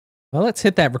Well, let's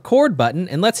hit that record button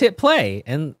and let's hit play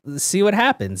and see what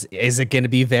happens. Is it going to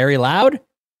be very loud?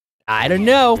 I don't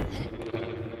know.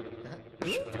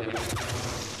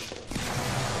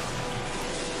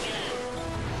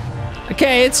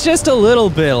 Okay, it's just a little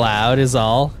bit loud is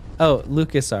all. Oh,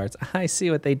 LucasArts. I see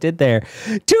what they did there.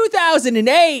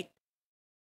 2008!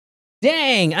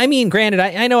 Dang, I mean, granted,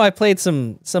 I know I played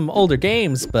some older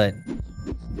games, but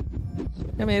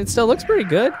I mean, it still looks pretty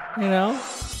good, you know?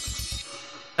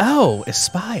 Oh,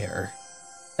 Aspire.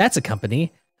 That's a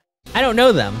company. I don't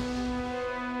know them.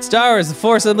 Star Wars, The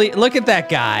Force Unleashed. Look at that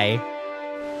guy.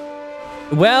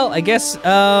 Well, I guess,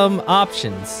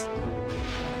 options.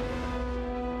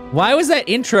 Why was that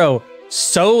intro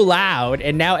so loud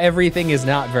and now everything is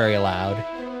not very loud?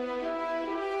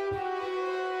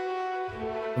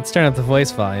 Let's turn up the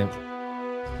voice volume.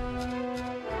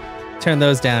 Turn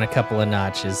those down a couple of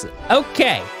notches.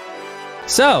 Okay.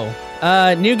 So,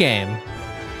 new game.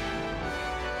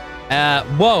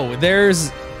 Whoa,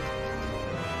 that's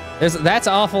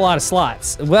an awful lot of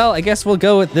slots. Well, I guess we'll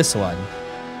go with this one.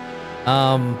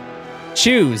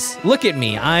 Choose. Look at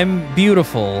me. I'm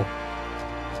beautiful.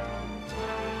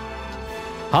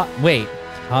 Wait.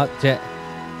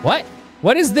 What?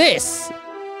 What is this?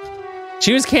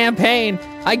 Choose campaign.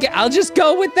 I'll just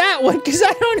go with that one because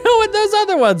I don't know what those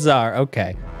other ones are.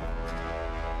 Okay.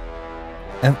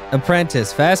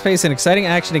 Apprentice, fast-paced and exciting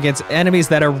action against enemies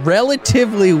that are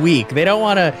relatively weak. They don't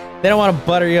want to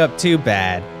butter you up too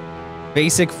bad.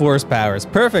 Basic force powers,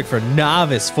 perfect for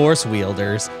novice force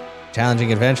wielders.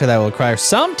 Challenging adventure that will require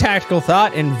some tactical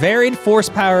thought and varied force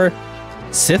power.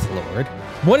 Sith Lord.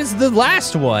 What is the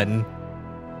last one?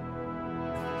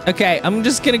 Okay, I'm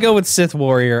just gonna go with Sith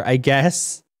Warrior, I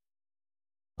guess.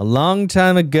 A long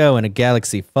time ago in a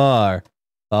galaxy far,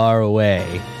 far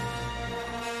away.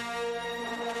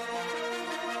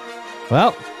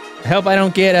 Well, I hope I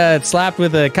don't get slapped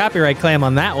with a copyright claim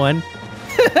on that one.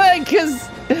 Because,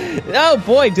 oh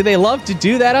boy, do they love to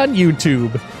do that on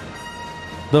YouTube.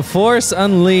 The Force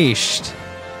Unleashed.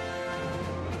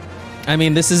 I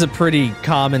mean, this is a pretty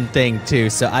common thing too,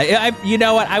 so you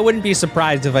know what? I wouldn't be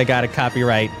surprised if I got a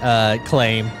copyright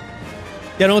claim.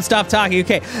 Yeah, don't stop talking.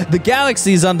 Okay, the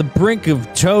galaxy is on the brink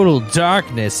of total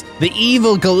darkness. The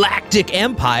evil Galactic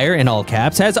Empire, in all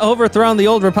caps, has overthrown the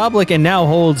Old Republic and now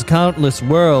holds countless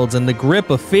worlds in the grip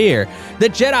of fear. The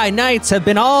Jedi Knights have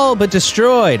been all but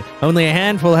destroyed. Only a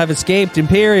handful have escaped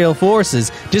Imperial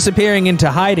forces, disappearing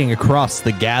into hiding across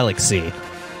the galaxy.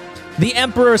 The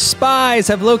Emperor's spies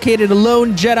have located a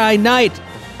lone Jedi Knight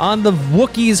on the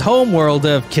Wookiees' homeworld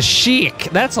of Kashyyyk.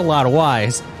 That's a lot of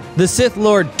Ys. The Sith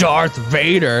Lord Darth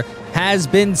Vader has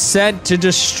been sent to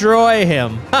destroy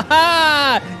him. Ha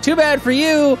ha! Too bad for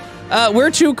you.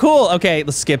 We're too cool. Okay,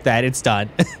 let's skip that. It's done.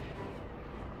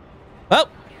 Oh.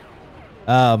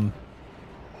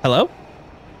 Hello?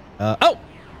 Oh.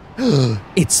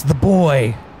 It's the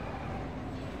boy.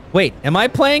 Wait, am I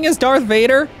playing as Darth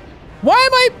Vader? Why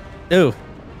am I... Ooh,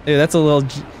 that's a little...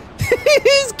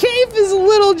 His cape is a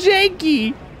little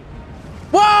janky.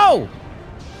 Whoa!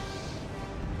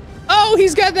 Oh,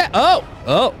 he's got that...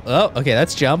 Oh, okay,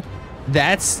 that's jump.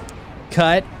 That's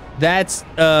cut. That's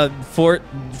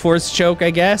force choke, I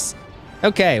guess.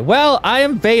 Okay, well, I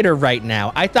am Vader right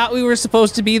now. I thought we were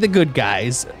supposed to be the good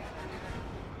guys.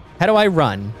 How do I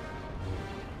run?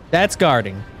 That's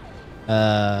guarding.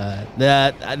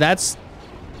 That's...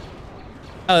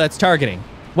 Oh, that's targeting.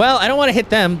 Well, I don't want to hit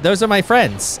them. Those are my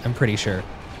friends, I'm pretty sure.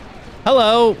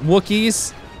 Hello,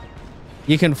 Wookiees.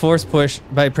 You can force push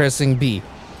by pressing B.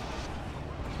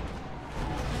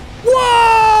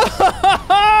 Whoa!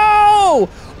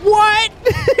 What?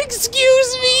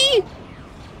 Excuse me?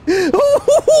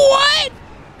 What?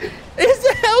 Is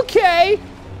that okay?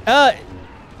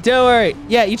 Don't worry.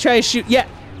 Yeah, you try to shoot. Yeah.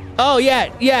 Oh,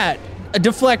 yeah.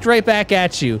 Deflect right back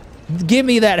at you. Give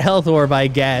me that health orb, I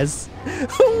guess.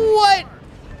 What?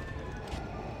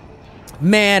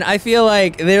 Man, I feel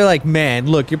like they're like, man,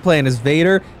 look, you're playing as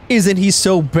Vader. Isn't he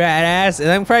so badass?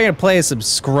 And I'm probably gonna play as some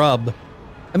scrub.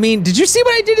 I mean, did you see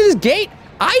what I did to this gate?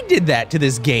 I did that to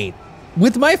this gate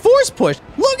with my force push.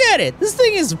 Look at it. This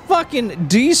thing is fucking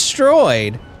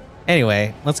destroyed.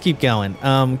 Anyway, let's keep going.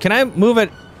 Can I move it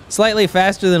slightly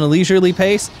faster than a leisurely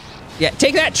pace? Yeah,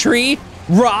 take that tree,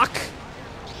 rock.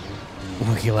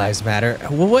 Wookiee lives matter.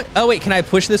 What? Oh wait, can I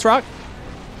push this rock?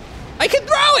 I can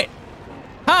throw it.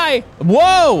 Hi.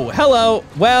 Whoa. Hello.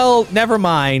 Well, never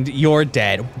mind. You're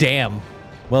dead. Damn.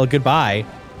 Well, goodbye,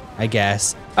 I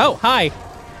guess. Oh, hi.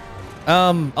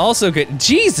 Also good.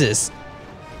 Jesus.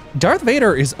 Darth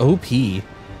Vader is OP.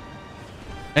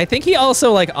 I think he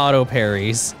also like auto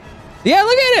parries. Yeah,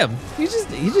 look at him. He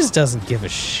just doesn't give a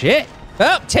shit.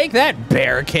 Oh, take that,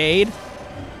 barricade.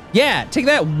 Yeah, take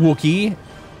that, Wookiee.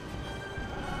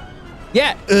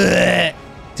 Yeah,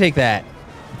 take that.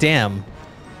 Damn.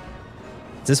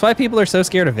 Is this why people are so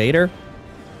scared of Vader?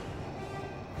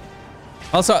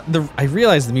 Also, I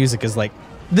realize the music is like,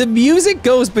 the music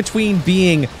goes between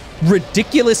being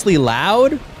ridiculously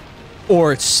loud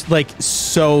or like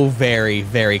so very,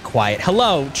 very quiet.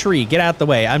 Hello, tree, get out the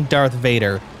way. I'm Darth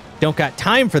Vader. Don't got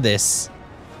time for this.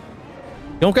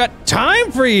 Don't got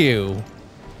time for you.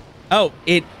 Oh,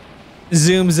 it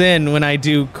zooms in when I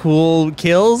do cool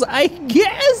kills, I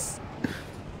guess?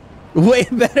 Way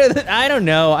better than, I don't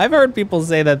know. I've heard people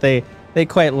say that they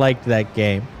quite liked that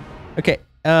game. Okay,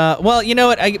 well, you know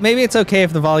what? Maybe it's okay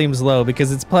if the volume's low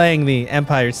because it's playing the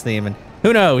Empire's theme, and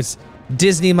who knows?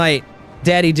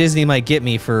 Daddy Disney might get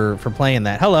me for playing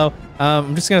that. Hello,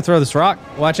 I'm just gonna throw this rock.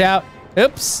 Watch out.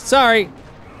 Oops, sorry.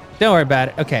 Don't worry about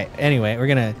it. Okay, anyway, we're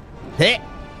gonna, hey,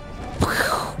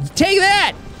 take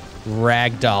that!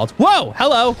 Ragdolled. Whoa,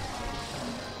 hello.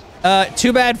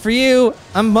 Too bad for you.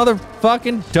 I'm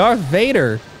motherfucking Darth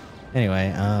Vader.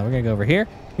 Anyway, we're gonna go over here.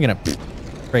 We're gonna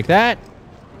break that.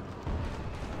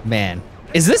 Man,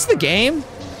 is this the game?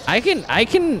 I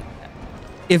can,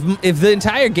 if the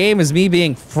entire game is me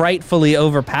being frightfully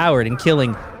overpowered and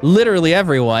killing literally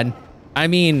everyone, I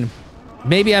mean,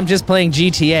 maybe I'm just playing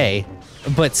GTA,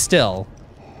 but still.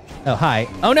 Oh, hi.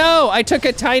 Oh no, I took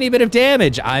a tiny bit of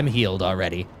damage. I'm healed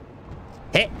already.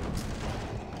 Hey.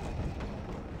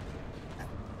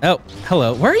 Oh,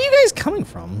 hello. Where are you guys coming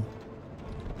from?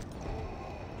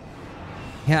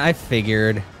 Yeah, I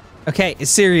figured. Okay,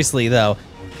 seriously though.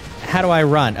 How do I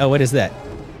run? Oh, what is that?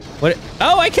 What?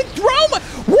 Oh, I can throw my,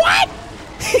 what?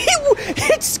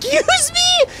 Excuse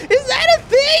me? Is that a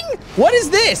thing? What is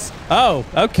this? Oh,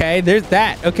 okay, there's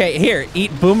that. Okay, here,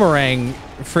 eat boomerang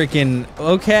freaking,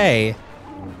 okay.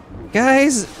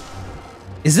 Guys,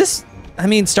 is this, I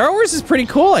mean, Star Wars is pretty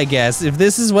cool, I guess, if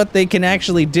this is what they can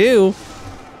actually do.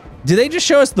 Do they just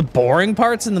show us the boring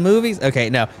parts in the movies? Okay,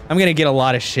 no, I'm gonna get a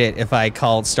lot of shit if I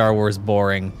called Star Wars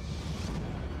boring.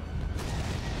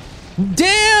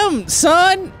 Damn,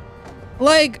 son!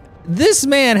 Like, this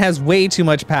man has way too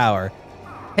much power.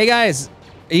 Hey guys,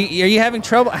 are you having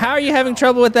trouble? How are you having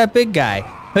trouble with that big guy?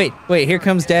 Wait, here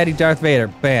comes Daddy Darth Vader.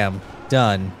 Bam,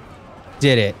 done.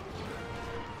 Did it.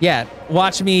 Yeah,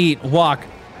 watch me walk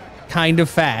kind of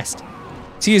fast.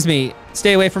 Excuse me,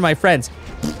 stay away from my friends.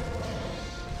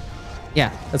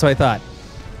 Yeah, that's what I thought.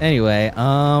 Anyway,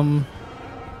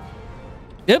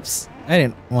 oops, I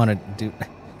didn't want to do,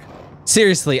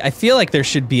 seriously, I feel like there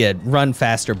should be a run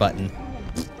faster button.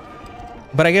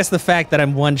 But I guess the fact that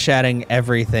I'm one-shotting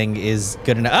everything is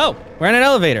good enough. Oh, we're in an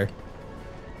elevator.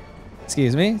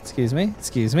 Excuse me, excuse me,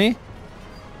 excuse me.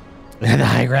 The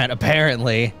high ground,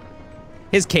 apparently.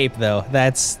 His cape, though,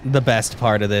 that's the best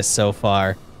part of this so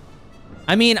far.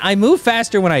 I mean, I move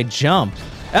faster when I jump.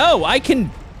 Oh, I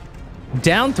can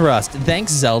down thrust.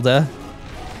 Thanks, Zelda.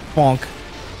 Bonk.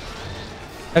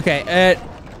 Okay,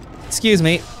 excuse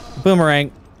me.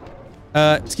 Boomerang.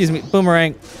 Excuse me,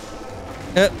 boomerang.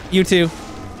 You too.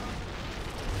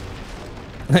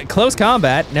 Close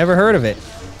combat, never heard of it.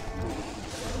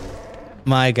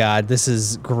 My God, this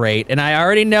is great. And I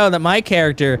already know that my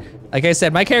character, like I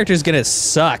said, my character is gonna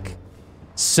suck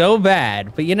so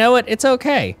bad, but you know what? It's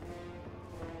okay.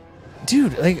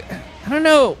 Dude, like, I don't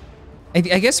know. I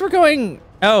guess we're going,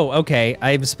 oh, okay.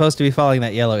 I'm supposed to be following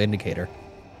that yellow indicator.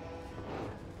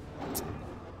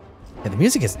 Yeah, the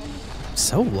music is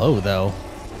so low though.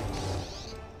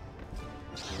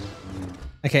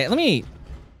 Okay, let me,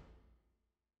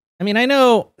 I mean, I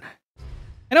know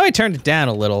I turned it down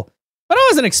a little, but I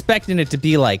wasn't expecting it to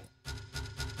be like,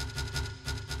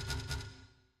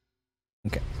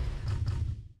 okay.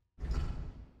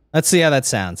 Let's see how that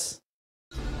sounds.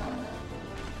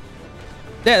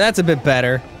 Yeah, that's a bit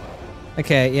better.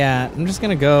 Okay, yeah, I'm just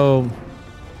gonna go,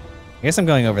 I guess I'm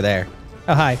going over there.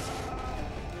 Oh, hi.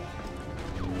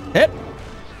 Hip.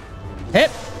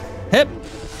 Hip. Hip.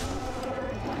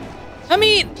 I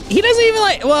mean, he doesn't even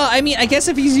like, well, I mean, I guess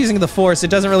if he's using the Force, it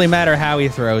doesn't really matter how he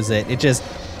throws it. It just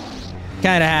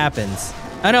kind of happens.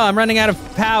 I know, I'm running out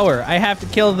of power. I have to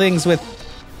kill things with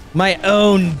my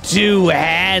own two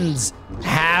hands.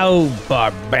 How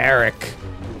barbaric.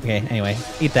 Okay, anyway,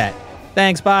 eat that.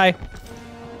 Thanks, bye.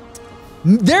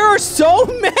 There are so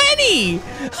many!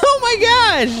 Oh my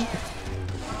gosh!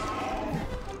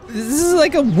 This is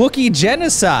like a Wookiee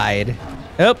genocide.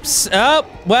 Oops, oh,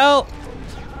 well.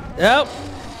 Oh.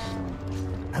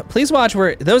 Please watch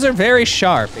where, those are very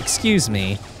sharp, excuse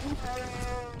me.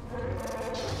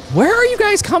 Where are you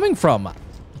guys coming from?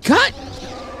 Cut!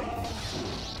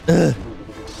 Ugh.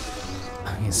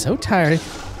 getting so tired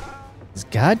of these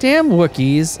goddamn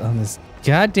Wookiees on this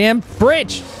goddamn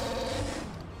bridge.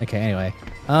 Okay, anyway.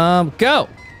 Go!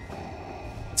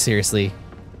 Seriously.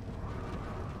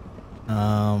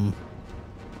 Oh,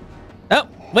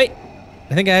 wait.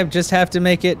 I think I just have to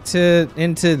make it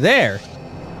into there.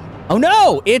 Oh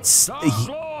no, it's... Dark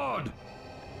Lord!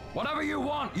 Whatever you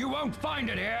want, you won't find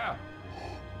it here!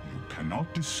 You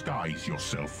cannot disguise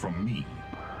yourself from me,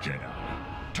 Jedi.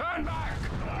 Turn back!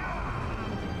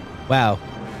 Wow.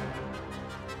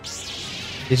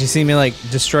 Did you see me, like,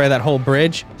 destroy that whole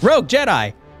bridge? Rogue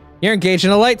Jedi! You're engaged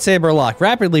in a lightsaber lock.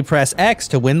 Rapidly press X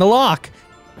to win the lock.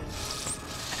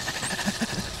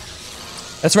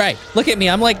 That's right. Look at me.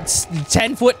 I'm like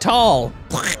 10 foot tall.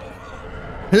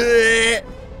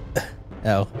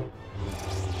 Oh.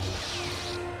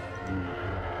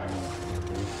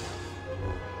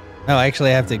 Oh, I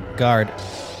actually have to guard.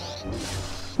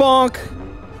 Bonk.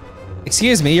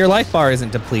 Excuse me, your life bar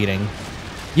isn't depleting.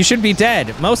 You should be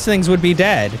dead. Most things would be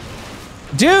dead.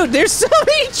 Dude, there's so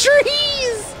many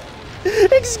trees!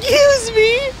 Excuse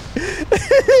me!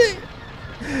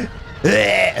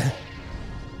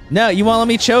 No, you won't let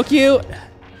me choke you?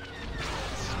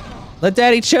 Let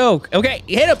daddy choke. Okay,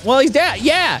 hit him while he's down.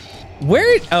 Yeah!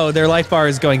 Where? Oh, their life bar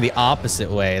is going the opposite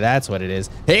way. That's what it is.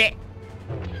 Hey!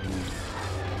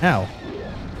 Ow.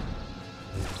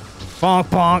 Bonk,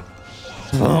 bonk.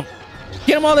 Bonk.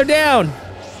 Get them while they're down.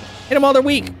 Hit them while they're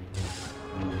weak.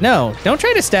 No, don't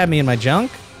try to stab me in my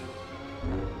junk.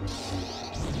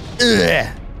 Ugh.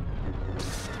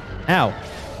 Ow.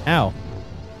 Ow.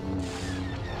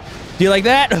 Do you like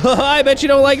that? I bet you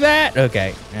don't like that.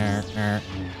 Okay.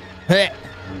 Hey.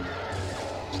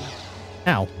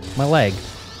 Ow, my leg.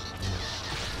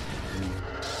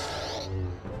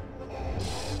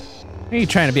 Are you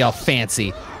trying to be all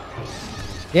fancy?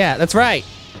 Yeah, that's right.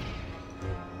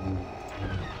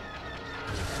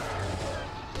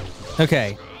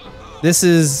 Okay. This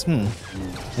is, and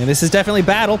this is definitely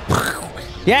battle.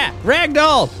 Yeah,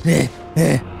 ragdoll.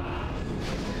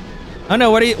 Oh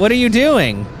no, what are you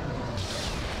doing?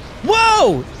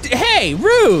 Whoa! Hey,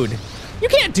 rude! You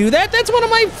can't do that. That's one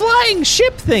of my flying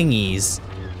ship thingies.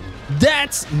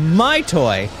 That's my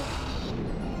toy.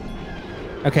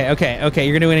 Okay, okay, okay.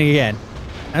 You're gonna win it again.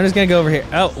 I'm just gonna go over here.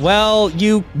 Oh, well,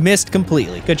 you missed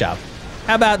completely. Good job.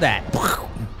 How about that?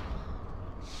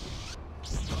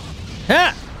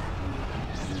 Ha!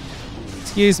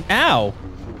 Excuse me. Ow.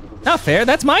 Not fair.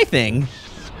 That's my thing.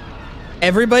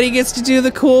 Everybody gets to do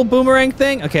the cool boomerang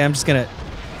thing? Okay, I'm just gonna...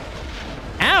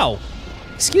 Ow!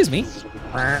 Excuse me.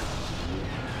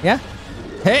 Yeah?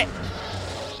 Hey!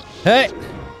 Hey!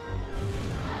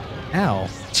 Ow.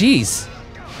 Jeez.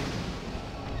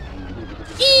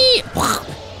 Eee!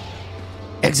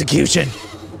 Execution!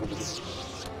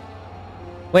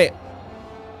 Wait.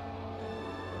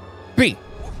 B.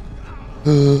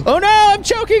 Oh no! I'm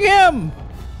choking him!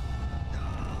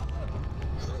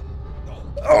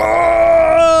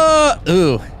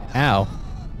 Ooh. Ow.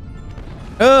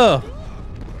 Ugh.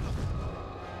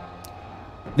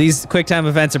 These QuickTime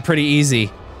events are pretty easy.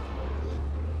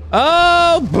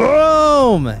 Oh,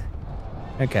 boom!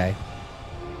 Okay.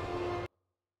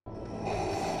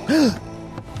 I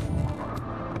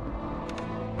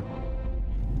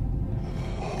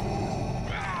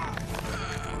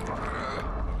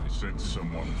sense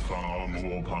someone far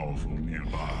more powerful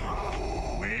nearby.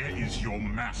 Where is your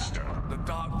master? The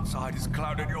dark side has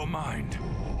clouded your mind.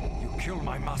 You killed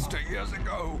my master years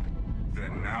ago.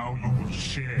 Then now you will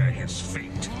share his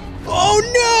fate. Oh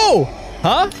no!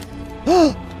 Huh?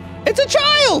 It's a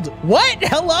child! What?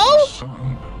 Hello?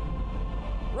 Son,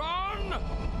 Run!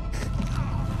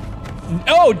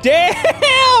 Oh,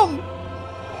 damn!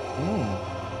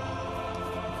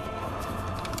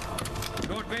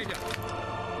 Lord Vader.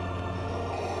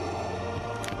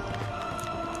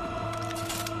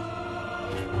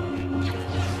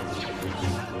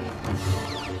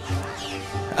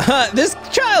 This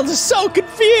child is so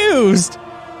confused.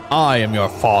 I am your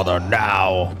father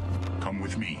now. come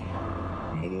with me.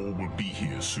 More will be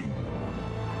here soon.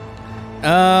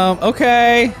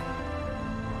 Okay.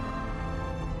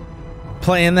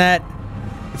 Playing that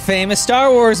famous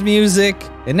Star Wars music,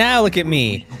 and now look at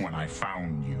me. When I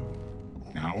found you,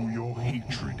 now your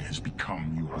hatred has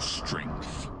become your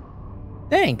strength.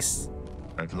 Thanks.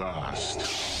 At last,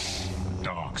 the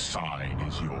dark side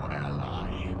is your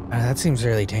ally. That seems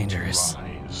really dangerous.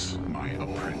 Rise, my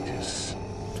apprentice.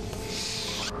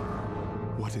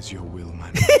 What is your will, my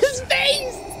His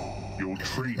face! Your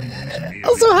training is nearly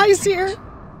Also, hi, complete. Seer.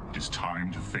 It is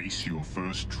time to face your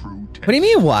first true test. What do you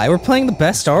mean, why? We're playing the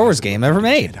best Star Wars game ever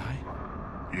made.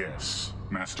 Yes,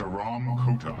 Master Ram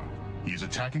Kota. He is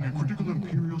attacking a critical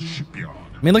Imperial shipyard.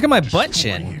 I mean, look at my Destroy butt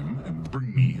chin. him and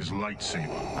bring me his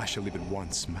lightsaber. I shall leave it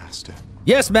once, Master.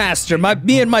 Yes, Master.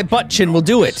 Me and my butt chin will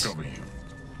do it. Discover you.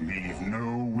 Leave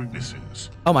no witnesses.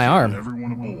 Oh, my arm. Kill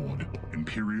everyone aboard,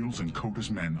 Imperials and Kota's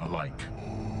men alike.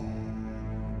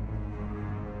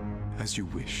 As you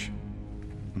wish,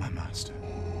 my master.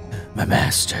 My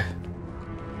master.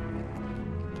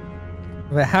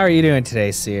 But how are you doing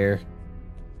today, Seer?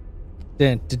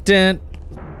 Dun, dun, dun.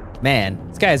 Man,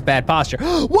 this guy has bad posture.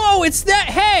 Whoa, it's that.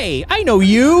 Hey, I know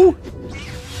you.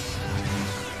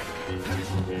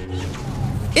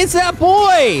 It's that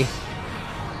boy.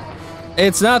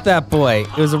 It's not that boy.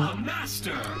 It was a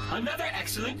Master, another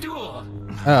excellent duel.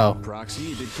 Oh. Proxy,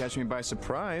 you did catch me by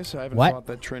surprise. I haven't What? fought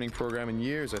that training program in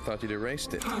years. I thought you'd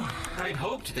erased it. I'd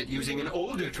hoped that using an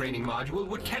older training module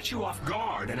would catch you off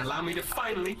guard and allow me to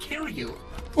finally kill you.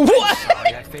 What?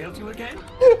 Sorry I failed you again.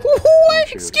 What?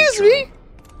 Sure, Excuse keep me?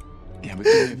 Yeah, but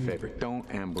do me a favor. Don't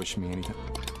ambush me anytime.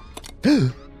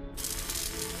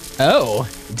 Oh,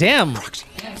 damn.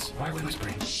 Yes, why are we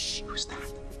whispering? Shh, who's that?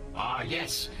 Ah,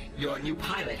 yes. Your new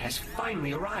pilot has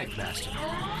finally arrived, Master.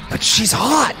 But she's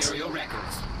hot. Imperial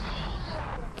records.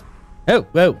 Oh,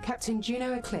 whoa. Captain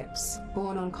Juno Eclipse,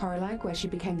 born on Corilag, where she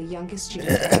became the youngest student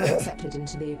ever accepted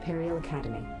into the Imperial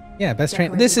Academy. Yeah, best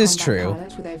train. Decorated This is combat true.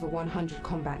 pilot with over 100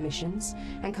 combat missions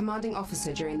and commanding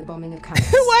officer during the bombing of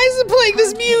Callus. Why is it playing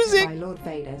this Handpicked music? By Lord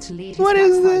Vader to lead his What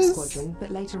is Black Fire this? squadron,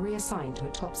 but later reassigned to a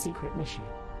top secret mission.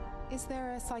 Is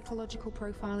there a psychological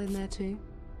profile in there too?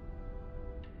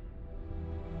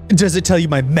 Does it tell you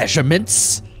my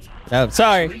measurements? Oh,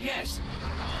 sorry. Actually, yes,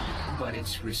 but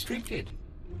it's restricted.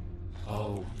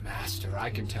 Oh, Master, I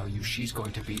can tell you she's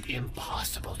going to be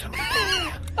impossible to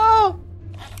reprogram. Oh,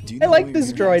 Do you I know like where this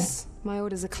you're droid. Yes, my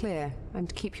orders are clear. I'm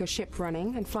to keep your ship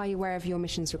running and fly you wherever your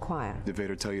missions require. Did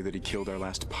Vader tell you that he killed our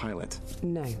last pilot?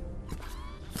 No.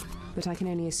 But I can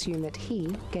only assume that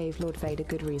he gave Lord Vader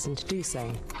good reason to do so.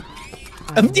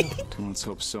 I will not. Well, let's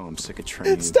hope so. I'm sick of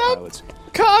training new Stop pilots.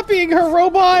 copying her What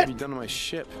robot. have you done to my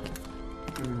ship?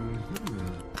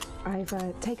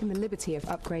 I've taken the liberty of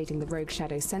upgrading the Rogue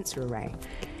Shadow sensor array.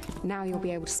 Now you'll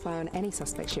be able to spy on any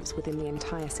suspect ships within the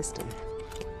entire system.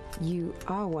 You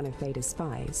are one of Vader's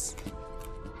spies.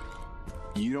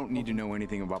 You don't need to know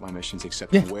anything about my missions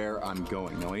except Yeah. where I'm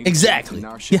going. No, Exactly.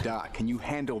 Nar Shaddaa. Can you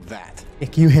handle that?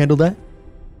 Can you handle that?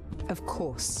 Of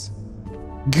course.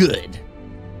 Good.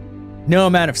 No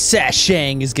amount of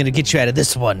sashaying is gonna get you out of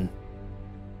this one.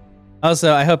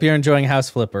 Also, I hope you're enjoying House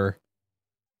Flipper.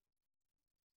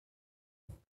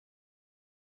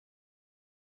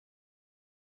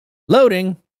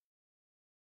 Loading.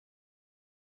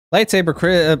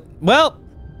 Lightsaber well.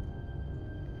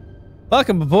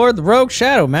 Welcome aboard the Rogue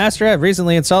Shadow, Master. I've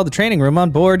recently installed the training room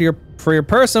on board for your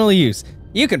personal use.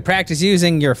 You can practice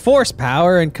using your force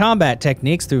power and combat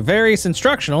techniques through various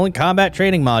instructional and combat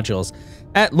training modules.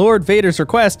 At Lord Vader's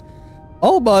request,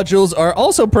 all modules are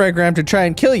also programmed to try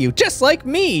and kill you, just like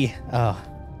me. Oh.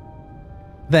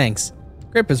 Thanks.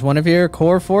 Grip is one of your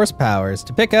core force powers.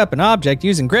 To pick up an object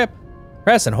using grip,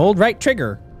 press and hold right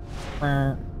trigger.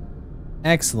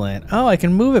 Excellent. Oh, I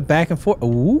can move it back and forth.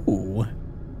 Ooh,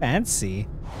 fancy.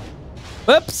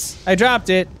 Whoops, I dropped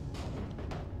it.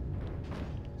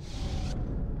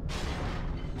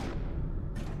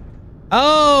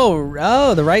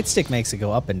 Oh, the right stick makes it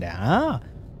go up and down. Ah.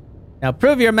 Now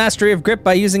prove your mastery of grip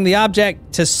by using the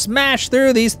object to smash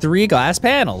through these 3 glass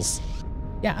panels.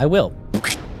 Yeah, I will.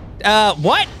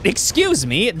 What? Excuse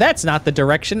me, that's not the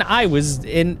direction I was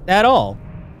in at all.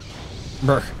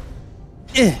 Brr.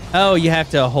 Oh, you have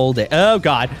to hold it. Oh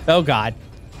God, oh God.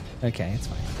 Okay, it's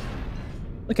fine.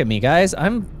 Look at me, guys.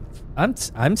 I'm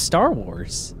Star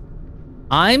Wars.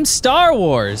 I'm Star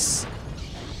Wars.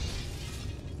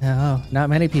 No, not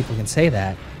many people can say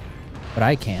that, but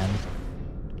I can.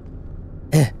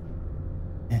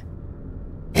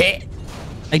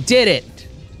 I did it.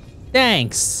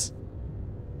 Thanks.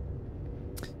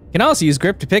 You can also use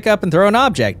grip to pick up and throw an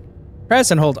object.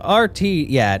 Press and hold RT,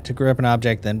 yeah, to grip an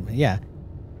object, then, yeah.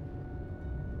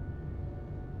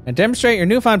 And demonstrate your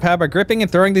newfound power by gripping and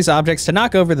throwing these objects to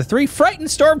knock over the 3 frightened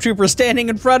stormtroopers standing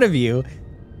in front of you.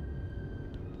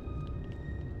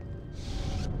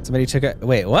 Somebody took a,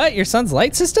 wait, what? Your son's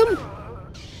light system?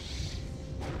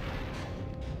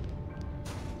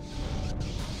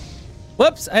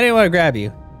 Whoops, I didn't want to grab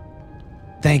you.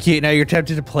 Thank you. Now you're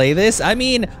tempted to play this? I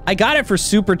mean, I got it for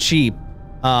super cheap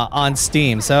on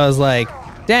Steam, so I was like,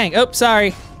 dang, oh,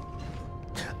 sorry.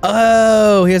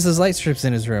 Oh, he has his light strips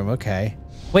in his room, okay.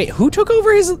 Wait, who took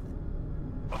over his...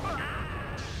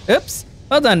 Oops.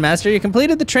 Well done, Master. You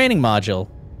completed the training module.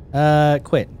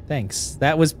 Quit. Thanks.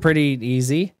 That was pretty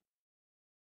easy.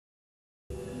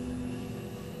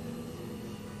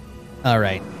 All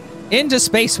right. Into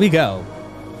space we go.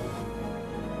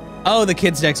 Oh, the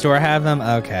kids next door have them?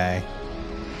 Okay.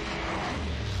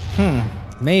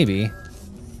 Maybe.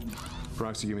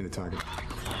 Proxy, give me the target.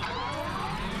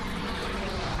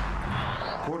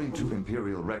 According to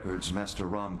Imperial records, Master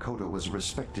Ram Kota was a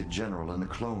respected general in the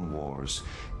Clone Wars.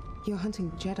 You're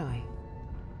hunting Jedi.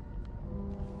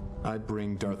 I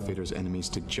bring Darth Vader's enemies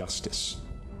to justice.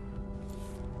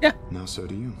 Yeah. Now so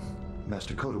do you.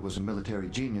 Master Kota was a military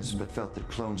genius, but felt that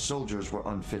clone soldiers were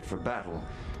unfit for battle.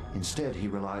 Instead, he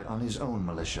relied on his own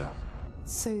militia.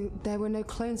 So there were no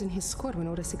clones in his squad when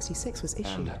Order 66 was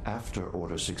issued. And after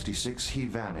Order 66, he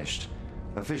vanished.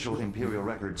 Official Imperial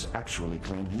records actually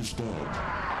claim he's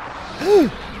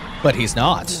dead. But he's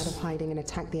not. He's out of hiding and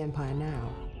attack the Empire now.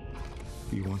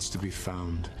 He wants to be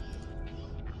found.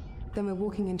 Then we're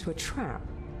walking into a trap.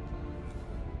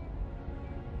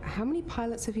 How many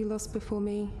pilots have you lost before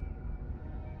me?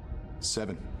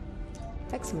 7.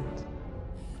 Excellent.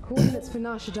 Coordinates for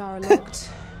Nar Shaddaa are locked.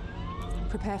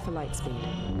 Prepare for light speed.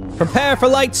 Prepare for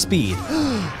light speed.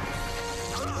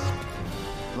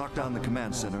 Lock down the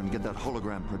command center and get that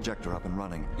hologram projector up and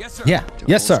running. Yes, sir. Yeah. Tell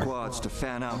Yes, all sir. squads to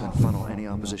fan out and funnel any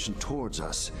opposition towards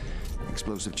us.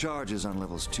 Explosive charges on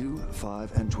levels 2,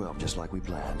 5, and 12, just like we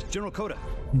planned. General Kota.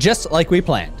 Just like we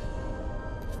planned.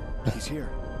 He's here.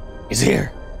 He's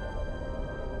here.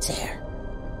 He's here.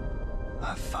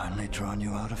 I've finally drawn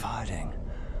you out of hiding.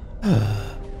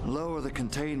 Lower the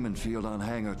containment field on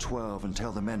Hangar 12 and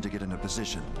tell the men to get into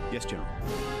position. Yes, General.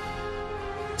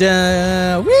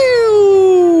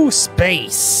 Woo!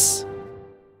 Space.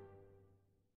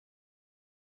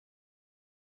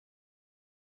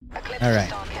 Eclipse All right.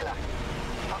 Star Killer.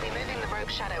 I'll be moving the Rogue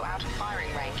Shadow out of firing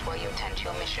range while you attend to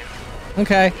your mission.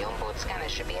 Okay. The onboard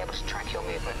scanners should be able to track your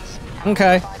movements.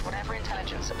 Okay. I'll provide whatever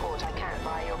intelligence support I can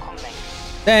via your comlink.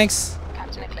 Thanks.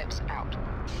 Captain Eclipse out.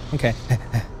 Okay.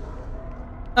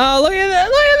 Oh, look at that!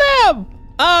 Look at them!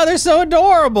 Oh, they're so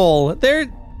adorable. They're.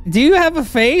 Do you have a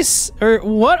face, or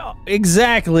what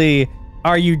exactly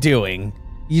are you doing?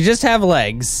 You just have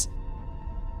legs.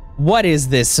 What is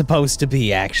this supposed to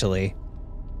be, actually?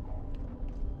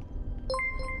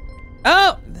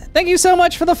 Oh, thank you so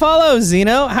much for the follow,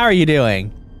 Zeno. How are you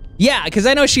doing? Yeah, because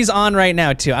I know she's on right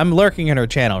now too. I'm lurking in her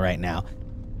channel right now.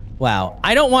 Wow,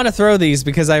 I don't want to throw these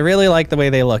because I really like the way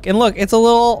they look. And look, it's a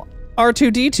little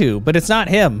R2-D2, but it's not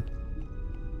him.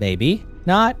 Maybe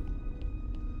not.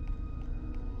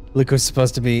 Luke was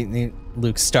supposed to be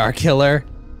Luke Starkiller.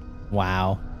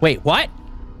 Wow. Wait, what?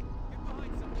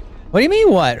 What do you mean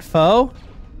what, foe?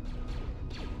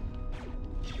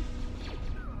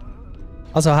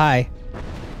 Also, hi.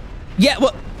 Yeah,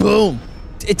 well, boom.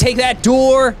 Take that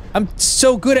door. I'm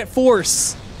so good at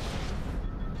force.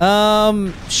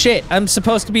 Shit, I'm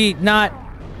supposed to be not...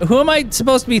 Who am I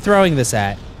supposed to be throwing this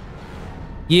at?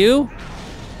 You?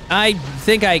 I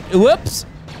think I... Whoops.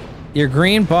 Your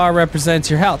green bar represents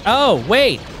your health. Oh,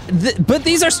 wait. But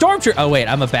these are stormtroopers. Oh, wait,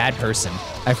 I'm a bad person.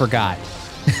 I forgot.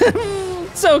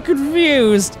 So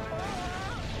confused.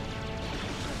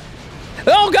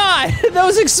 Oh, God.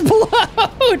 Those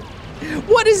explode.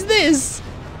 What is this?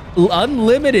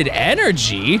 Unlimited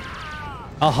energy?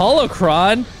 A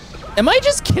holocron? Am I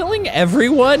just killing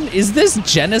everyone? Is this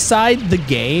genocide the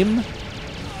game?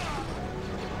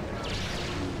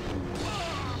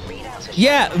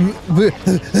 Yeah.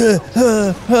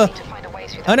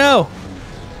 Oh no.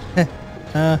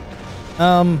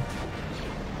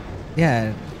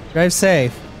 Yeah. Drive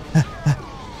safe.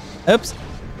 Oops.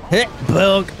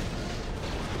 Book.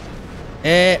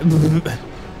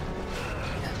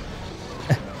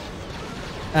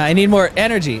 I need more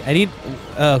energy. I need.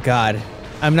 Oh God.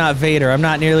 I'm not Vader. I'm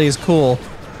not nearly as cool.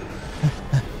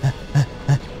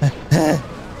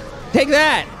 Take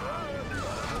that.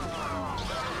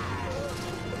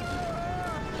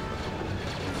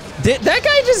 Did that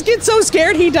guy just get so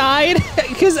scared he died?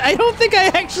 Because I don't think I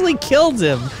actually killed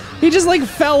him. He just like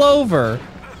fell over.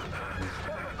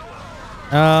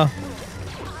 Oh,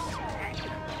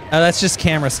 that's just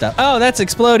camera stuff. Oh, that's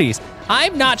explodies.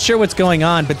 I'm not sure what's going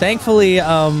on, but thankfully,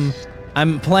 I'm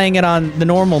playing it on the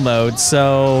normal mode,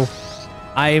 so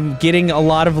I'm getting a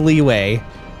lot of leeway.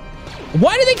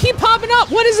 Why do they keep popping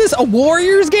up? What is this, a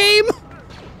Warriors game?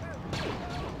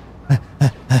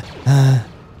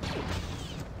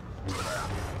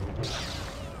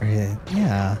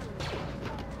 Yeah.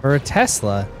 Or a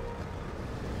Tesla.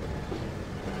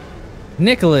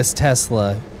 Nicholas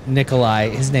Tesla. Nikolai.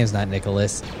 His name's not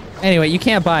Nicholas. Anyway, you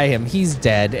can't buy him. He's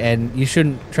dead, and you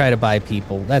shouldn't try to buy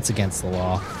people. That's against the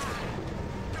law.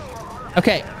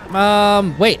 Okay.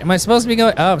 Wait. Am I supposed to be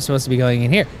going? Oh, I'm supposed to be going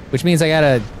in here, which means I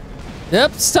gotta...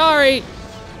 Oops, sorry.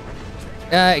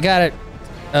 I got it.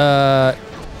 Oh,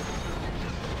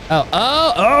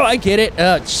 I get it.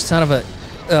 Oh, son of a,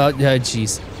 oh,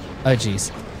 jeez. Oh,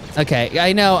 jeez. Okay,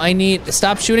 I know,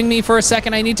 stop shooting me for a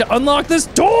second. I need to unlock this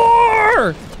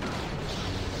door!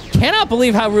 Cannot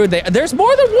believe how rude there's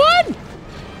more than one!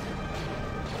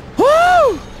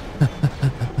 Woo!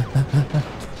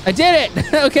 I did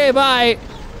it! Okay, bye.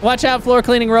 Watch out, floor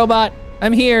cleaning robot.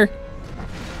 I'm here.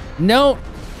 No,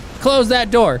 close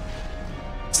that door.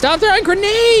 Stop throwing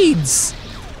grenades!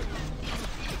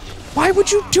 Why would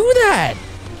you do that?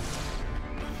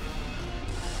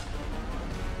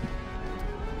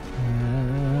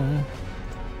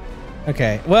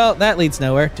 Okay, well, that leads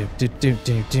nowhere.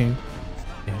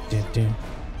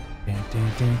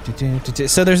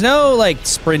 So there's no, like,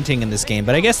 sprinting in this game,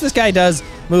 but I guess this guy does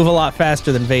move a lot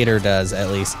faster than Vader does, at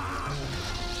least.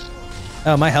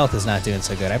 Oh, my health is not doing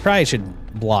so good. I probably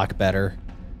should block better.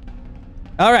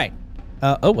 All right.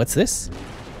 Oh, what's this?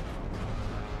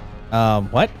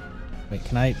 What? Wait,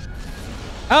 can I?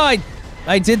 Oh,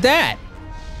 I did that.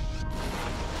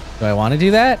 Do I want to do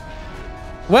that?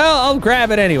 Well, I'll grab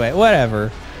it anyway. Whatever.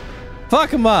 Fuck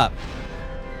him up.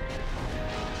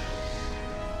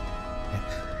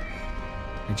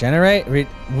 Regenerate.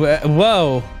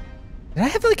 Whoa. Did I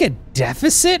have like a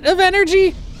deficit of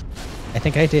energy? I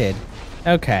think I did.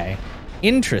 Okay.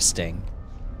 Interesting.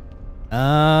 Wait,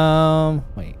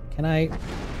 can I?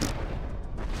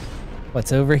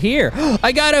 What's over here?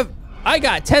 I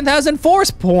got 10,000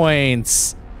 force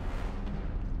points.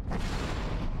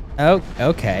 Oh,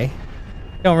 okay.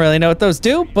 Don't really know what those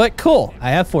do, but cool.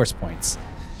 I have force points.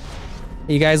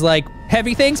 You guys like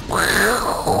heavy things?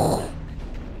 God,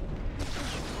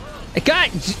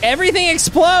 everything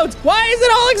explodes. Why is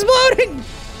it all exploding?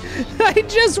 I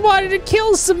just wanted to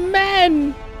kill some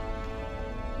men.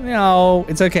 No,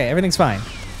 it's okay. Everything's fine.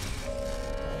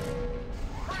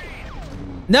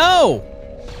 No!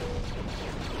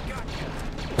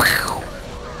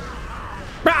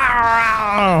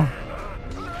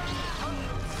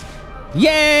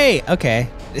 Yay! Okay.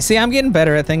 See, I'm getting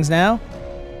better at things now.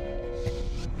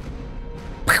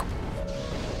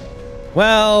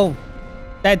 Well,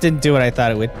 that didn't do what I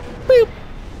thought it would. Boop.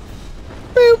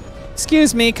 Boop.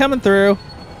 Excuse me, coming through.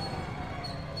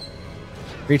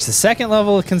 Reach the second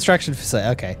level of construction facility.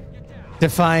 Okay.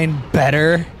 Define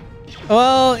better.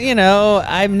 Well, you know,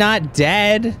 I'm not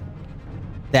dead.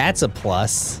 That's a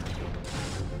plus.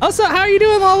 Also, how are you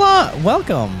doing, Lala?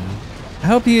 Welcome. I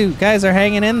hope you guys are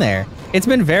hanging in there. It's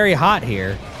been very hot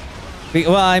here.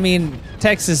 Well, I mean,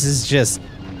 Texas is just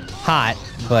hot,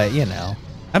 but you know,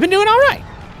 I've been doing all right.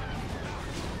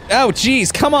 Oh,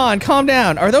 geez, come on, calm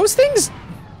down. Are those things?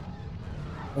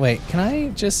 Wait, can I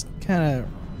just kind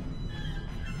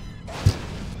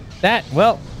of?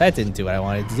 Well, that didn't do what I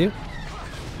wanted to do.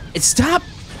 Stop!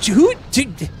 Who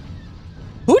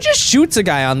just shoots a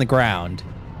guy on the ground?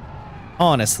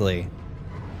 Honestly.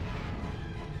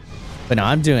 But no,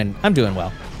 I'm doing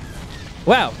well.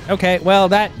 Wow. Okay. Well,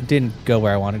 that didn't go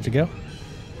where I wanted to go.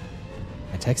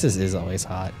 Texas is always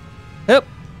hot. Oh,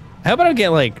 I hope I don't get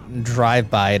like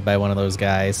drive-by'd by one of those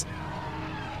guys.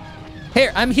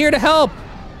 Here, I'm here to help.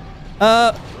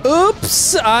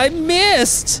 Oops, I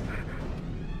missed.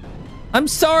 I'm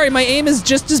sorry, my aim is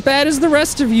just as bad as the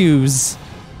rest of yous.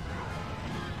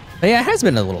 But yeah, it has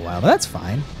been a little while, but that's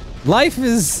fine. Life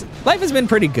has been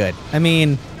pretty good. I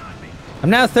mean, I'm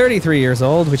now 33 years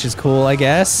old, which is cool, I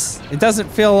guess. It doesn't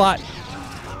feel a lot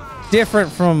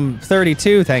different from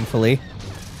 32, thankfully.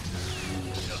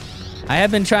 I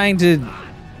have been trying to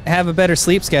have a better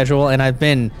sleep schedule, and I've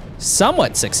been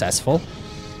somewhat successful.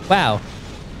 Wow.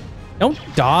 Don't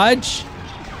dodge.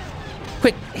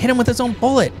 Quick, hit him with his own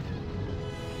bullet.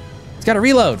 He's got to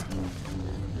reload.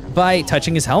 By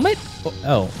touching his helmet?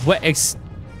 Oh, what?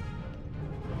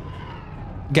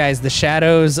 Guys, the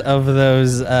shadows of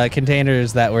those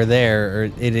containers that were there,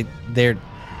 they're...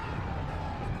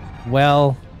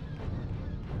 Well,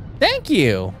 thank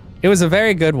you. It was a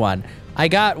very good one. I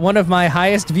got one of my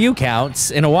highest view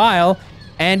counts in a while,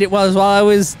 and it was while I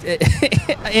was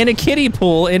in a kiddie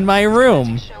pool in my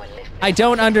room. I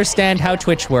don't understand how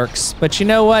Twitch works, but you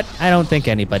know what? I don't think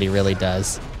anybody really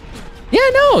does. Yeah,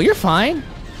 no, you're fine.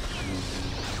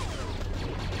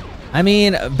 I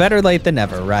mean, better late than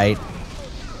never, right?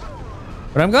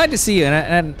 But I'm glad to see you,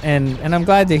 and I'm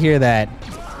glad to hear that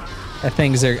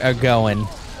things are going.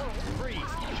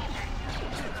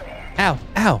 Ow,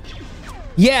 ow.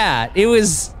 Yeah, it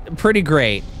was pretty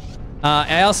great.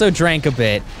 I also drank a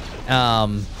bit.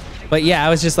 But yeah, I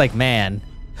was just like, man,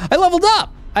 I leveled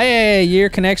up. Your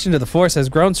connection to the Force has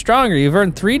grown stronger. You've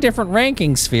earned 3 different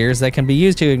ranking spheres that can be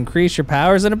used to increase your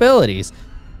powers and abilities.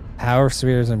 Power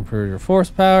spheres improve your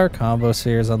force power. Combo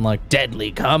spheres unlock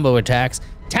deadly combo attacks.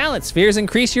 Talent spheres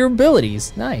increase your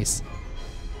abilities. Nice.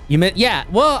 Yeah,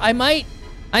 well, I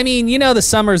mean, you know, the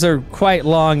summers are quite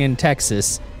long in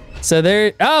Texas. So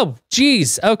there, oh,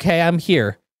 geez. Okay, I'm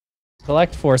here.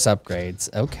 Collect force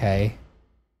upgrades. Okay.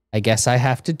 I guess I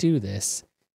have to do this.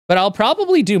 But I'll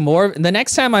probably do more. The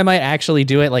next time I might actually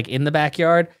do it like in the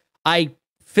backyard. I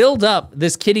filled up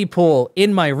this kiddie pool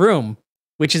in my room,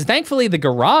 which is thankfully the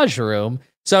garage room.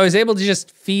 So I was able to just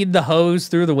feed the hose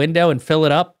through the window and fill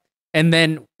it up and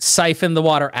then siphon the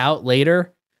water out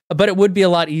later. But it would be a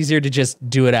lot easier to just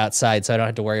do it outside so I don't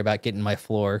have to worry about getting my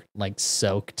floor like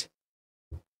soaked.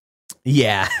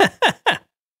 Yeah.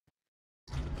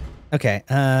 Okay,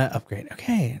 upgrade.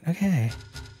 Okay.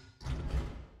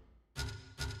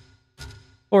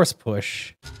 Force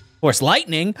push. Force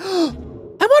lightning? I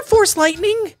want force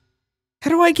lightning!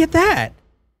 How do I get that?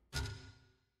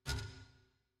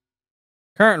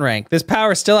 Current rank. This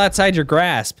power is still outside your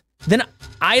grasp. Then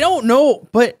I don't know,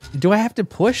 but do I have to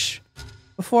push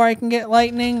before I can get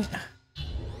lightning?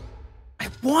 I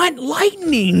want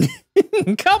lightning!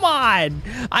 Come on!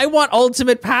 I want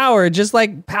ultimate power, just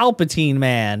like Palpatine,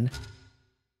 man.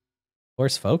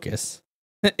 Force focus.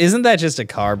 Isn't that just a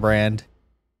car brand?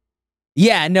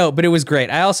 Yeah, no, but it was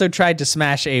great. I also tried to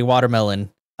smash a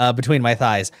watermelon between my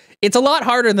thighs. It's a lot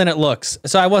harder than it looks,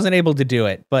 so I wasn't able to do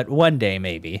it, but one day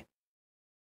maybe.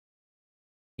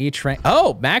 Each rank.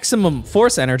 Oh, maximum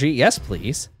force energy. Yes,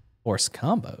 please. Force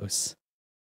combos.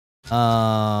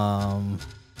 Wow,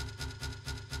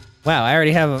 I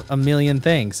already have a million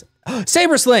things.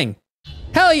 Saber sling.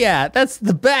 Hell yeah, that's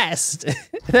the best.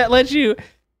 That lets you,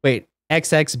 wait,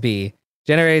 XXB.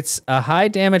 Generates a high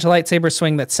damage lightsaber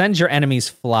swing that sends your enemies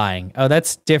flying. Oh,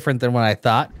 that's different than what I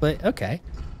thought, but okay.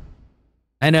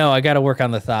 I know, I gotta work on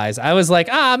the thighs. I was like,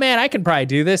 ah, man, I can probably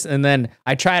do this. And then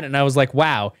I tried it and I was like,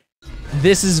 wow,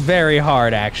 this is very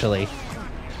hard, actually.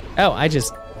 Oh, I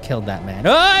just killed that man.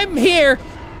 Oh, I'm here.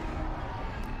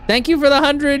 Thank you for the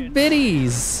 100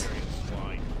 biddies.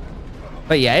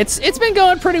 But yeah, it's been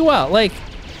going pretty well. Like,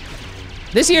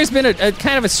 this year's been a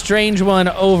kind of a strange one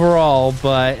overall,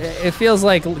 but it feels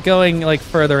like going like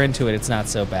further into it, it's not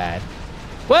so bad.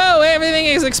 Whoa, everything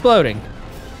is exploding.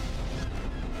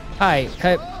 Hi,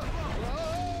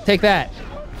 take that.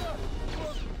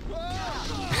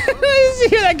 You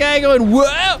hear that guy going,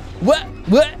 whoa, what?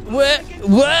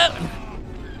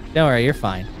 Don't worry, you're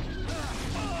fine.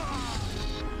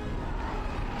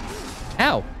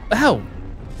 Ow, ow.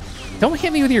 Don't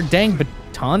hit me with your dang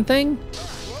baton thing.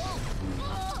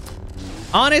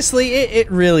 Honestly, it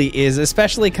really is,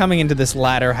 especially coming into this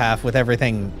latter half with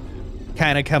everything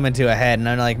kind of coming to a head, and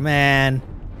I'm like, man,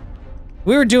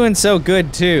 we were doing so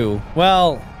good too.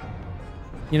 Well,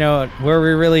 you know, were we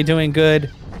really doing good?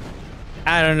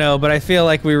 I don't know, but I feel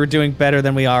like we were doing better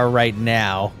than we are right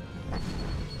now.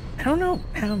 I don't know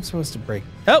how I'm supposed to break.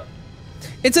 Oh,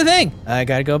 it's a thing. I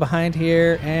gotta go behind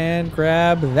here and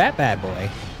grab that bad boy.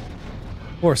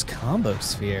 Force combo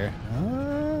sphere.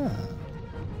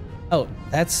 Oh,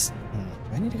 that's, do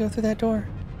I need to go through that door?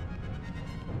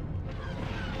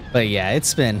 But yeah,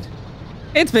 it's been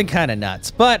kind of nuts.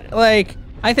 But like,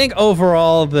 I think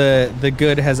overall the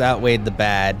good has outweighed the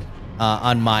bad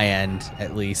on my end,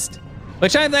 at least,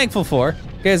 which I'm thankful for,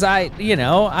 because I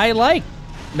like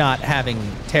not having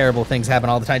terrible things happen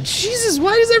all the time. Jesus,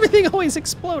 why does everything always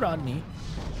explode on me?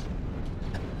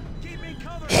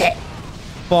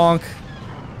 Bonk.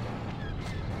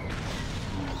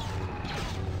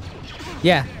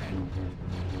 Yeah.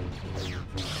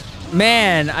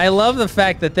 Man, I love the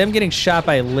fact that them getting shot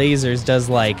by lasers does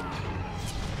like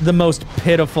the most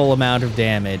pitiful amount of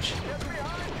damage.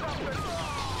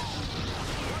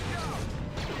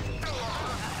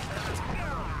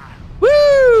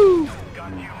 Woo!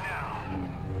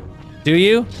 Do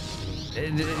you?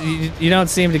 You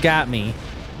don't seem to got me.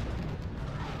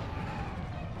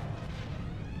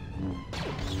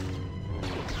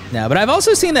 No, but I've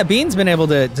also seen that Bean's been able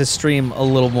to stream a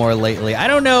little more lately. I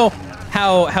don't know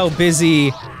how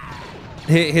busy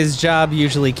his job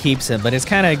usually keeps him, but it's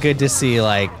kind of good to see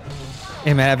like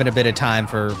him having a bit of time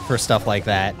for stuff like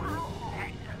that.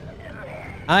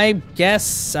 I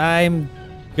guess I'm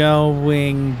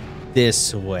going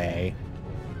this way.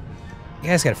 You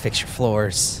guys gotta fix your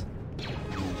floors.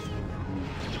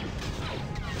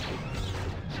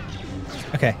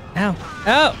 Okay, ow.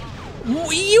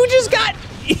 Oh, you just got...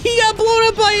 He got blown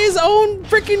up by his own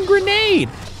freaking grenade.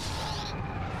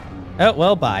 Oh,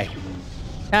 well, bye.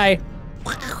 Hi.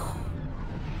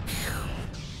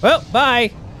 Well,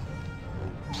 bye.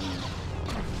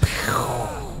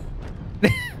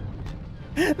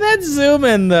 That zoom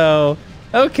in, though.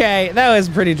 Okay, that was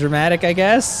pretty dramatic, I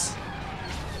guess.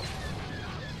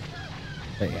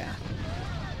 But yeah.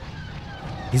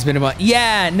 He's been about,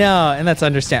 yeah, no, and that's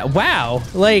understandable. Wow,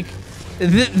 like,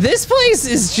 this place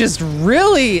is just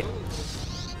really,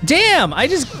 damn, I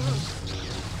just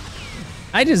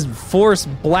force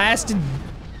blasted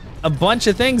a bunch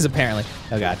of things, apparently.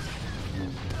 Oh, God.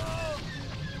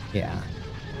 Yeah.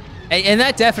 And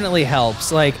that definitely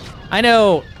helps. Like, I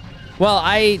know, well,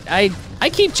 I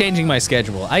keep changing my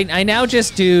schedule. I now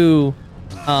just do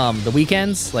the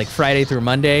weekends, like Friday through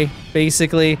Monday,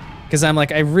 basically. Because I'm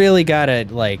like, I really gotta,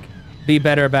 like, be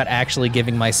better about actually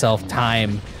giving myself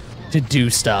time to do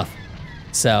stuff.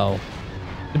 So,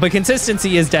 but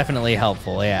consistency is definitely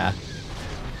helpful, yeah.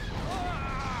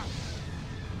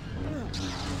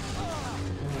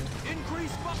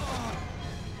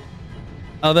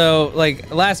 Although,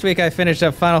 like, last week I finished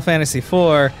up Final Fantasy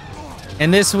IV,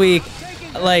 and this week,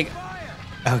 like,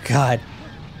 oh God.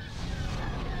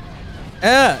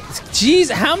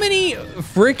 Geez, how many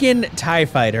freaking TIE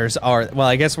fighters are, well,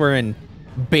 I guess we're in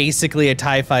basically a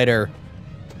TIE fighter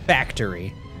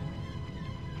factory.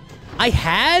 I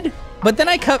had, but then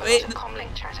I cut it.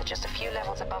 Comlink chatter just a few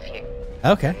levels above you.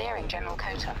 Okay. Nearing General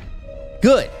Kota.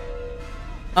 Good.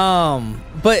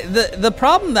 But the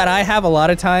problem that I have a lot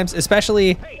of times,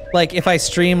 especially like if I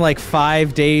stream like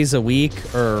 5 days a week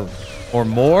or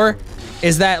more,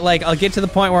 is that like I'll get to the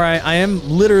point where I am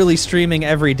literally streaming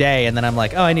every day, and then I'm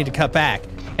like, oh, I need to cut back.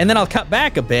 And then I'll cut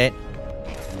back a bit.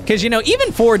 Because, you know,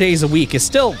 even 4 days a week is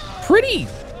still pretty,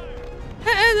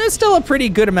 that's still a pretty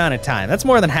good amount of time. That's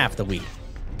more than half the week.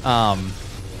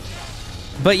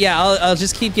 But yeah, I'll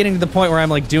just keep getting to the point where I'm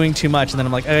like doing too much, and then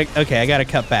I'm like, okay, I gotta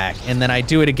cut back. And then I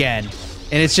do it again.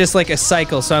 And it's just like a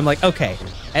cycle. So I'm like, okay,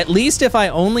 at least if I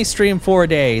only stream 4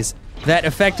 days, that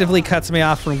effectively cuts me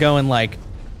off from going like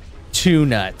too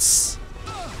nuts,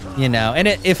 you know. And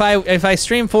if I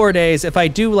stream 4 days, if I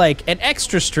do like an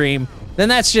extra stream, then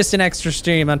that's just an extra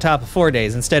stream on top of 4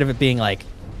 days instead of it being like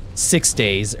 6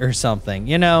 days or something,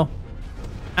 you know.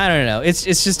 I don't know, it's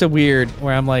just a weird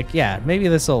where I'm like, yeah, maybe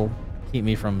this will keep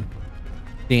me from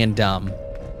being dumb.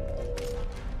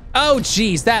 Oh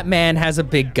geez, that man has a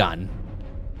big gun.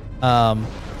 No,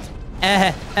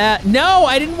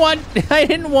 I didn't want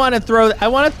to throw, I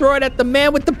want to throw it at the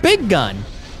man with the big gun.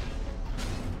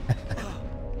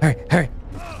 Hurry.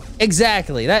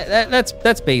 Exactly.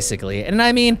 That's basically it. And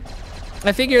I mean,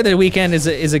 I figure the weekend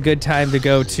is a good time to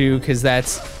go to, because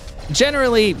that's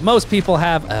generally most people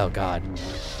have, oh God,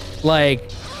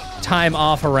 like time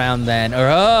off around then,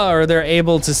 or they're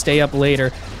able to stay up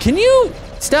later. Can you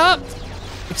stop?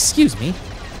 Excuse me.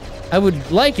 I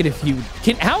would like it if you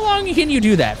can. How long can you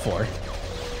do that for?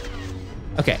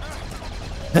 Okay.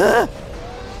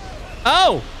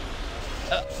 Oh.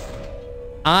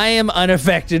 I am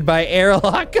unaffected by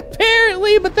airlock,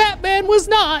 apparently, but that man was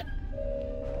not.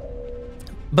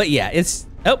 But yeah, it's,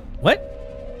 oh,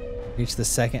 what? Reach the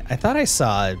second, I thought I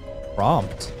saw a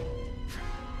prompt.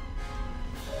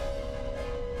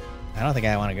 I don't think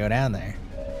I want to go down there.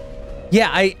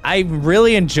 Yeah, I'm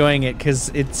really enjoying it because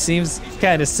it seems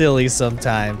kind of silly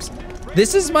sometimes.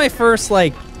 This is my first,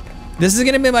 like, this is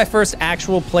gonna be my first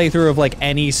actual playthrough of like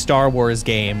any Star Wars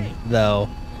game, though.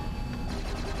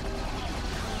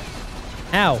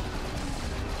 Ow.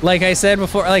 Like I said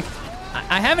before, like,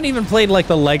 I haven't even played like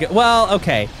the Lego, well,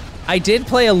 okay. I did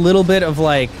play a little bit of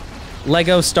like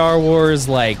Lego Star Wars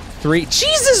like 3.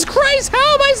 Jesus Christ,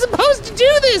 how am I supposed to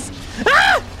do this?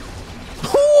 Ah!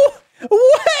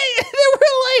 What? They were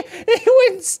like, they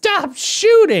wouldn't stop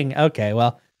shooting. Okay,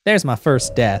 well, there's my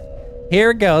first death.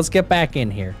 Here it goes, let's get back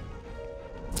in here.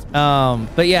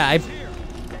 But yeah, I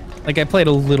played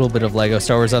a little bit of Lego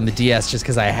Star Wars on the DS just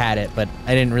because I had it, but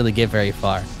I didn't really get very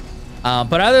far.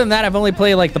 But other than that, I've only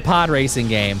played like the pod racing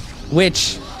game,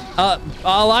 which a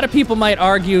lot of people might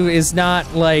argue is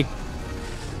not like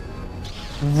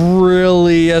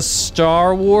really a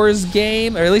Star Wars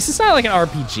game, or at least it's not like an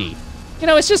RPG. You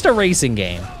know, it's just a racing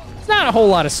game. It's not a whole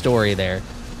lot of story there.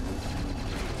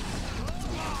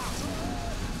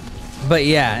 But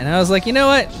yeah, and I was like, you know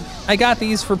what? I got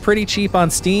these for pretty cheap on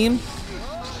Steam.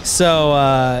 So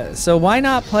why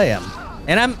not play them?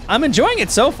 And I'm enjoying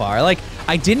it so far. Like,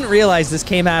 I didn't realize this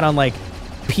came out on like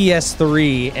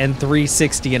PS3 and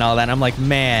 360 and all that. And I'm like,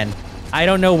 man, I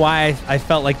don't know why I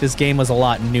felt like this game was a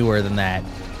lot newer than that.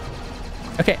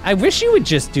 Okay, I wish you would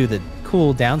just do the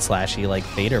cool down slashy like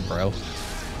Vader, bro.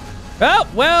 Oh,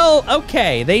 well,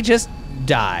 okay, they just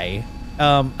die.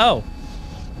 Oh.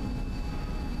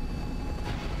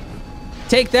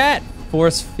 Take that,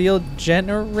 force field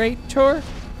generator.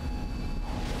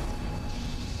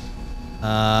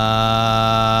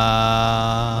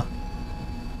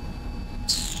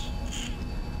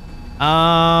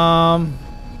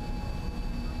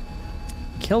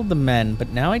 Killed the men, but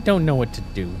now I don't know what to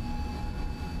do.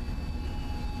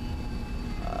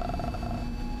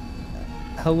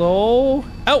 Hello?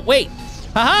 Oh, wait.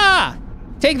 Haha!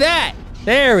 Take that!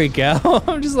 There we go.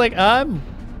 I'm just like,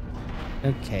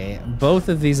 okay, both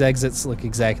of these exits look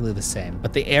exactly the same,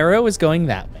 but the arrow is going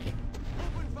that way.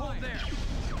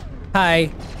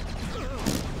 Hi.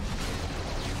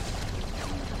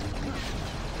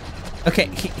 Okay,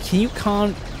 can you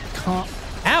calm,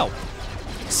 ow.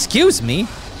 Excuse me,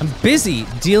 I'm busy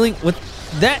dealing with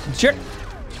that jerk.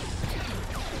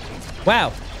 Wow,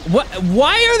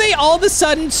 why are they all of a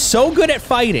sudden so good at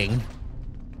fighting?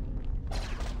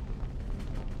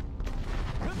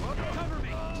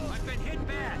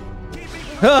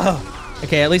 Oh,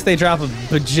 okay, at least they drop a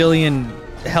bajillion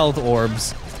health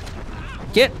orbs.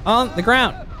 Get on the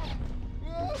ground.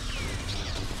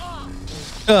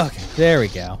 Okay, there we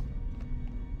go.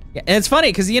 Yeah, and it's funny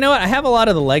because you know what? I have a lot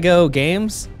of the Lego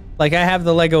games. Like I have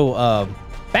the Lego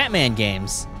Batman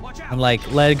games and like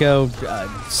Lego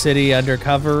City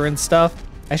Undercover and stuff.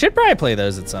 I should probably play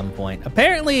those at some point.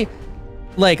 Apparently,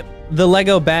 like the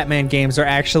Lego Batman games are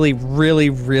actually really,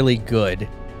 really good.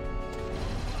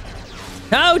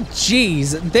 Oh,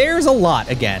 geez, there's a lot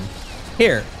again.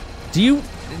 Here,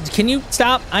 can you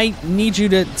stop? I need you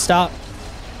to stop.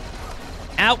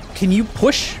 Ow, can you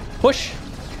push? Push.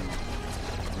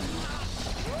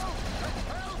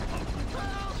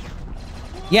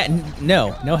 Yeah,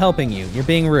 no helping you. You're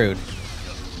being rude.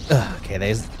 Ugh, okay,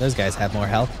 those guys have more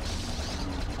health.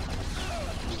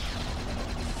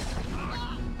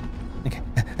 Okay.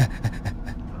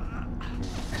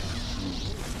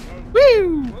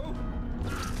 Woo!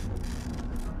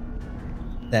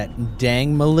 That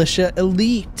dang militia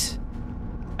elite.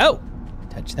 Oh,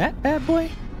 touch that bad boy.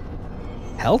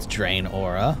 Health drain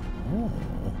aura. Ooh.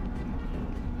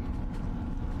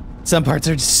 Some parts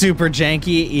are super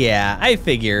janky. Yeah, I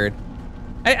figured.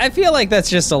 I feel like that's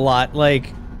just a lot.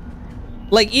 Like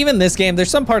even this game,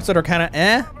 there's some parts that are kind of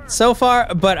eh so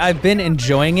far, but I've been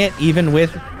enjoying it even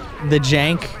with the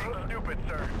jank.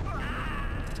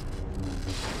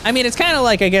 I mean, it's kind of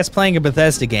like, I guess, playing a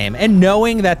Bethesda game and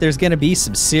knowing that there's gonna be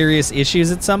some serious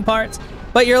issues at some parts,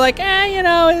 but you're like, you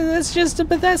know, it's just a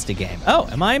Bethesda game. Oh,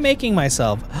 am I making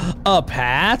myself a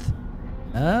path?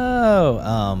 Oh,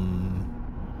 oh.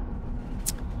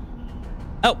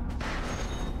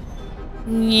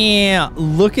 Yeah,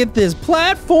 look at this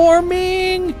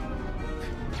platforming.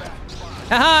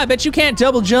 Haha, I bet you can't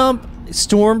double jump,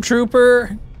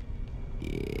 Stormtrooper.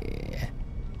 Yeah.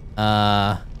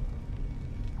 I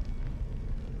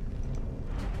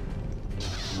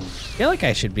feel like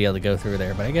I should be able to go through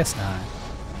there, but I guess not.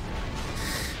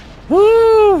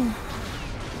 Woo!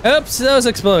 Oops, those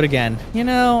explode again. You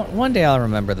know, one day I'll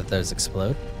remember that those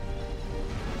explode.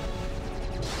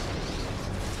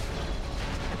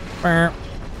 Burp,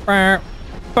 burp,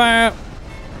 burp,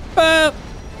 burp.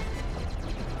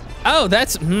 Oh,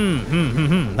 that's,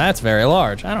 that's very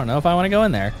large. I don't know if I want to go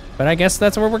in there, but I guess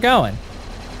that's where we're going.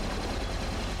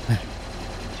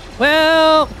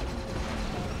 Well,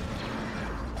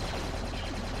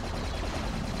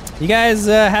 you guys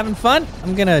having fun?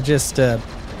 I'm gonna just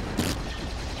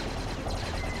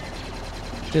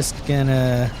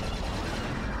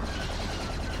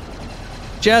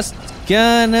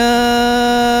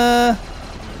gonna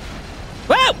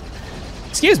whoa!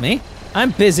 Excuse me. I'm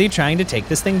busy trying to take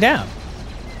this thing down.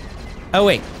 Oh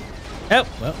wait. Oh,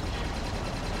 well.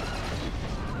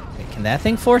 Wait, can that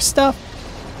thing force stuff?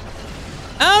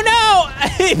 Oh no!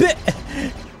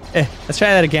 Let's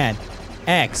try that again.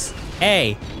 X,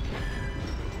 A.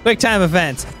 Quick time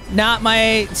events. Not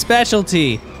my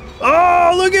specialty.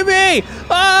 Oh, look at me!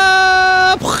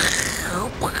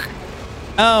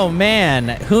 Oh man,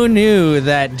 who knew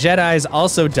that Jedis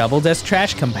also doubled as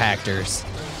trash compactors?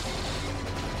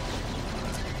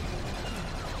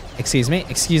 Excuse me,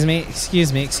 excuse me,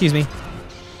 excuse me, excuse me.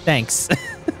 Thanks.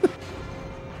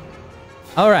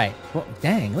 All right, well,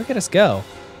 dang, look at us go.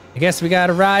 I guess we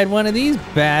gotta ride one of these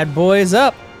bad boys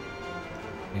up.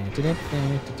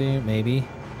 Maybe.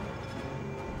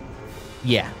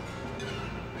 Yeah.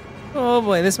 Oh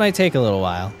boy, this might take a little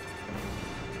while.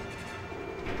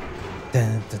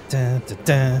 Dun, dun, dun, dun,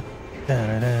 dun,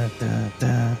 dun, dun, dun,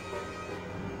 dun.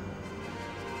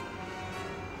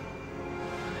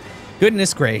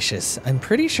 Goodness gracious, I'm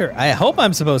pretty sure, I hope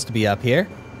I'm supposed to be up here.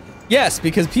 Yes,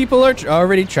 because people are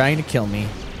already trying to kill me.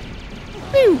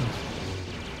 Whew.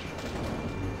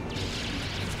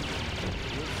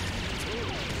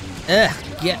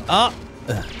 Get up.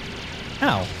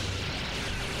 Ow.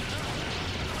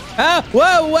 Ah,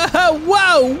 whoa, whoa,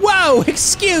 whoa, whoa,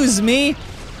 excuse me.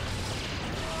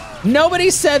 Nobody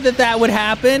said that that would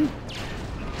happen.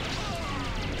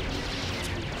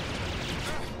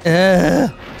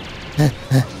 Get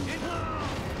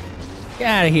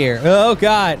out of here. Oh,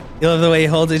 God. You love the way he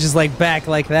holds it just like back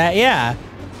like that? Yeah.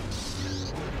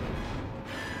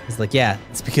 He's like, yeah,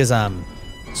 it's because I'm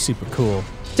super cool.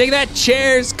 Take that,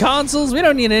 chairs, consoles. We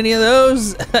don't need any of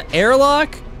those.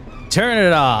 Airlock? Turn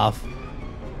it off.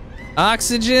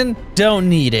 Oxygen? Don't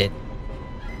need it.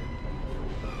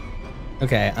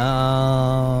 Okay,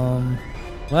 well,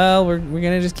 we're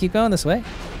gonna just keep going this way.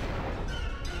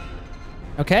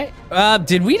 Okay,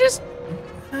 did we just,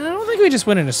 I don't think we just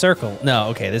went in a circle. No,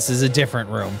 okay, this is a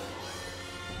different room.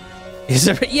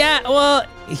 Yeah, well,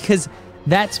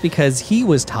 that's because he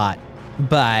was taught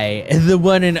by the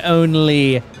one and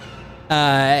only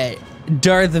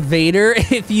Darth Vader,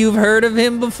 if you've heard of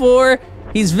him before.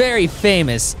 He's very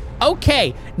famous.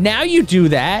 Okay, now you do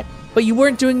that, but you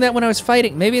weren't doing that when I was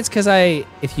fighting. Maybe it's because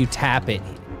if you tap it.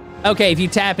 Okay, if you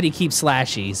tap it, he keeps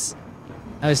slashies.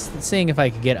 I was seeing if I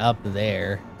could get up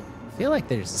there. I feel like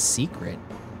there's a secret.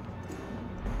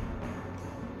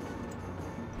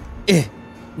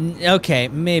 Okay,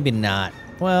 maybe not.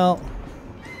 Well,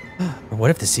 or what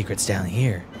if the secret's down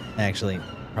here? Actually,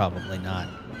 probably not.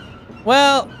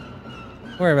 Well,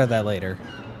 worry about that later.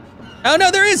 Oh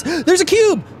no, there is! There's a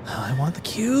cube! Oh, I want the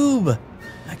cube.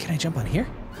 Can I jump on here?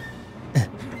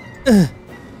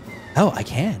 Oh, I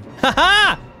can.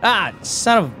 Haha! Ah,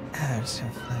 son of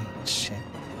shit.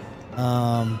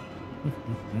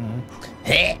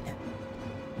 Hey.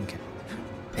 Okay.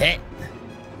 Hey.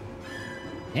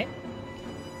 Hey.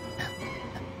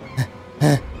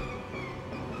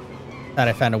 Thought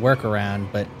I found a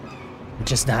workaround, but I'm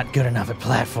just not good enough at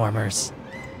platformers.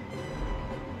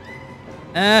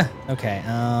 Okay,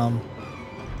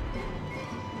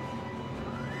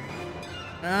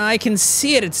 I can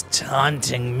see it, it's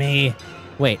taunting me.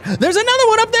 Wait, there's another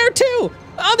one up there too!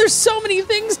 Oh, there's so many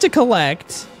things to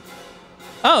collect.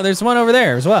 Oh, there's one over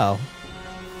there as well.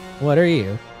 What are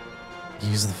you?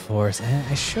 Use the force,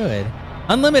 I should.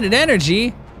 Unlimited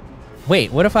energy?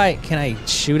 Wait, what if can I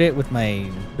shoot it with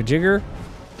my bajigger?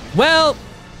 Well,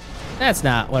 that's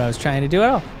not what I was trying to do at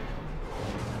all.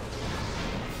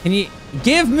 Can you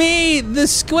give me the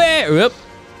square? Oop.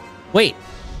 Wait.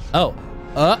 Oh.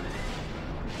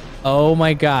 Oh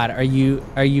my God. Are you?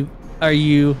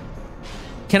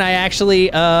 Can I actually?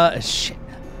 Shit.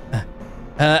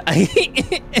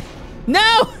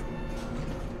 No.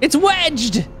 It's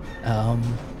wedged.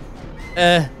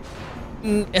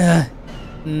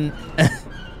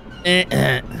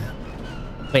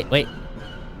 Wait.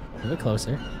 A bit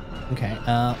closer. Okay.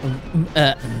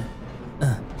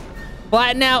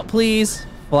 Flatten out, please.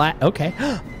 Okay.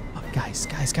 Guys.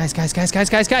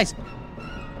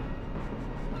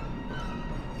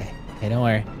 Okay, don't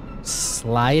worry.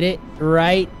 Slide it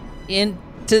right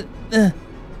into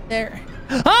there.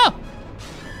 Oh!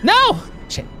 No!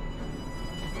 Shit.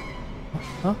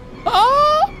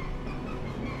 Oh!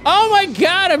 Oh my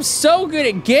God, I'm so good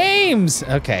at games.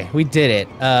 Okay, we did it.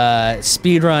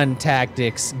 Speedrun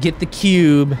tactics. Get the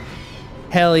cube.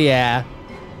 Hell yeah.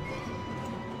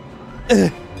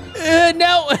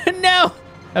 No.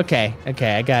 Okay,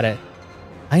 I got it.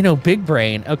 I know, big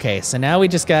brain. Okay, so now we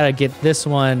just gotta get this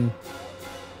one.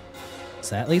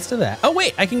 So that leads to that. Oh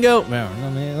wait, I can go. No,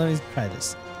 let me try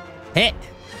this. Hey.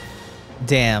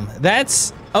 Damn,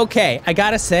 that's okay. I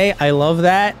gotta say, I love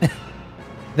that.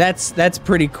 That's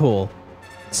pretty cool.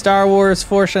 Star Wars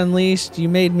Force Unleashed, you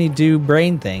made me do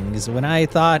brain things when I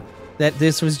thought that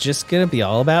this was just gonna be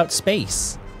all about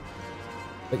space.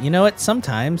 But you know what?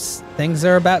 Sometimes things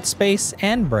are about space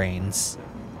and brains.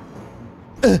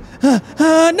 No!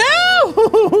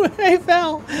 I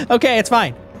fell. Okay, it's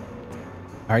fine.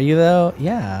 Are you though?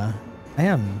 Yeah, I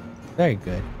am very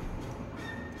good.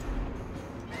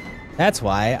 That's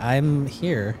why I'm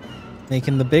here,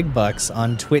 making the big bucks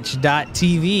on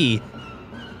Twitch.tv.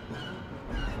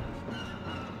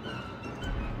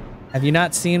 Have you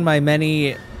not seen my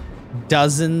many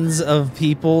dozens of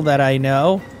people that I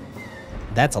know?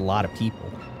 That's a lot of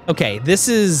people. Okay, this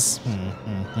is...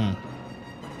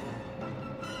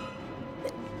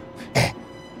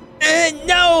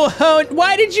 No! Oh,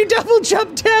 why did you double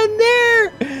jump down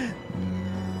there? I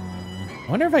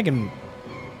wonder if I can...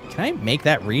 Can I make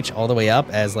that reach all the way up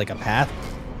as like a path?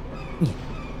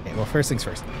 Okay, well, first things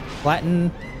first.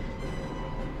 Flatten.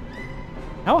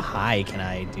 How high can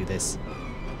I do this?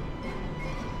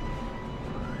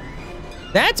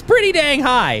 That's pretty dang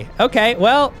high. Okay,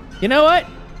 well, you know what?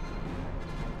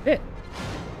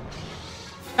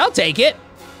 I'll take it.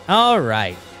 All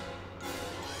right.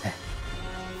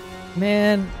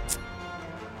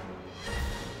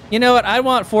 You know what? I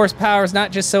want force powers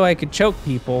not just so I could choke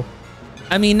people.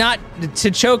 I mean, not to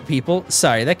choke people.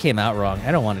 Sorry, that came out wrong.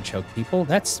 I don't want to choke people.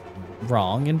 That's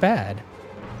wrong and bad.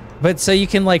 But so you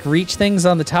can like reach things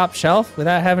on the top shelf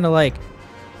without having to like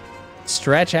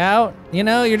stretch out. You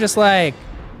know, you're just like,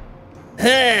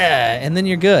 and then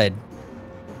you're good.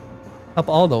 Help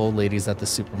all the old ladies at the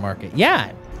supermarket.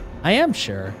 Yeah, I am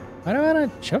sure. Why do I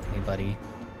want to choke anybody?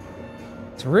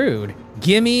 It's rude.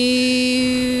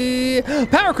 Gimme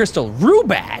power crystal,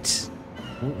 Rubat.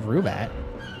 Ooh, Rubat.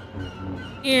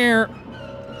 Here.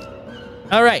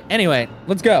 All right. Anyway,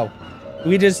 let's go.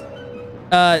 We just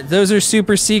those are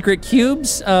super secret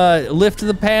cubes. Lift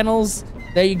the panels.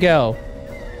 There you go.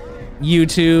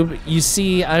 YouTube, you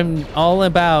see, I'm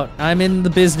in the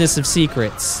business of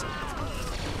secrets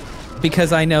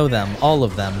because I know them, all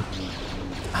of them.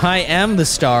 I am the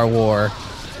Star War.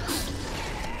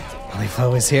 My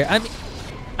foe is here.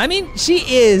 I mean, she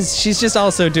is. She's just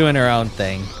also doing her own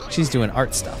thing. She's doing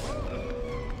art stuff.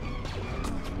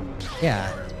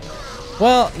 Yeah.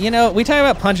 Well, you know, we talk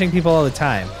about punching people all the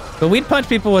time, but we'd punch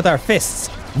people with our fists,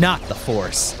 not the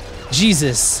Force.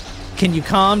 Jesus, can you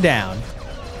calm down?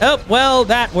 Oh, well,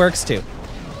 that works too.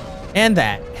 And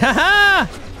that. Haha!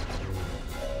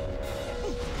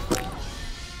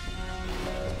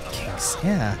 Kings,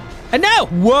 yeah. And now,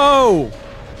 whoa!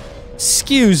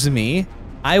 Excuse me.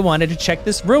 I wanted to check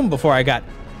this room before I got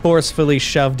forcefully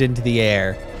shoved into the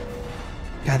air.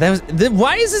 God, that was,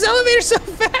 why is this elevator so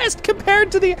fast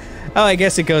compared to the, oh, I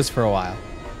guess it goes for a while.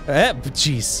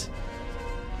 Jeez.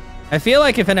 I feel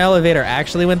like if an elevator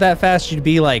actually went that fast, you'd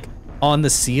be like on the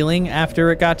ceiling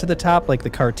after it got to the top, like the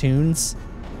cartoons.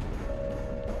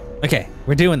 Okay,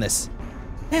 we're doing this.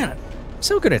 Man, I'm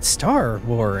so good at Star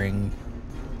Warring.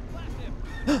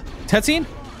 Cutscene?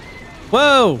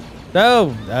 Whoa! No,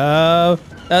 no.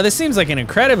 This seems like an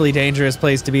incredibly dangerous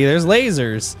place to be. There's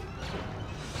lasers.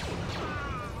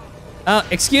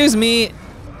 Excuse me.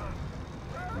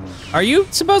 Are you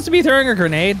supposed to be throwing a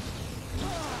grenade?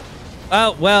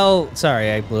 Oh, well,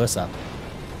 sorry, I blew us up.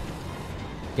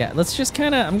 Yeah, let's just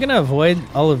kind of, I'm gonna avoid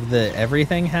all of the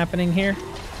everything happening here.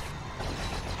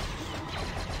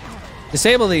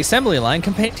 Disable the assembly line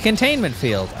containment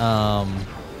field.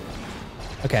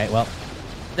 Okay, well.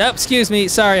 Oh, excuse me,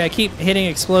 sorry, I keep hitting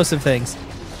explosive things.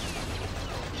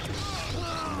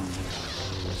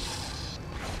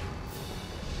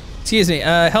 Excuse me,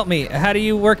 help me. How do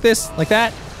you work this? Like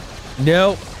that?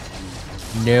 Nope.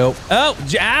 Nope. Oh,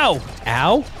 ow!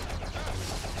 Ow!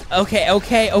 Okay,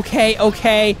 okay, okay,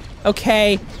 okay,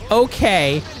 okay,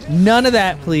 okay. None of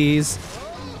that, please.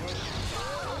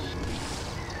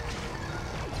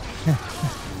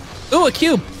 Ooh, a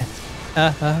cube!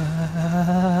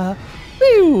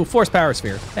 Woo! Force power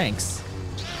sphere. Thanks.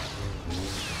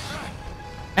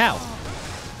 Ow.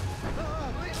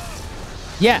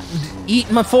 Yeah, eat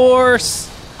my force.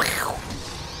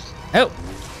 Oh.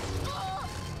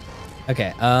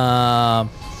 Okay,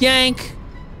 yank.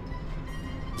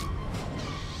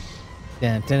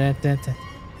 Dun, dun, dun, dun.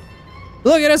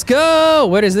 Look at us go!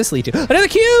 Where does this lead to? Another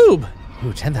cube!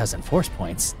 Ooh, 10,000 force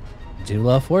points. I do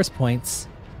love force points.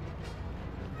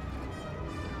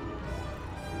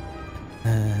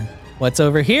 What's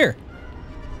over here?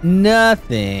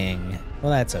 Nothing.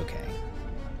 Well, that's okay.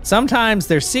 Sometimes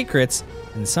there's secrets,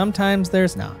 and sometimes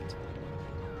there's not.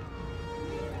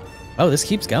 Oh, this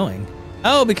keeps going.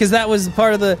 Oh, because that was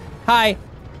part of the... Hi,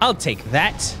 I'll take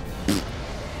that.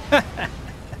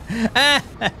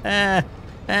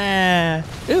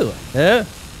 Ooh.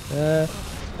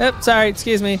 Sorry,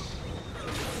 excuse me.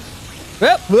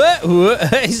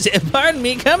 Pardon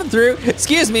me, coming through.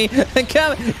 Excuse me.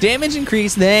 Damage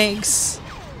increase, thanks.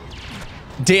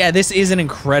 Yeah, this is an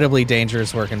incredibly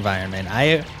dangerous work environment.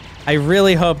 I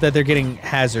really hope that they're getting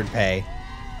hazard pay.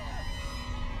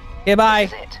 Okay, bye.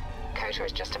 That's it. Kota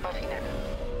is just above you now.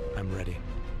 I'm ready.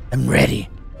 I'm ready.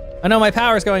 Oh no, my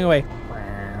power's going away.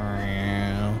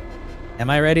 Am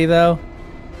I ready though?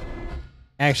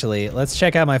 Actually, let's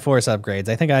check out my force upgrades.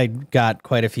 I think I got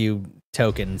quite a few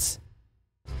tokens.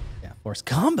 Yeah, force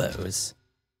combos.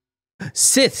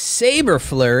 Sith Saber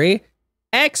Flurry.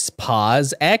 X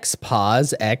pause, X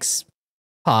pause, X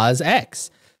pause,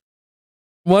 X.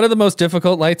 One of the most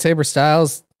difficult lightsaber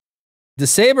styles. The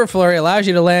Saber Flurry allows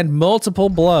you to land multiple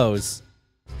blows.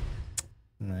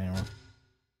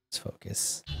 Let's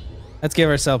focus. Let's give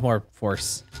ourselves more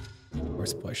force.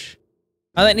 Force push.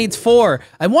 Oh, that needs 4.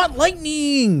 I want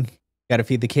lightning. Gotta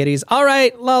feed the kitties. All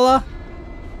right, Lala.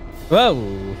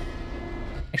 Whoa.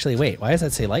 Actually, wait, why does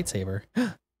that say lightsaber?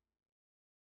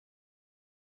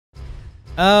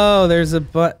 Oh, there's a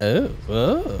oh, oh,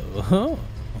 oh,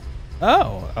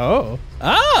 oh, oh,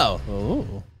 oh,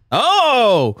 oh.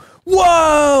 Oh!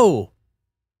 Whoa!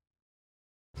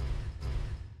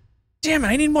 Damn it,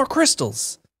 I need more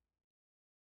crystals.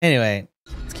 Anyway,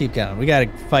 let's keep going. We gotta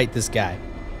fight this guy.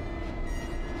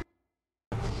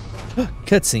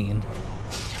 Cutscene.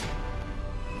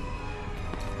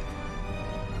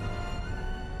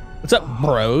 What's up,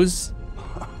 bros?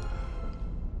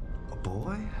 A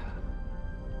boy?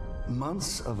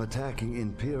 Months of attacking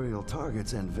Imperial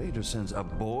targets and Vader sends a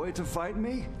boy to fight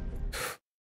me?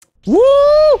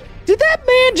 Woo! Did that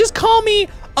man just call me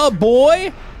a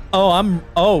boy?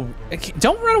 Oh,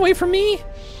 don't run away from me.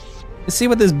 Let's see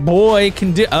what this boy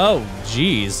can do. Oh,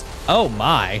 jeez. Oh,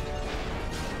 my.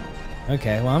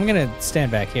 Okay, well, I'm gonna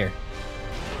stand back here.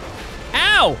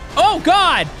 Ow! Oh,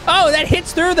 God! Oh, that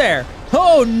hits through there.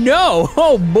 Oh, no.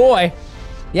 Oh, boy.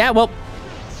 Yeah, well,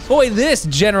 boy, this,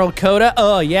 General Coda.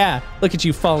 Oh, yeah. Look at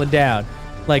you falling down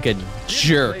like a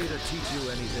jerk.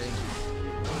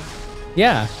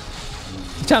 Yeah.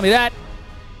 You tell me that.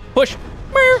 Push.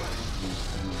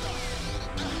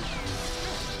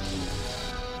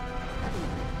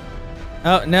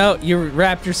 Oh, no, you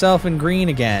wrapped yourself in green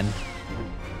again.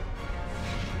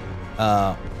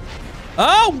 Oh,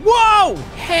 whoa!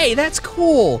 Hey, that's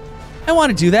cool. I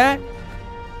want to do that.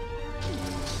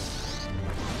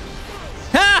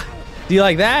 Ha! Do you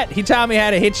like that? He taught me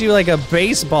how to hit you like a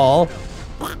baseball.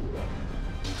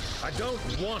 I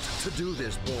don't want to do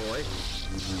this, boy.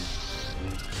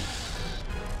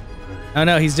 Oh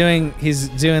no, he's doing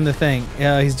the thing.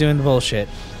 He's doing the bullshit.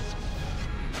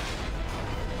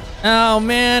 Oh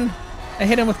man, I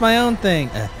hit him with my own thing.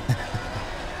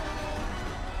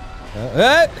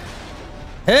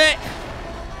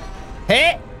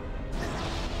 Hey.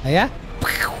 Oh, yeah?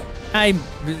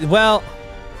 Well,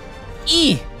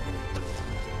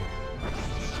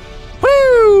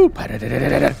 Woo!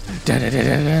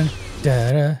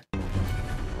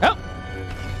 Oh.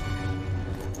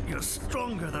 You're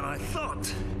stronger than I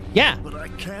thought. Yeah. But I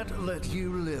can't let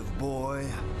you live, boy.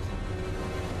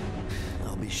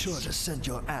 I'll be sure to send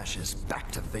your ashes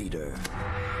back to Vader.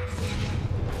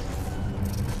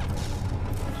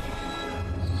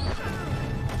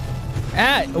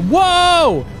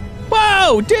 Whoa!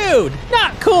 Whoa, dude!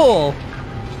 Not cool!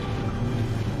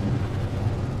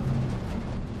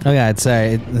 Oh god,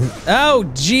 sorry. Oh,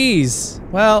 jeez.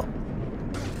 Well.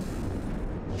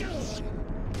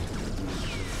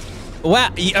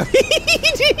 Wow.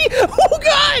 Oh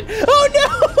god! Oh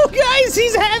no! Guys,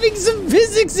 he's having some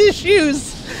physics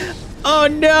issues! Oh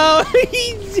no!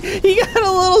 He got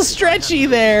a little stretchy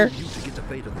there.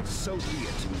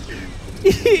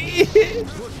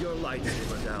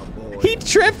 He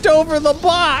tripped over the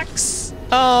box.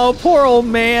 Oh, poor old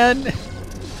man.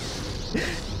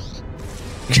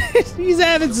 He's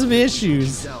having some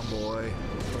issues.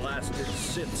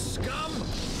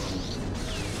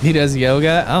 He does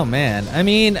yoga? Oh man. I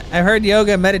mean, I heard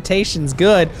yoga meditation's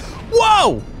good.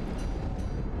 Whoa!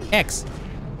 X.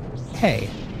 Hey.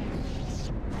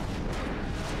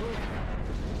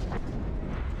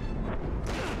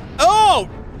 Oh!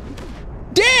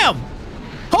 Damn!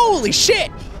 Holy shit!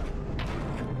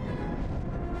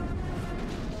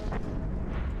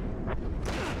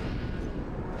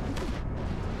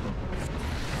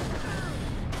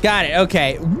 Got it,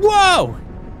 okay. Whoa!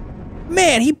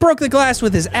 Man, he broke the glass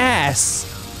with his ass.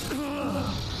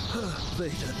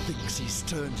 Vader thinks he's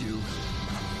turned you,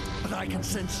 but I can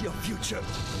sense your future.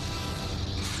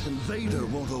 And Vader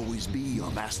won't always be your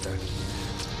master.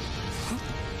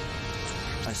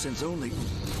 I sense only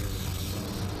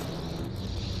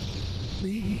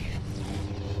me.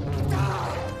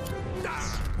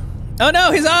 Oh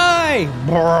no, his eye!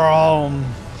 Brom.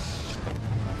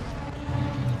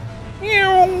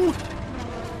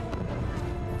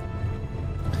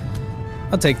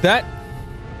 I'll take that.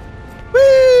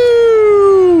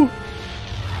 Woo!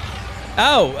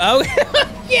 Oh,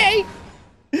 yay!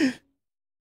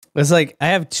 It's like, I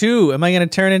have 2. Am I gonna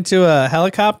turn into a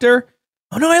helicopter?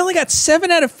 Oh no, I only got 7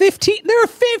 out of 15. There are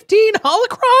 15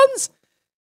 holocrons?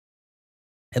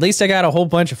 At least I got a whole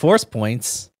bunch of force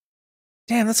points.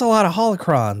 Damn, that's a lot of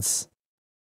holocrons.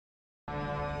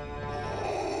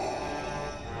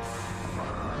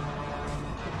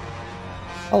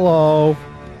 Hello.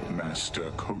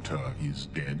 Master Kota is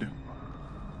dead.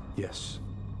 Yes.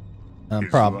 His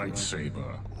Probably.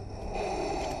 lightsaber.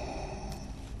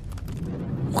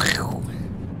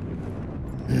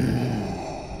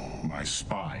 My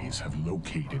spies have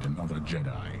located another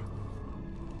Jedi.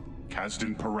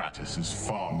 Kazdan Paratus is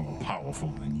far more powerful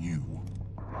than you.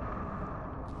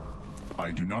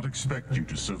 I do not expect you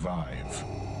to survive.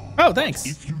 Oh, thanks.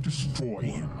 If you destroy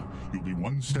him, you'll be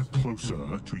one step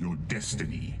closer to your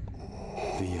destiny.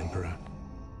 The Emperor.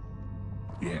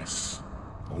 Yes.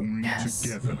 Only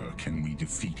together can we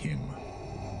defeat him.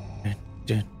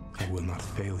 I will not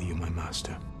fail you, my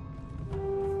master.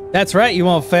 That's right, you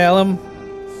won't fail him.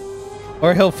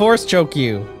 Or he'll force choke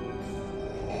you.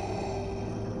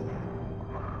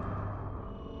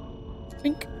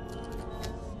 Think.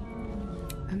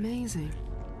 Amazing.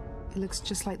 It looks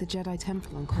just like the Jedi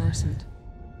Temple on Coruscant.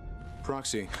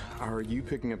 Proxy, are you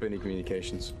picking up any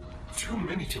communications? Too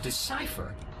many to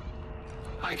decipher.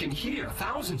 I can hear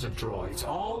thousands of droids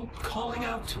all calling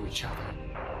out to each other.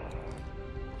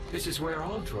 This is where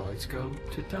all droids go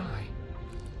to die.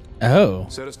 Oh.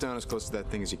 Set us down as close to that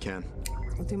thing as you can.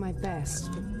 I'll do my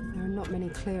best, but there are not many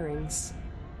clearings.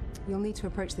 You'll need to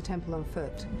approach the temple on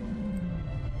foot.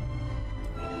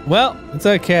 Well, it's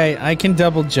okay. I can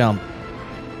double jump.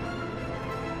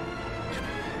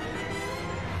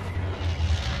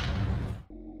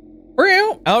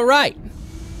 All right.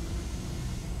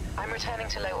 I'm returning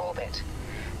to low orbit.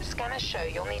 Scanners show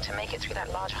you'll need to make it through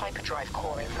that large hyperdrive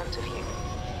core in front of you.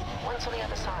 Once on the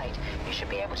other side, you should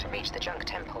be able to reach the junk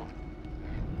temple.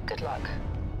 Good luck.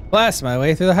 Blast my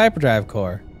way through the hyperdrive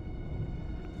core.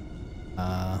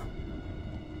 Yeah,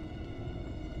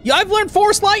 I've learned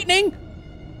Force Lightning!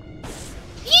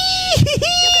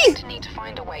 You're going to need to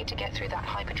find a way to get through that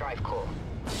hyperdrive core.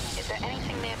 Is there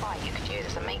anything nearby you could use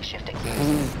as a makeshift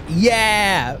exit?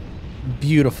 Yeah!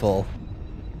 Beautiful.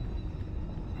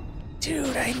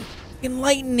 Dude, I'm in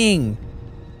lightning.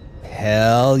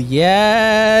 Hell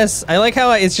yes! I like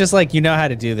how it's just like, you know how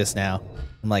to do this now.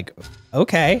 I'm like,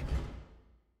 okay.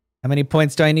 How many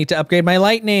points do I need to upgrade my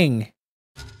lightning?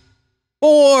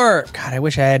 4! God, I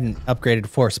wish I hadn't upgraded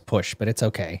Force Push, but it's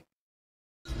okay.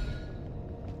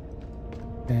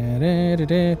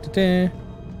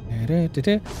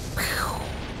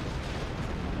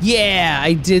 Yeah,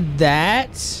 I did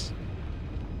that.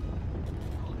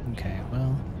 Okay,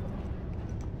 well.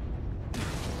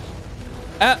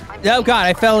 Oh God,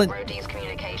 I fell in.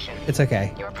 It's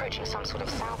okay. You're approaching some sort of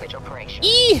salvage operation.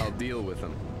 I'll deal with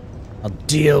them. I'll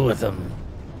deal with them.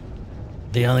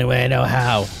 The only way I know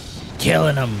how.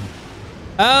 Killing them.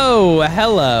 Oh,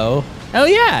 hello. Oh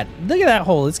yeah, look at that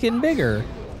hole. It's getting bigger.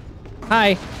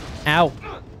 Hi. Ow.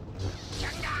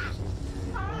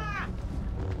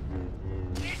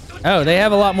 Oh, they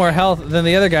have a lot more health than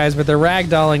the other guys, but they're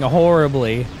ragdolling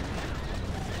horribly.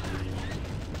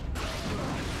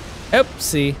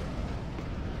 Oopsie.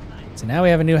 So now we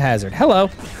have a new hazard. Hello.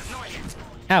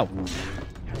 Ow.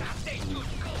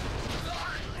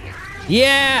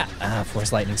 Yeah! Ah,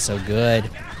 Force Lightning's so good.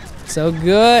 So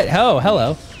good. Oh,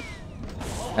 hello.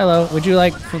 Hello, would you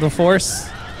like the Force?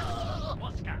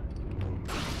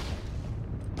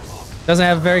 Doesn't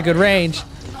have very good range.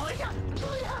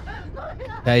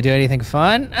 Did I do anything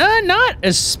fun? Not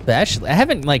especially. I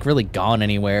haven't like really gone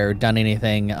anywhere or done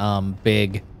anything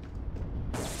big.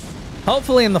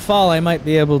 Hopefully in the fall I might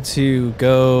be able to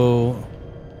go.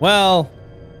 Well,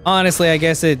 honestly, I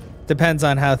guess it depends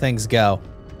on how things go.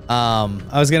 I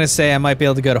was gonna say I might be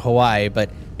able to go to Hawaii, but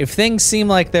if things seem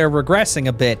like they're regressing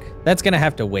a bit, that's gonna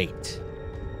have to wait.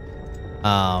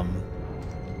 But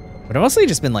I've mostly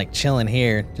just been like chilling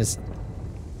here, just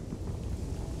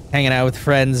hanging out with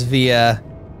friends via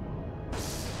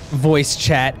voice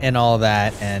chat and all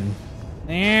that, and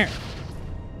yeah,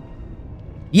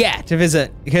 to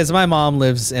visit, because my mom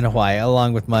lives in Hawaii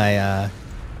along with my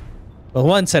well,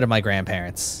 one set of my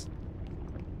grandparents.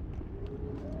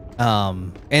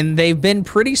 And they've been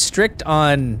pretty strict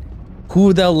on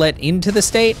who they'll let into the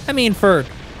state. I mean, for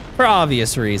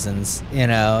obvious reasons, you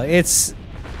know, there's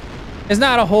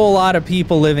not a whole lot of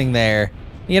people living there.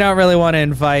 You don't really want to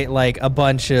invite like a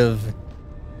bunch of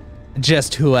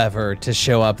just whoever to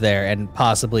show up there and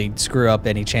possibly screw up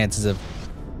any chances of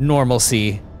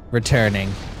normalcy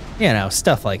returning. You know,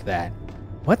 stuff like that.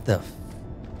 What the?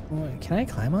 Can I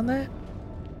climb on that?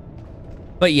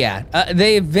 But yeah,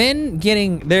 they've been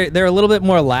getting, they're a little bit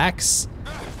more lax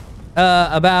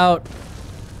about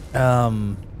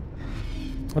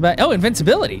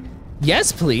invincibility.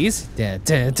 Yes, please. Get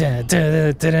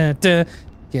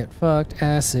fucked,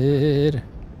 acid.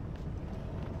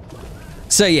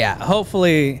 So yeah,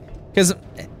 hopefully, because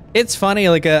it's funny,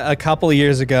 like a couple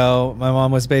years ago, my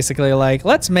mom was basically like,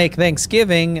 let's make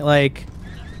Thanksgiving like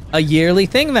a yearly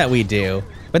thing that we do.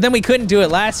 But then we couldn't do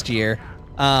it last year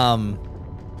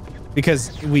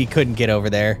because we couldn't get over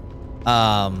there.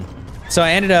 So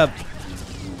I ended up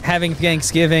having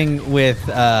Thanksgiving with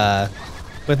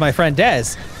my friend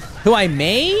Des, who I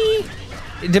may,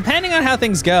 depending on how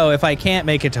things go, if I can't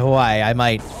make it to Hawaii, I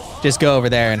might just go over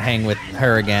there and hang with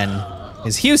her again.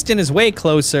 Because Houston is way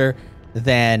closer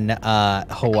than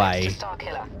Hawaii.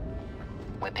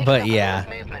 But yeah.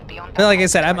 But like I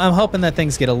said, I'm hoping that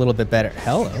things get a little bit better.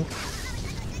 Hello.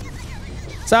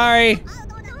 Sorry.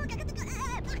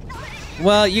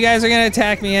 Well, you guys are gonna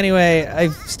attack me anyway. I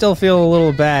still feel a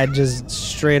little bad just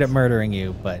straight up murdering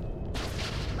you, but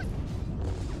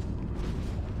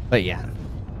yeah.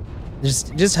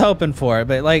 Just hoping for it,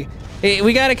 but like,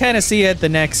 we gotta kind of see what the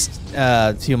next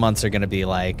few months are gonna be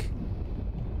like.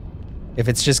 If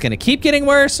it's just gonna keep getting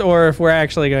worse, or if we're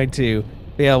actually going to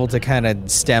be able to kind of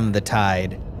stem the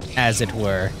tide, as it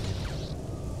were.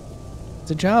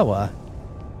 It's a Jawa.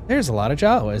 There's a lot of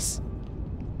Jawas.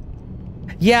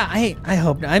 Yeah, I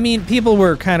hope not. I mean, people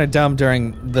were kind of dumb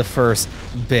during the first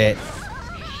bit,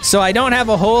 so I don't have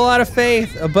a whole lot of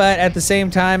faith, but at the same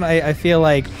time, I feel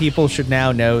like people should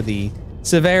now know the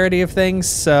severity of things,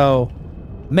 so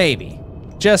maybe,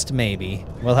 just maybe,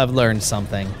 we'll have learned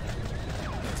something.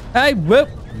 Whoop.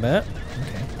 Okay,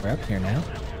 we're up here now.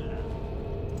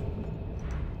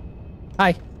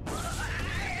 Hi.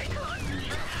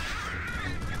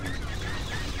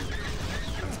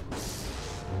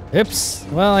 Oops.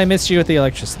 Well, I missed you with the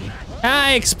electricity.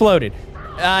 I exploded.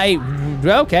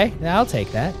 Okay, I'll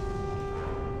take that.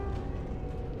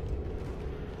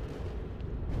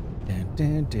 Dun,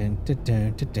 dun, dun,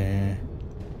 dun, dun, dun.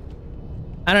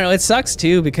 I don't know, it sucks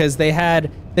too because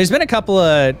there's been a couple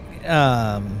of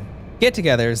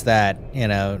get-togethers that, you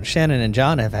know, Shannon and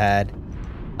John have had.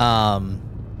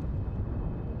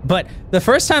 But the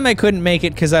first time I couldn't make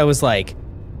it because I was like,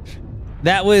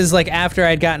 that was like after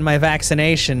I'd gotten my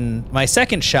vaccination, my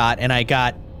second shot, and I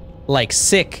got like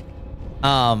sick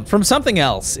from something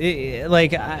else.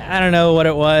 Like, I don't know what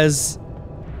it was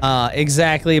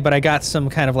exactly, but I got some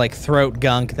kind of like throat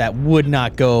gunk that would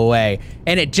not go away.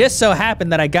 And it just so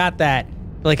happened that I got that,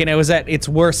 like, and it was at its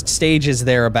worst stages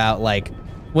there about like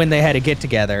when they had a get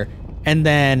together. And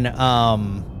then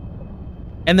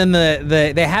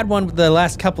they had one the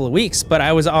last couple of weeks, but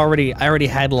I already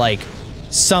had like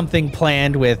something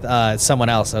planned with someone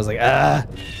else. I was like,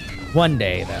 one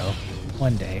day though,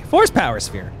 one day. Force power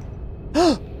sphere.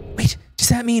 Wait, does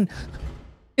that mean,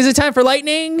 is it time for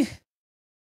lightning?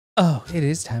 Oh, it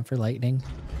is time for lightning.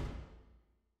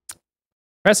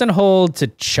 Press and hold to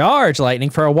charge lightning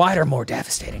for a wider, more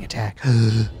devastating attack.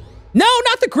 No,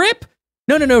 not the grip.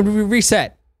 No,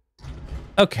 reset.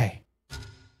 Okay.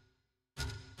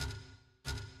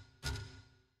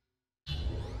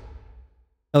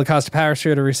 It'll cost a power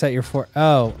sphere to reset your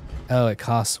Oh, it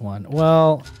costs one.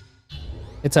 Well,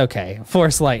 it's okay.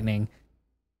 Force lightning.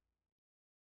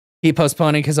 Keep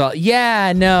postponing because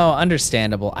yeah, no,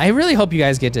 understandable. I really hope you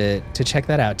guys get to check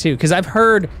that out too, because I've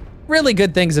heard really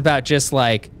good things about just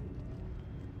like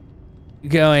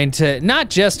going to, not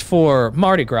just for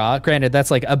Mardi Gras, granted that's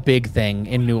like a big thing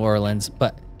in New Orleans,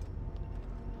 but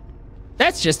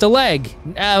that's just a leg,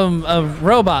 a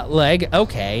robot leg.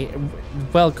 Okay,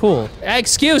 well, cool.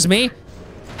 Excuse me,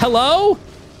 hello?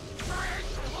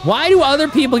 Why do other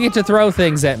people get to throw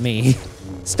things at me?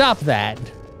 Stop that.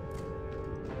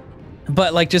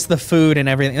 But like just the food and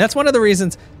everything. That's one of the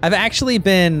reasons I've actually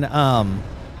been, I'm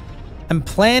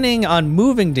planning on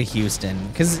moving to Houston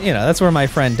because, you know, that's where my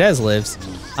friend Des lives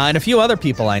and a few other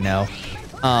people I know.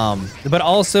 But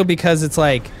also because it's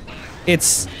like,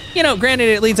 it's, you know, granted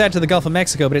it leads out to the Gulf of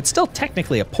Mexico, but it's still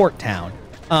technically a port town.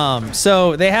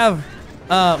 So they have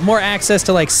more access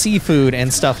to like seafood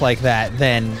and stuff like that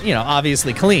than, you know,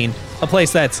 obviously Killeen, a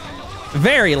place that's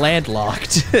very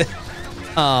landlocked.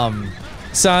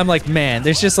 So I'm like, man,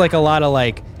 there's just like a lot of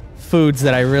like foods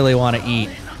that I really want to eat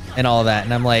and all that.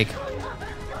 And I'm like,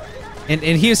 and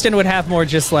Houston would have more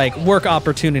just like work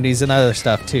opportunities and other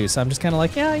stuff too. So I'm just kind of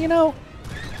like, yeah, you know,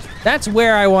 that's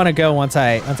where I want to go once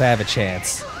I have a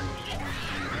chance.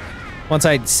 Once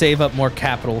I save up more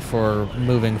capital for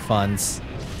moving funds.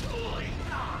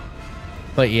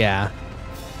 But yeah.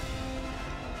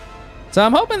 So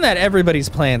I'm hoping that everybody's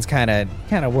plans kind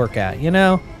of work out, you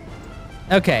know?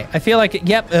 Okay, I feel like,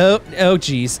 yep, oh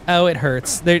geez. Oh, it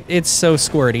hurts. It's so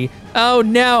squirty. Oh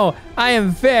no, I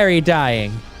am very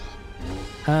dying.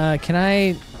 Can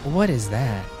I, what is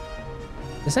that?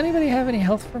 Does anybody have any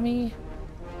health for me?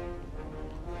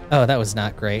 Oh, that was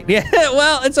not great. Yeah,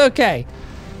 well, it's okay.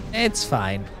 It's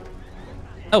fine.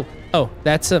 Oh,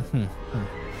 that's a,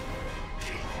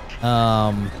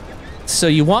 so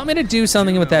you want me to do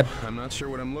something with that? I'm not sure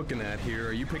what I'm looking at here.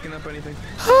 Are you picking up anything?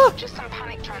 Just some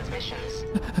panic transmissions.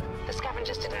 The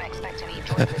scavengers didn't expect any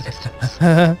droid resistance.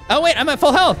 Oh wait, I'm at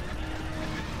full health.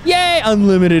 Yay,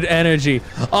 unlimited energy.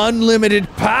 Unlimited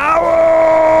power!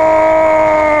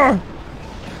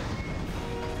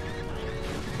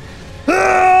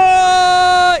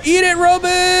 Eat it,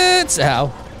 robots!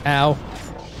 Ow, ow.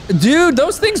 Dude,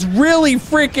 those things really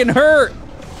freaking hurt.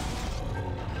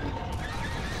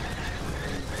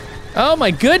 Oh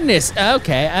my goodness.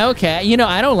 Okay, okay. You know,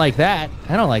 I don't like that.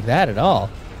 I don't like that at all.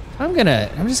 I'm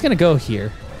just gonna go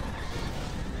here.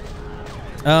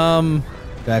 Do I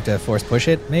have to force push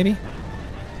it, maybe?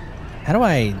 How do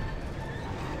I?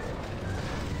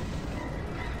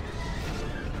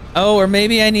 Oh, or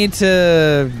maybe I need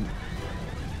to...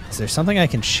 Is there something I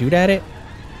can shoot at it?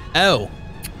 Oh.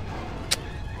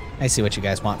 I see what you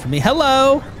guys want from me.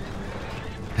 Hello!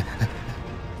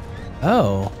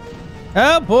 Oh.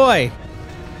 Oh, boy.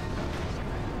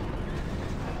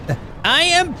 I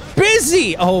am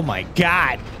busy! Oh, my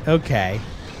God. Okay.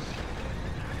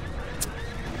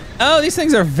 Oh, these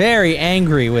things are very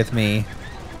angry with me.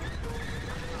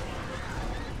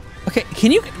 Okay,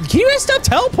 can you guys stop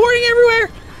teleporting everywhere?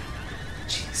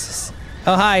 Jesus.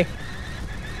 Oh, hi.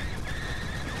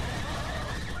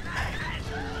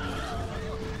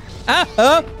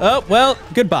 Oh, well,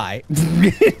 goodbye.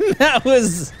 That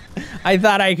was... I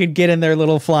thought I could get in their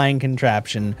little flying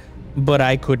contraption, but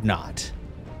I could not.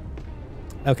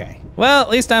 Okay, well, at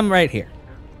least I'm right here.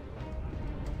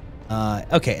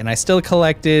 Okay, and I still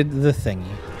collected the thingy.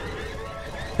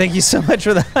 Thank you so much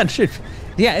for the 100.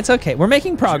 Yeah, it's okay. We're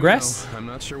making progress. I'm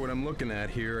not sure what I'm looking at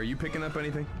here. Are you picking up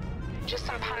anything? Just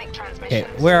some panic transmissions.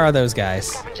 Okay, where are those guys?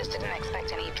 Scavengers didn't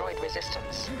expect any droid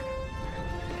resistance.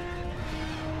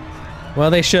 Well,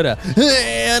 they shoulda.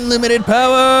 Unlimited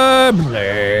power.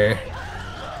 Blur.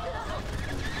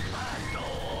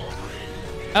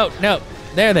 Oh, no.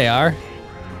 There they are.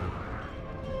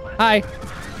 Hi.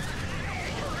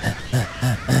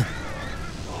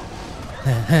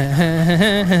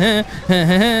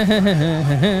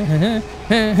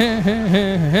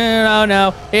 Oh,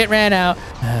 no. It ran out.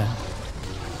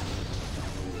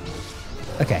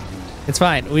 Okay. It's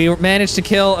fine. We managed to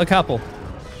kill a couple.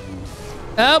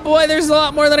 Oh boy, there's a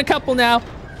lot more than a couple now.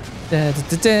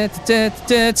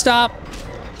 Stop.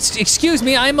 Excuse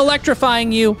me, I'm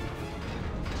electrifying you.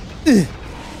 Ugh.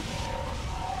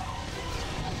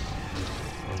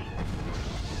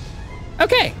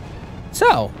 Okay,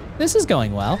 so this is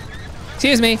going well.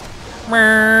 Excuse me.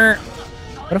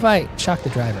 What if I shock the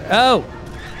driver? Oh,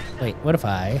 wait, what if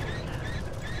I?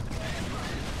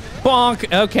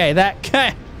 Bonk. Okay,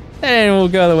 that will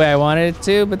go the way I wanted it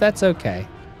to, but that's okay.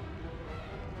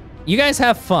 You guys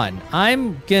have fun.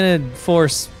 I'm gonna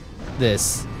force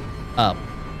this up.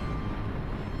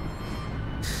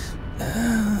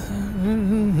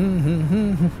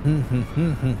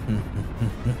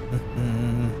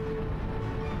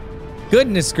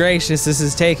 Goodness gracious, this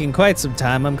is taking quite some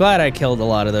time. I'm glad I killed a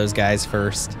lot of those guys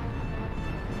first.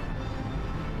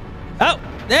 Oh,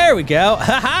 there we go.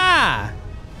 Ha-ha!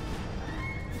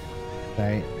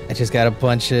 Sorry, I just got a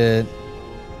bunch of...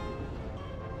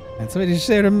 And somebody just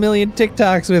shared 1 million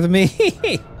TikToks with me.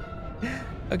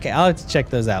 Okay, I'll have to check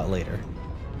those out later.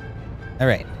 All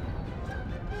right.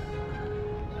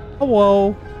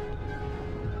 Hello.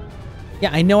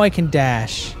 Yeah, I know I can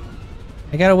dash.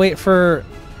 I gotta wait for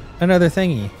another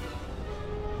thingy.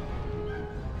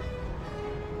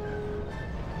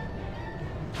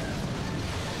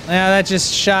 Yeah, that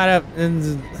just shot up.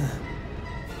 And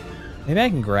maybe I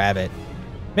can grab it.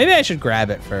 Maybe I should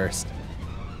grab it first.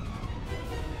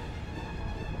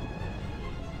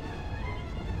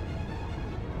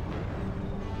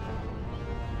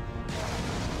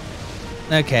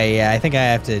 Okay, yeah, I think I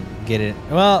have to get it.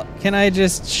 Well, can I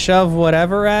just shove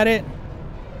whatever at it?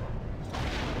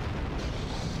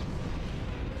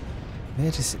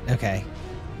 Maybe just, okay.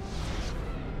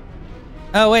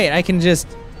 Oh, wait, I can just,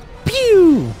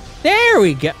 pew! There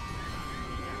we go.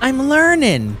 I'm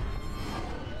learning.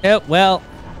 Oh, well.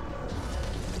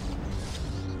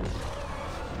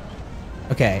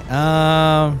 Okay,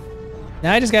 now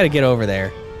I just gotta get over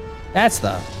there. That's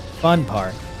the fun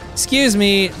part. Excuse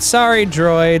me, sorry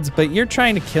droids, but you're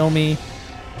trying to kill me.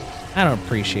 I don't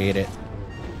appreciate it.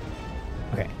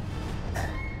 Okay.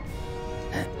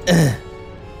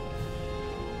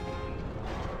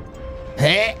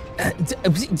 Hey,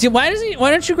 why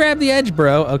don't you grab the edge,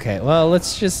 bro? Okay, well,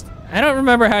 let's just, I don't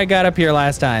remember how I got up here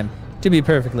last time, to be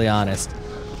perfectly honest.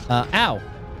 Ow.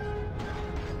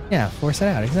 Yeah, force it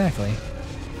out, exactly.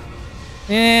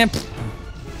 And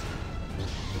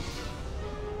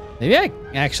maybe I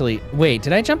actually, wait,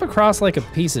 did I jump across like a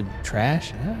piece of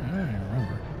trash? I don't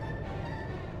remember.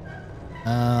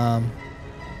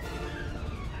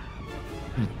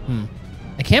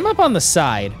 I came up on the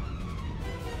side.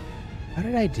 How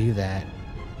did I do that?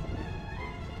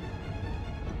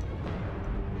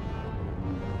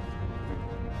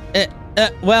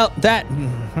 Well, that...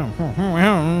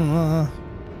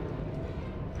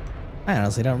 I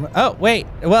honestly don't remember. Oh, wait.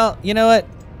 Well, you know what?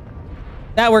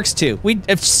 That works too.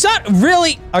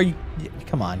 Really? Are you?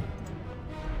 Come on.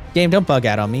 Game, don't bug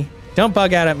out on me. Don't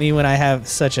bug out at me when I have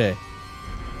such a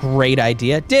great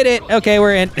idea. Did it. Okay,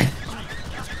 we're in.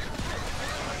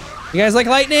 You guys like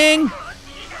lightning?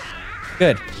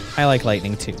 Good. I like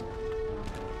lightning too.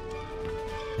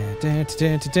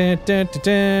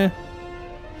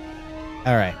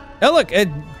 All right. Oh, look.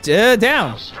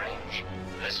 Down. Strange.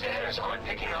 The scanners aren't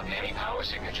picking up any power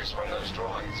signatures from those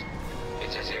droids.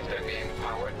 It's as if they're being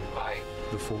powered by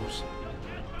The Force.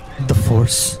 The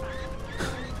Force.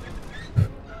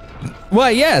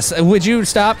 Why, yes. Would you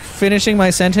stop finishing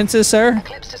my sentences, sir?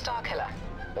 Eclipse to Starkiller.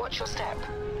 Watch your step.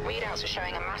 Readouts are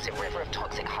showing a massive river of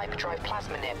toxic hyperdrive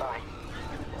plasma nearby.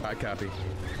 I copy.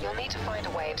 You'll need to find a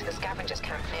way into the scavengers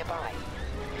camp nearby.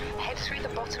 Head through the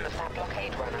bottom of that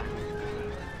blockade runner.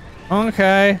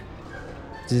 Okay.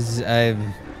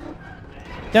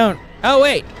 Don't. Oh,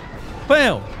 wait.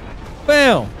 Boom.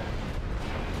 Boom.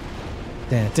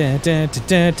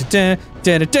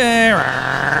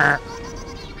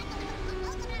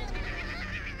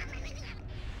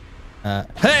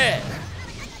 Hey!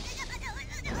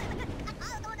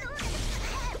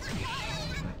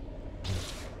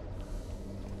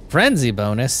 Frenzy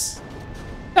bonus.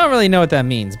 Don't really know what that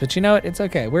means, but you know what? It's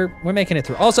okay. We're making it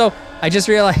through. Also, I just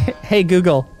realized, hey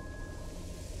Google,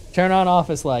 turn on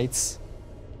office lights.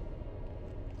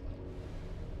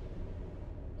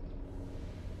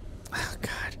 Oh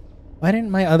God, why didn't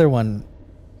my other one?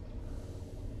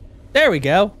 There we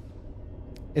go.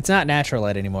 It's not natural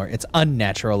light anymore. It's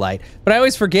unnatural light. But I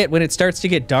always forget when it starts to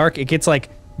get dark, it gets like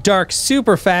dark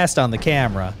super fast on the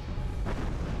camera.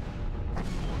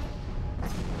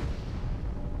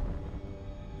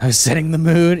 I was setting the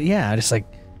mood. Yeah, just like,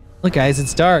 look guys,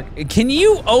 it's dark. Can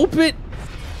you open?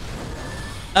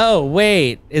 Oh,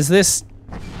 wait, is this?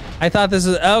 I thought this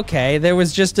was, okay, there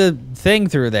was just a thing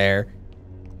through there.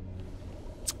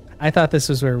 I thought this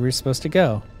was where we were supposed to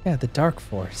go. Yeah, the Dark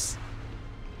Force.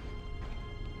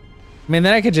 I mean,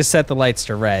 then I could just set the lights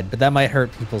to red, but that might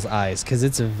hurt people's eyes because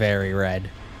it's very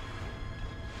red.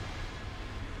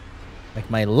 Like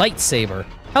my lightsaber.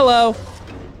 Hello.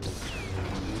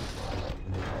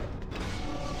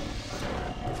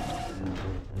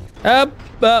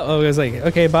 Oh, it was like,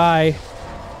 okay, bye.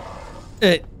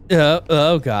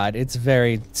 Oh God, it's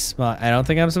very small. I don't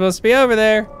think I'm supposed to be over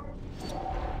there.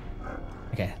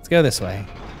 Okay, let's go this way.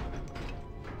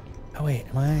 Oh wait,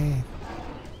 am I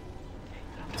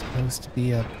supposed to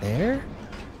be up there?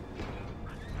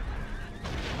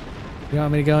 You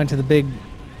want me to go into the big...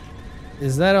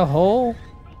 Is that a hole?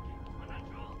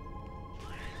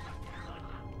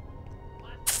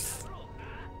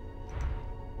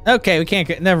 Okay, we can't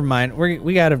get... Never mind.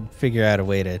 We gotta figure out a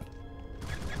way to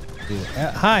do it.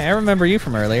 Hi, I remember you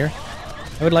from earlier.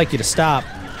 I would like you to stop.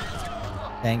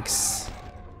 Thanks.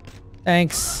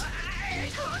 Thanks.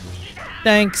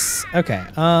 Thanks. Okay,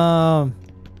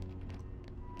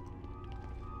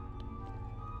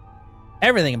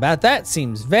 everything about that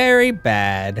seems very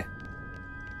bad. I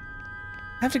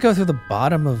have to go through the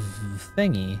bottom of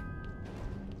thingy.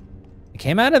 It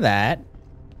came out of that.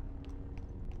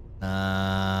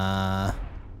 I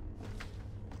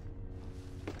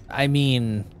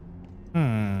mean,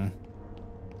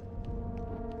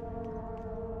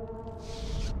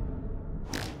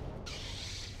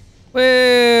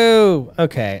 Woo!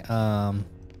 Okay,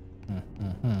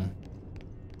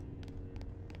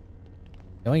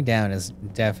 Going down is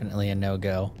definitely a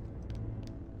no-go.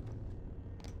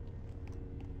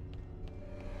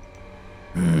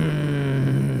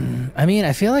 I mean,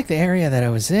 I feel like the area that I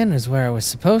was in is where I was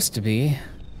supposed to be.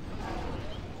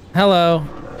 Hello.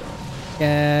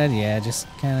 Yeah, just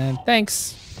kind of...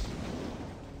 Thanks.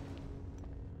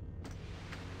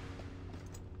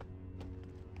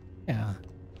 Yeah.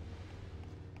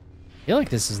 I feel like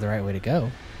this is the right way to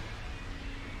go.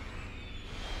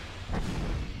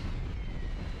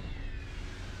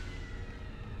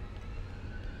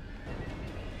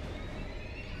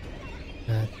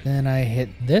 But then I hit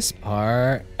this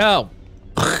part. Oh.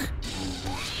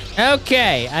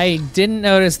 Okay, I didn't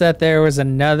notice that there was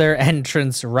another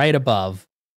entrance right above.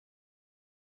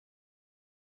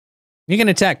 You can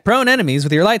attack prone enemies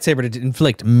with your lightsaber to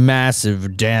inflict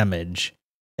massive damage.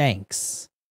 Thanks.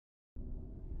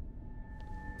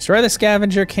 Destroy the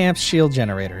scavenger camp's shield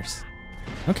generators.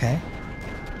 Okay.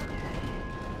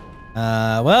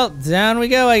 Well, down we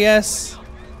go, I guess.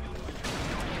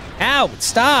 Ow,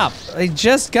 stop! I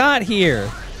just got here.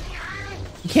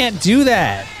 You can't do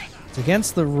that. It's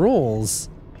against the rules.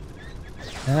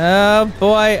 Oh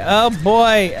boy, oh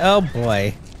boy, oh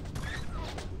boy.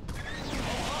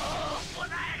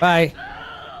 Bye.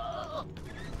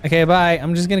 Okay, bye.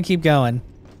 I'm just gonna keep going.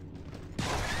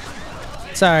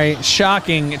 Sorry,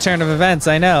 shocking turn of events,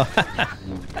 I know.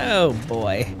 Oh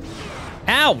boy.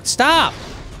 Ow, stop!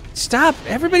 Stop,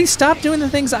 everybody stop doing the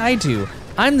things I do.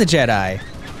 I'm the Jedi.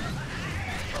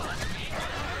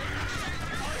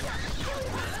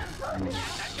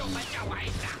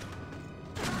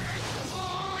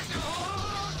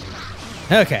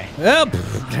 Okay, oh,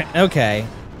 okay.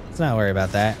 Let's not worry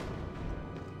about that.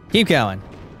 Keep going.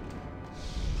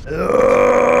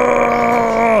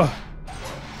 Ugh.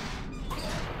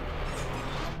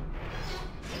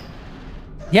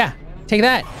 Yeah, take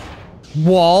that.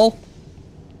 Wall.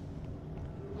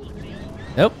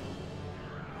 Nope.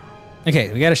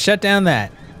 Okay, we gotta shut down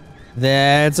that.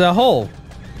 That's a hole.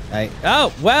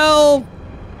 Oh, well,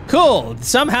 cool.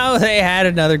 Somehow they had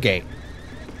another gate.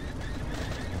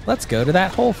 Let's go to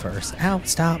that hole first. Ow,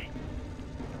 stop.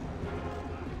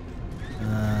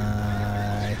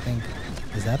 I think,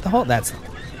 is that the hole? That's the hole.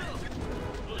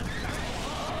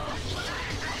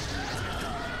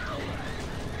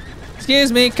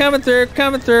 Excuse me, coming through,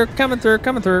 coming through, coming through,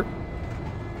 coming through.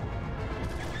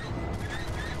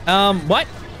 What?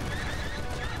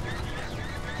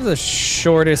 This is the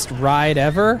shortest ride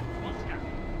ever.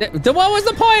 What was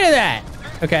the point of that?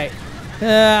 Okay.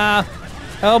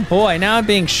 Oh boy, now I'm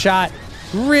being shot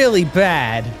really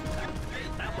bad.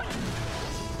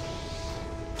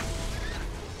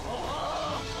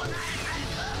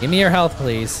 Give me your health,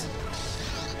 please.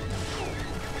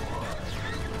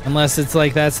 Unless it's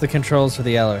like that's the controls for the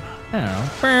yellow. I don't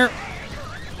know.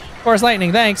 Force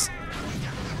lightning, thanks.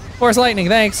 Force lightning,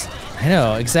 thanks. I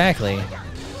know, exactly.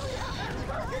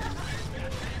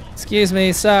 Excuse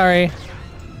me, sorry.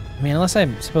 I mean, unless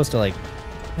I'm supposed to like,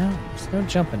 no, there's no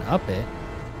jumping up it.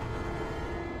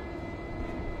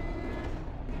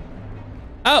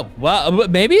 Oh, well,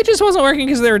 maybe it just wasn't working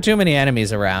because there were too many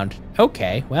enemies around.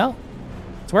 Okay, well,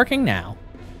 it's working now.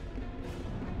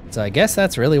 So I guess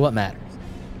that's really what matters.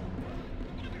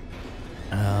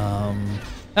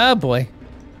 Oh boy.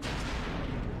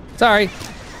 Sorry.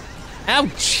 Ow,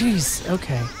 jeez,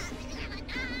 okay.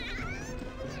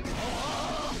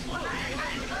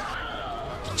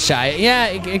 Shy, yeah,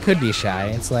 it could be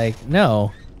shy. It's like,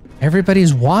 no,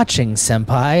 everybody's watching,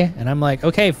 senpai. And I'm like,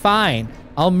 okay, fine.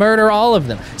 I'll murder all of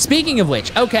them. Speaking of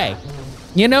which, okay.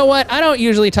 You know what? I don't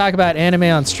usually talk about anime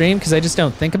on stream because I just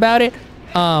don't think about it.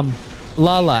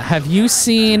 Lala, have you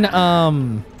seen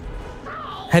Nagatoro?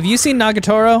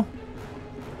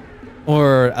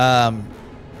 Or,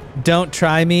 Don't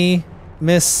Try Me,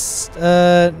 Miss,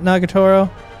 Nagatoro?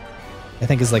 I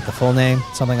think is like the full name,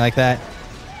 something like that.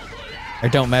 Or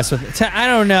Don't Mess With It. I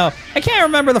don't know. I can't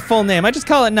remember the full name. I just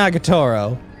call it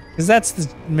Nagatoro. Because that's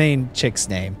the main chick's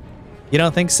name. You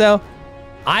don't think so?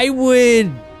 I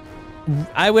would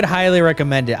highly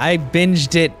recommend it. I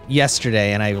binged it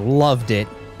yesterday and I loved it.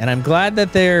 And I'm glad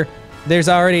that there's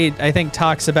already, I think,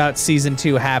 talks about season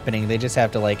 2 happening. They just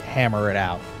have to like hammer it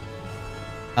out.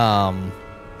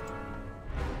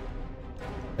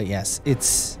 But yes,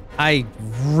 I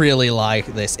really like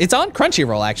this. It's on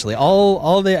Crunchyroll actually.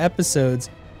 All the episodes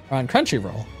are on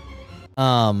Crunchyroll.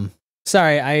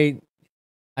 Sorry, I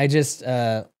just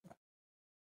here,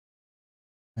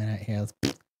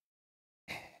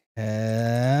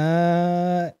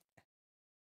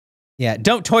 yeah,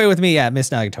 Don't Toy With Me. Yeah, Miss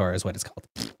Nagatoro is what it's called.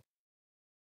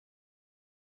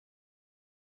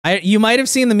 You might have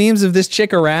seen the memes of this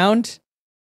chick around.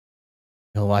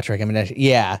 You'll watch recommendation.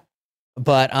 Yeah.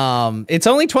 But it's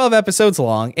only 12 episodes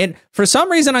long. And for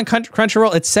some reason on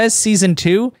Crunchyroll, it says season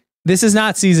 2. This is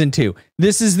not season 2.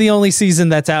 This is the only season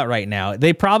that's out right now.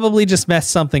 They probably just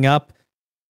messed something up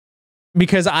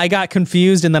because I got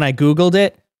confused and then I Googled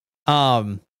it.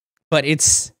 But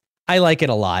I like it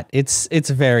a lot. It's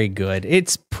very good.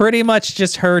 It's pretty much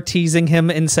just her teasing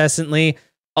him incessantly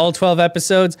all 12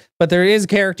 episodes, but there is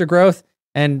character growth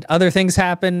and other things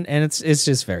happen and it's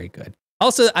just very good.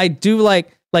 Also, I do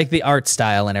like the art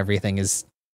style and everything is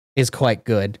quite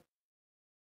good.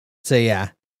 So yeah,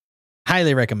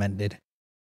 highly recommended.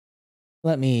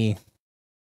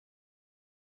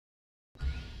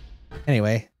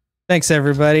 Anyway, thanks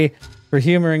everybody for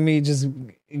humoring me just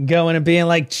going and being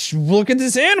like, look at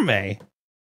this anime.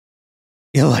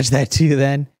 You'll watch that too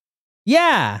then?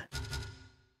 Yeah.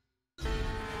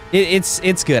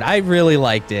 It's good. I really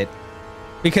liked it.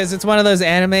 Because it's one of those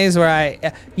animes where I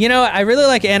really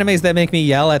like animes that make me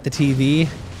yell at the TV.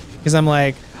 Because I'm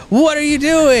like, what are you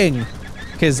doing?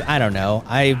 Because I don't know.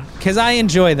 Because I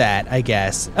enjoy that, I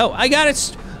guess. Oh, I got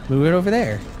it. Move it over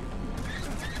there.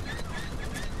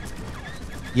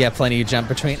 Yeah, plenty of jump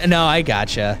between. No, I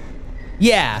gotcha.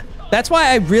 Yeah, that's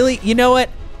why I really, you know what?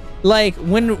 like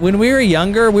when we were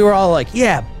younger, we were all like,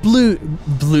 yeah, Bleach,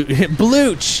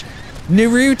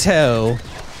 Naruto.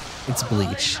 It's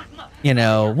Bleach. You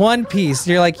know, One Piece.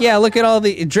 You're like, yeah, look at all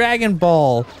the Dragon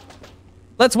Ball.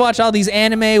 Let's watch all these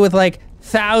anime with like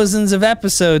thousands of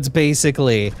episodes,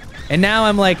 basically. And now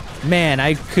I'm like, man,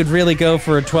 I could really go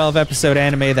for a 12-episode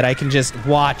anime that I can just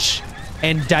watch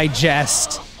and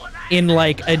digest in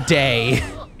like a day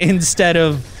instead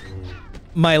of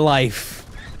my life.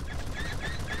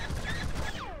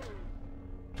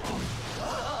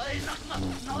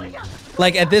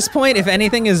 Like at this point, if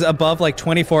anything is above like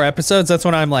 24 episodes, that's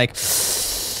when I'm like,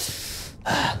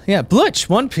 yeah, Bleach,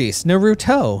 One Piece,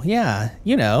 Naruto, yeah,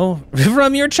 you know,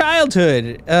 from your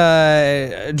childhood,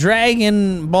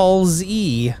 Dragon Ball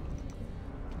Z.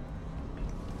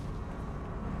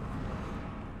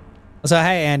 So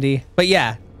hi, Andy. But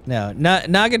yeah, no,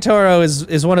 Nagatoro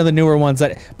is one of the newer ones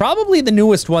that, probably the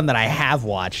newest one that I have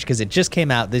watched because it just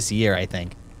came out this year, I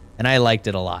think, and I liked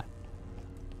it a lot.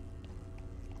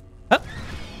 Oh.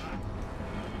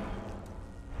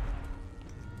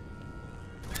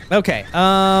 Okay, did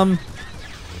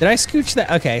I scooch that?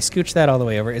 Okay, I scooched that all the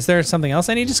way over. Is there something else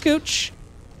I need to scooch?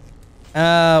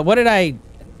 What did I'm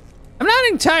not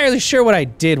entirely sure what I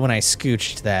did when I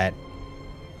scooched that.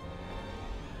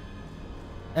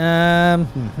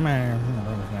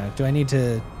 Do I need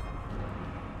to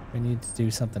do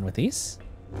something with these?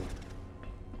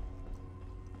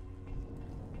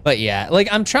 But yeah, like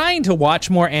I'm trying to watch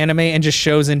more anime and just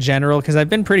shows in general because I've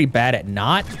been pretty bad at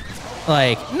not.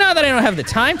 Like, not that I don't have the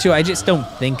time to, I just don't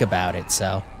think about it,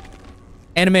 so.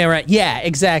 Anime around, yeah,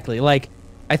 exactly. Like,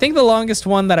 I think the longest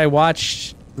one that I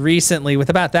watched recently with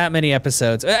about that many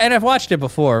episodes, and I've watched it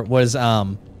before, was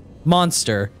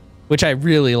Monster, which I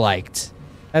really liked.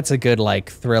 That's a good,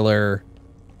 like, thriller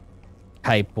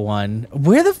type one.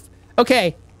 Where the,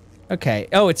 okay.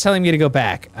 Oh, it's telling me to go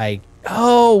back.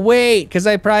 Oh, wait, because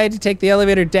I probably had to take the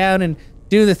elevator down and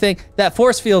do the thing. That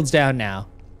force field's down now.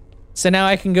 So now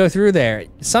I can go through there.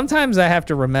 Sometimes I have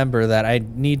to remember that I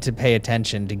need to pay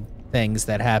attention to things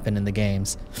that happen in the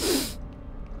games.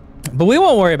 But we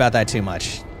won't worry about that too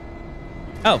much.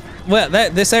 Oh, well,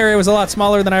 this area was a lot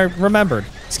smaller than I remembered.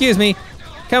 Excuse me,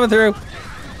 coming through.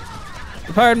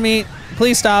 Pardon me,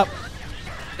 please stop.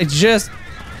 I just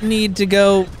need to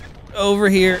go over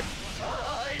here.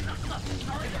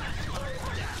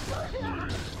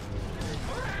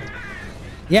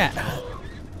 Yeah.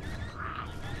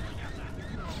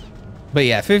 But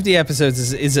yeah, 50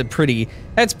 episodes is a pretty,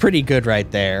 that's pretty good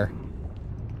right there.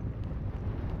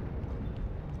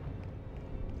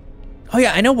 Oh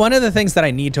yeah, I know one of the things that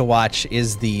I need to watch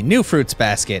is the new Fruits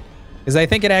Basket. Because I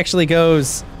think it actually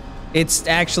goes, it's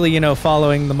actually, you know,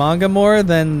 following the manga more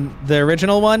than the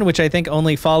original one, which I think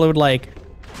only followed like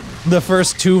the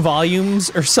first 2 volumes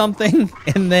or something.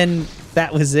 And then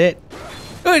that was it.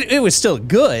 It was still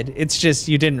good. It's just,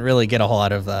 you didn't really get a whole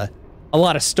lot of, a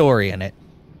lot of story in it.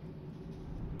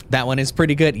 That one is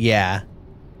pretty good, yeah.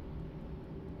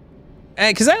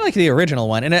 Because I like the original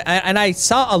one, and I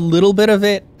saw a little bit of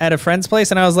it at a friend's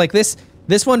place, and I was like, this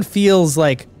one feels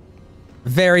like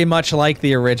very much like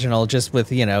the original, just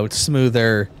with, you know,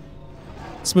 smoother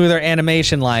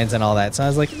animation lines and all that. So I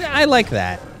was like, I like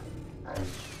that.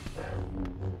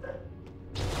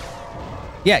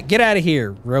 Yeah, get out of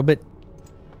here, robot.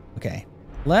 Okay,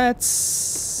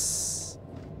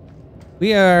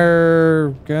 we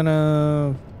are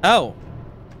gonna. Oh,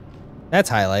 that's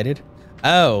highlighted.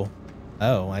 Oh,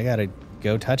 I gotta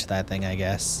go touch that thing, I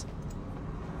guess.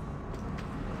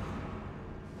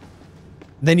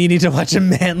 Then you need to watch a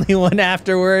manly one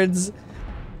afterwards.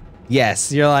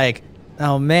 Yes, you're like,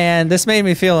 oh man, this made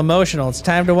me feel emotional. It's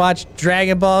time to watch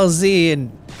Dragon Ball Z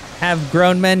and have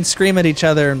grown men scream at each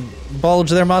other and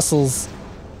bulge their muscles.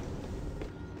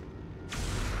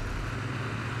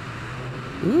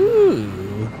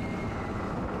 Ooh.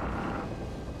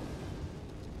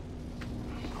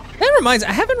 That reminds me,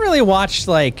 I haven't really watched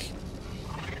like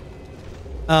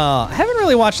a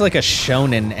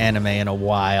shonen anime in a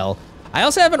while. I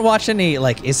also haven't watched any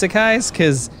like isekais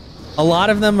because a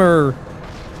lot of them are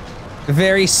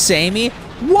very samey.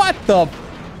 What the?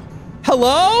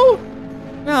 Hello?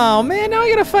 Oh man, now I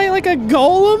gotta fight like a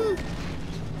golem?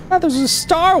 I thought this was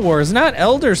Star Wars, not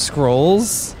Elder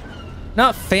Scrolls.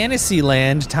 Not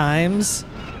Fantasyland times.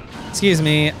 Excuse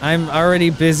me, I'm already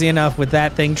busy enough with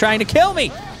that thing trying to kill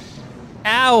me.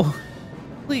 Ow.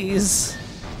 Please,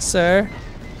 sir.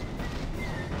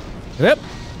 Yep.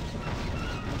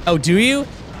 Oh, do you?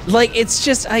 Like, it's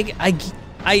just, I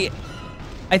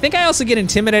think I also get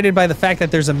intimidated by the fact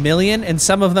that there's a million and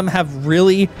some of them have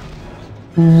really,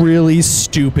 really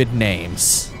stupid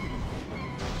names.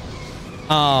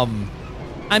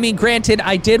 I mean, granted,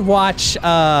 I did watch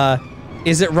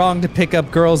Is It Wrong to Pick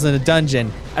Up Girls in a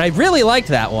Dungeon? And I really liked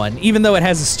that one, even though it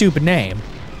has a stupid name.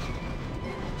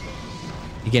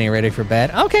 You getting ready for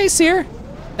bed? Okay, Seer.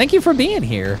 Thank you for being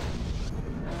here.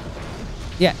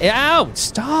 Yeah, ow,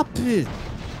 stop it.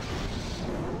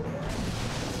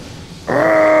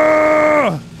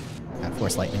 That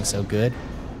Force Lightning's so good.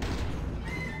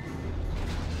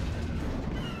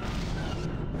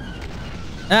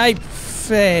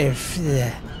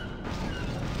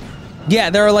 Yeah,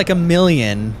 there are like a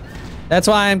million. That's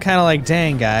why I'm kind of like,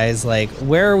 dang, guys, like,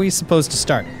 where are we supposed to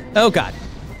start? Oh, God.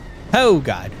 Oh,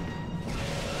 God.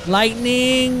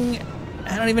 Lightning.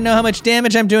 I don't even know how much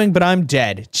damage I'm doing, but I'm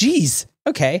dead. Jeez.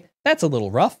 Okay, that's a little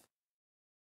rough.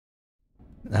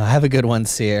 I'll have a good one,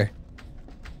 Seer.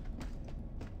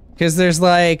 Because there's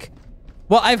like...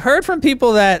 Well, I've heard from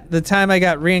people that the time I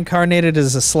got reincarnated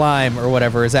as a slime or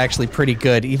whatever is actually pretty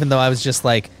good, even though I was just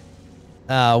like,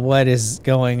 what is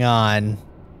going on?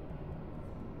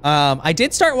 I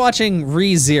did start watching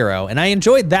ReZero, and I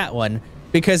enjoyed that one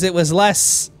because it was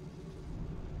less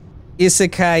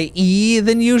isekai-y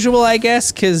than usual, I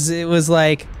guess, because it was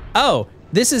like, oh,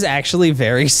 this is actually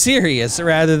very serious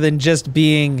rather than just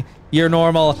being your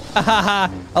normal, a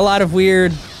lot of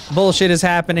weird bullshit is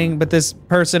happening, but this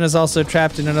person is also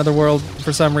trapped in another world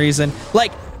for some reason.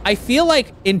 Like, I feel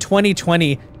like in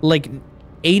 2020, like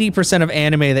 80% of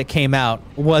anime that came out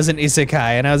wasn't isekai,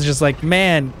 and I was just like,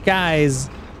 man, guys,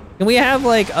 can we have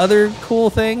like other cool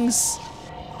things?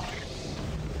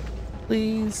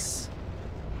 Please?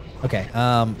 Okay,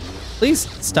 please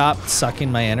stop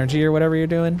sucking my energy or whatever you're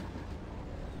doing.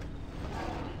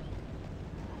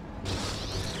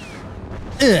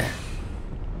 Ugh.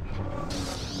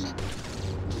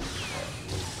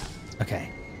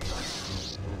 Okay.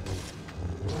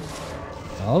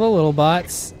 All the little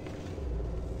bots.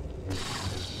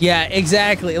 Yeah,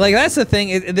 exactly. Like, that's the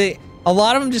thing. A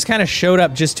lot of them just kind of showed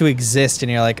up just to exist,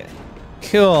 and you're like,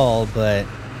 cool, but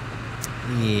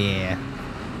yeah.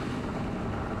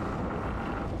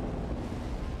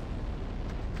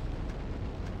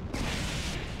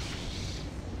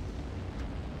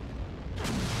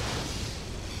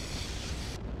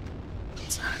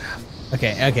 It's not enough.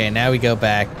 Okay, now we go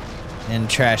back, and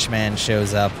Trash Man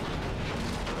shows up.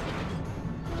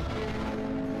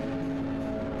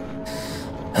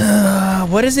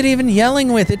 What is it even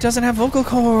yelling with? It doesn't have vocal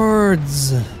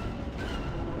cords.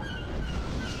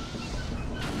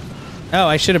 Oh,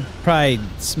 I should have probably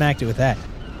smacked it with that.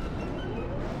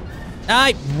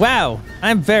 Wow,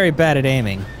 I'm very bad at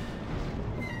aiming.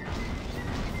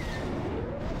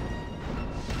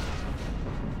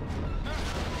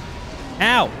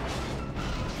 Ow.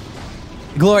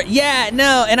 Glory, yeah,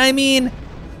 no, and I mean,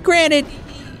 granted,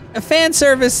 fan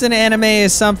service in anime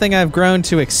is something I've grown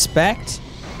to expect.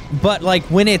 But like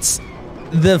when it's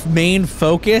the main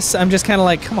focus, I'm just kind of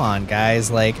like, come on, guys.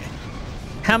 Like,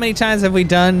 how many times have we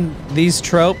done these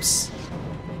tropes?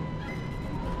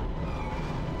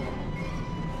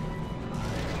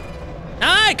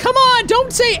 Come on,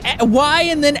 don't say Y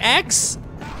and then X.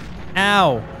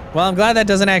 Ow. Well, I'm glad that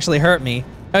doesn't actually hurt me.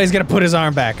 Oh, he's gonna put his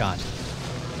arm back on.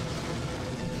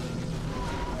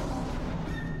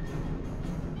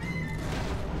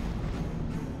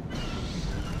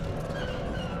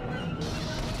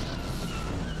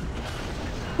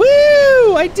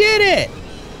 Woo! I did it!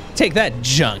 Take that,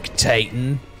 Junk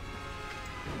Titan.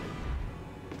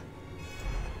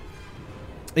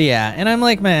 Yeah, and I'm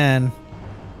like, man,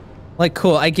 like,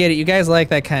 cool, I get it. You guys like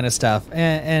that kind of stuff.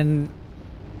 And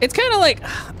it's kind of like,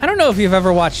 I don't know if you've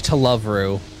ever watched To Love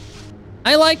Ru.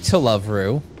 I like To Love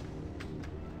Ru.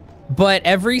 But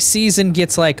every season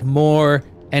gets like more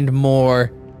and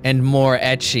more and more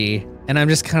ecchi. And I'm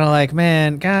just kind of like,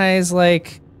 man, guys,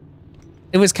 like,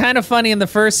 it was kind of funny in the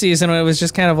first season when it was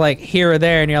just kind of like here or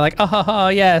there, and you're like, oh,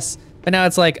 yes. But now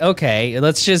it's like, okay,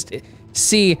 let's just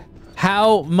see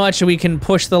how much we can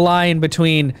push the line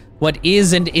between what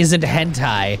is and isn't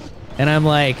hentai. And I'm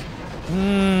like,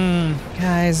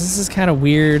 guys, this is kind of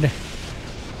weird.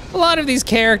 A lot of these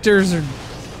characters are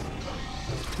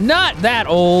not that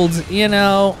old, you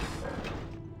know.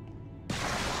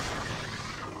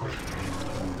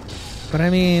 But I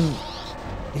mean,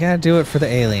 you gotta do it for the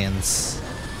aliens.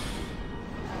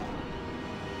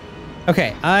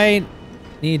 Okay, I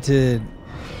need to go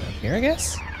up here, I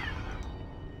guess?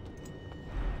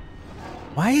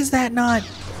 Why is that not?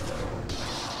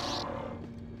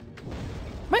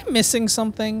 Am I missing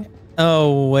something?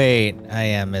 Oh, wait, I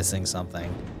am missing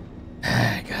something.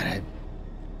 I got it.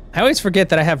 I always forget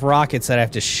that I have rockets that I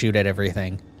have to shoot at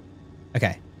everything.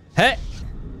 Okay. Hey!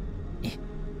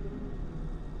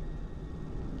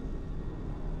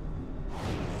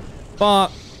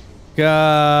 Bonk.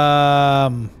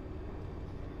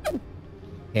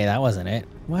 Okay, that wasn't it.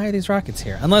 Why are these rockets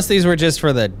here? Unless these were just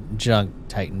for the Junk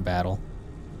Titan battle.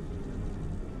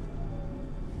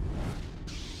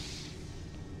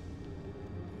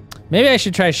 Maybe I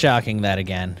should try shocking that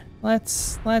again.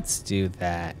 Let's do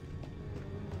that.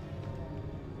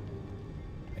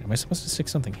 Wait, am I supposed to stick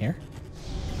something here?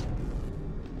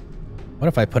 What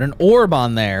if I put an orb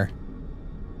on there?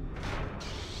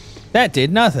 That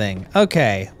did nothing.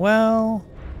 Okay, well,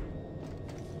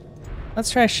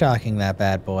 let's try shocking that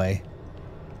bad boy.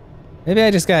 Maybe I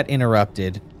just got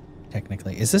interrupted,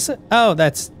 technically. Is this a... Oh,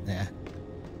 that's... Yeah.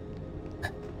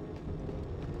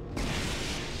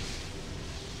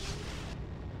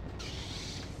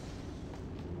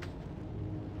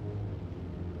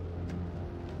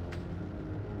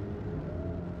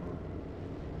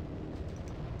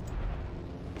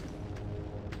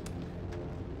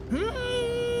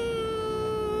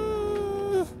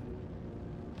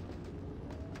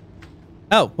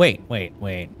 Oh, wait.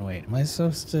 Am I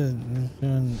supposed to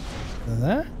do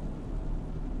that?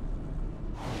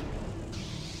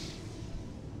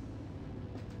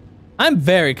 I'm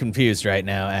very confused right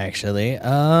now, actually.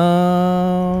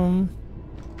 Ow!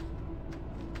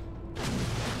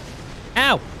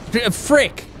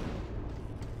 Frick!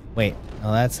 Wait,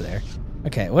 oh, that's there.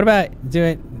 Okay, what about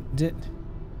doing...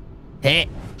 Hey!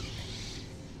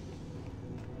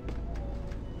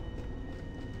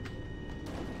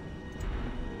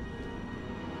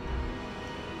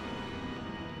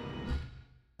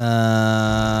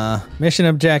 Mission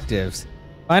objectives.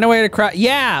 Find a way to cross.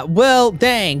 Yeah, well,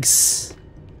 thanks.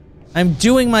 I'm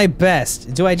doing my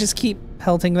best. Do I just keep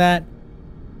pelting that?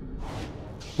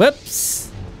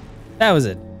 Whoops. That was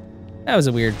a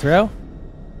weird throw.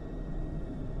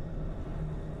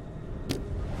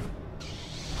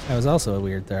 That was also a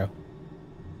weird throw.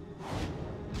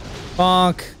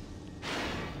 Bonk.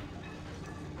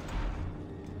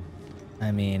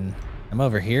 I mean, I'm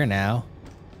over here now.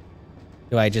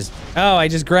 Do I just... Oh, I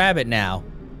just grab it now.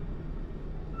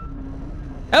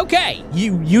 Okay,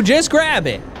 you just grab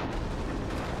it.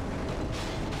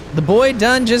 The boy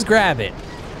done just grab it.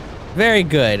 Very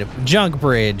good. Junk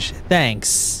bridge.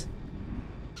 Thanks.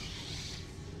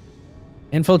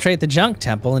 Infiltrate the Junk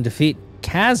Temple and defeat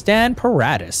Kazdan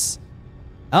Paratus.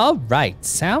 All right,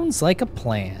 sounds like a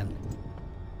plan.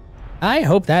 I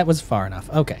hope that was far enough.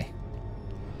 Okay.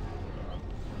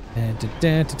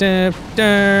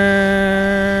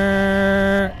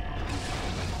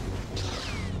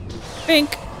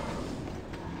 Pink.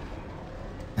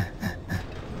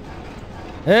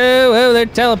 Oh, they're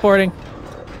teleporting.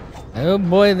 Oh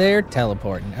boy, they're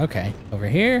teleporting. Okay, over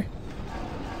here.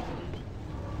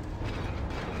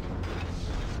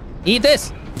 Eat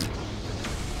this.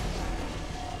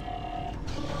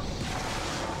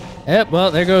 Yep,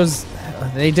 well, there goes.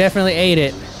 They definitely ate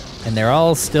it. And they're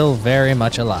all still very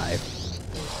much alive.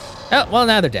 Oh, well,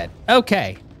 now they're dead.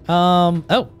 Okay.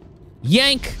 Oh.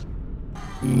 Yank.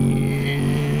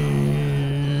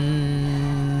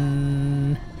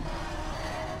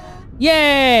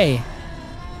 Yay!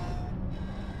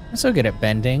 I'm so good at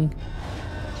bending.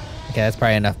 Okay, that's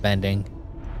probably enough bending.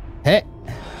 Hey.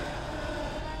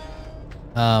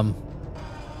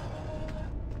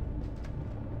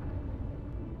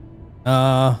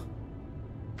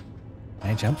 Can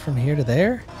I jump from here to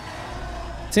there?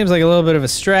 Seems like a little bit of a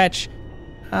stretch.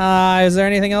 Is there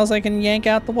anything else I can yank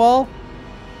out the wall?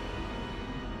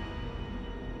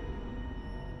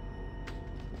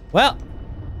 Well.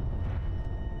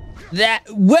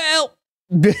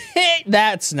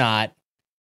 That's not.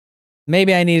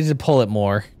 Maybe I needed to pull it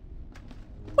more.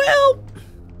 Well.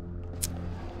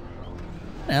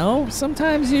 No,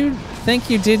 sometimes you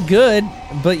think you did good,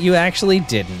 but you actually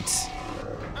didn't.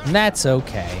 And that's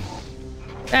okay.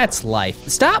 That's life.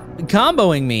 Stop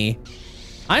comboing me.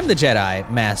 I'm the Jedi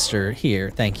Master here.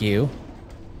 Thank you.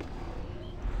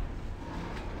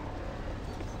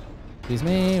 Excuse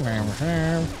me.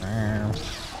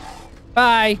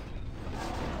 Bye.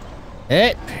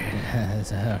 It.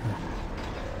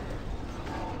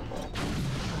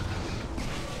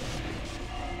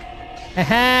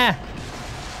 Haha.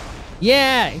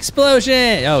 Yeah,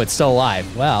 explosion. Oh, it's still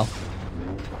alive. Well.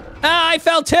 Ah, I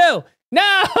fell too.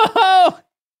 No.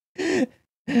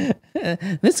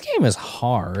 This game is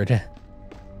hard.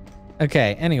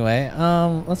 Okay, anyway,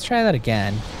 let's try that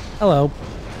again. Hello.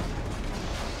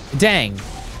 Dang.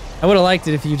 I would have liked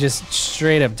it if you just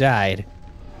straight up died.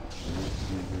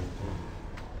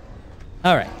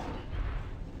 All right.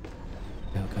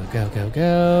 Go, go, go, go,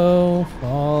 go.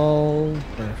 Fall.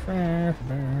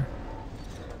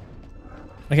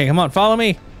 Okay, come on, follow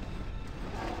me.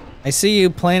 I see you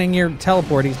planning your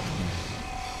teleporting.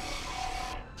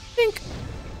 Think.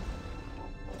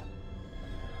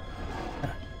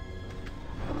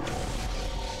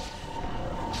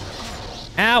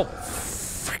 Ow!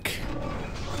 Frick.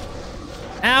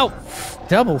 Ow!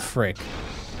 Double frick.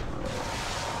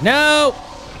 No!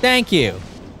 Thank you.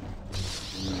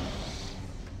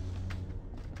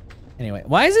 Anyway,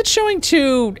 why is it showing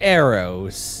 2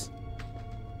 arrows?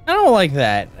 I don't like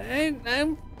that.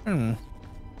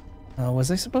 Oh,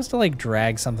 was I supposed to like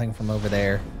drag something from over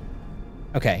there?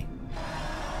 Okay.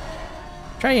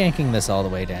 Try yanking this all the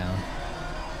way down.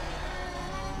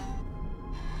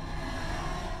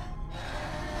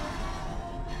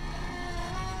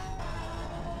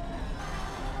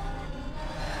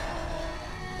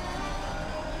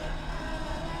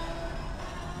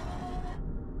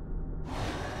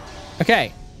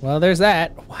 Okay, well, there's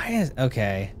that. Why is,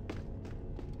 okay.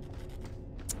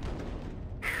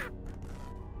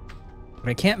 But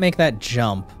I can't make that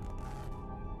jump.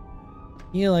 I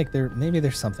feel like maybe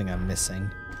there's something I'm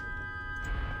missing.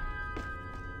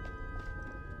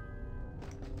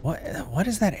 What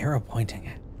is that arrow pointing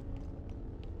at?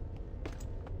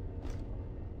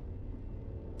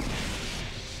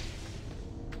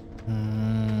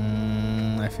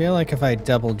 I feel like if I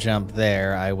double jump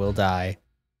there, I will die.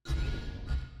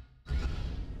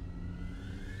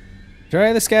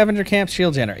 Destroy the scavenger camp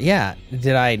shield generator. Yeah,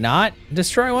 did I not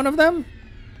destroy one of them?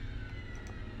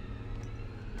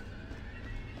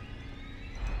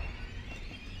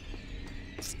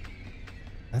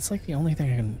 That's like the only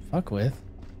thing I can fuck with.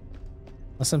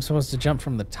 Unless I'm supposed to jump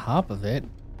from the top of it.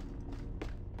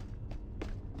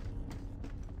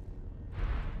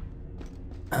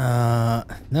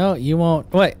 No, you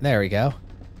won't. Wait, there we go.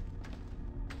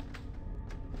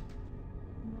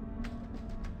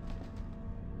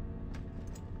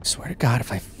 I swear to God,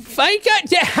 if I fight,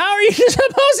 how are you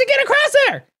supposed to get across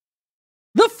there?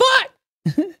 The fuck?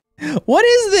 What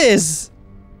is this?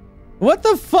 What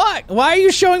the fuck? Why are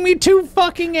you showing me 2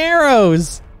 fucking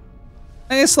arrows?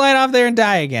 I can slide off there and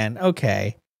die again.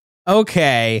 Okay.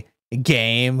 Okay,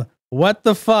 game. What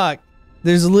the fuck?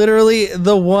 There's literally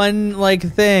the one, like,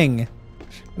 thing.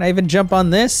 Can I even jump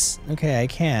on this? Okay, I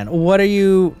can. What are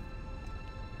you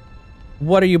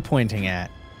pointing at?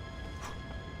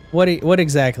 What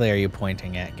exactly are you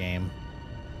pointing at, game?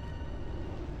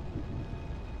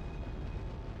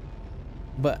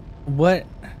 But what?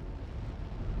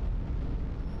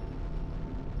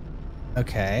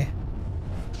 Okay.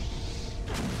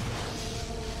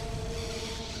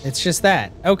 It's just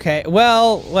that. Okay,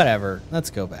 well, whatever. Let's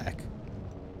go back.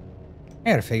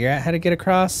 I gotta figure out how to get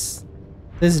across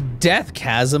this death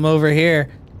chasm over here.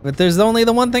 But there's only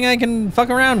the one thing I can fuck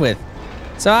around with.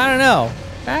 So I don't know.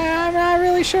 I'm not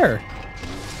really sure.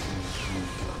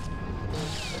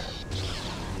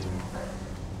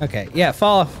 Okay, yeah,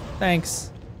 fall off.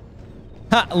 Thanks.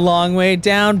 Ha, long way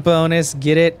down bonus.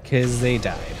 Get it? Because they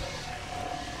died.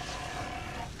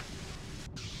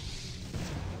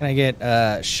 Can I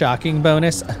get shocking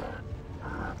bonus?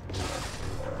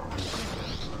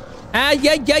 Ah,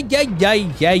 yay.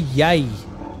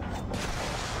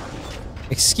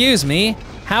 Excuse me.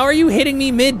 How are you hitting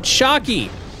me mid-shocky?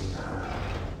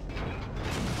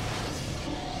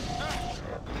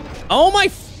 Oh my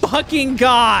fucking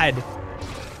God.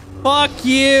 Fuck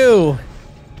you.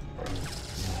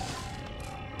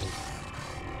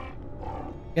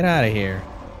 Get out of here.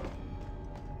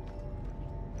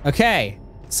 Okay,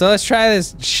 so let's try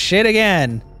this shit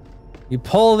again. You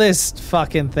pull this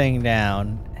fucking thing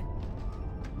down.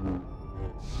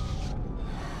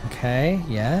 Okay,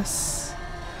 yes.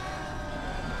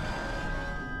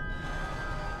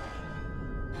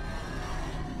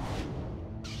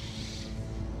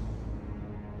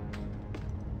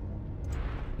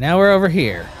 Now we're over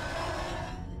here.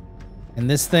 And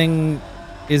this thing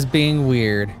is being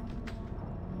weird.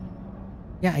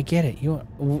 Yeah, I get it.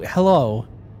 Hello.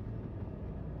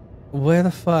 Where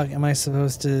the fuck am I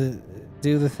supposed to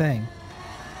do the thing?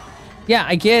 Yeah,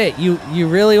 I get it. You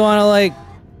really want to, like,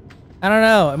 I don't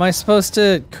know. Am I supposed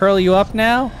to curl you up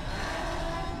now?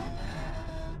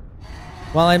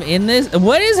 While I'm in this?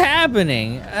 What is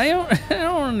happening? I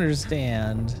don't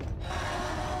understand.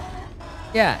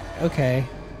 Yeah, okay.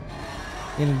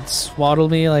 You can swaddle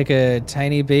me like a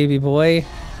tiny baby boy.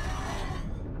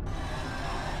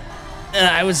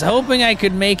 I was hoping I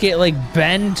could make it like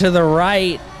bend to the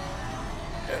right.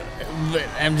 But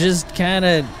I'm just kind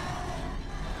of...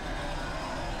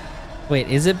 Wait,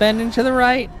 is it bending to the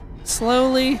right?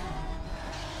 Slowly?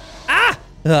 Ah!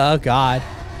 Oh, God.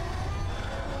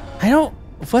 I don't...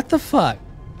 What the fuck?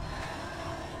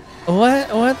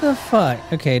 What the fuck?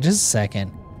 Okay, just a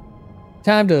second.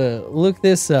 Time to look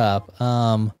this up.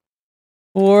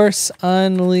 Force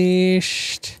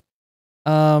Unleashed.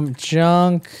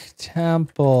 Junk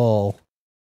Temple.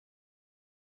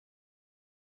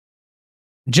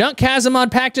 Junk Chasm on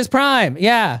Pactus Prime.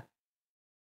 Yeah.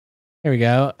 Here we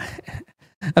go.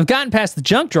 I've gotten past the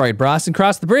junk droid boss and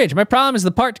crossed the bridge. My problem is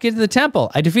the part to get to the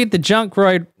temple. I defeat the junk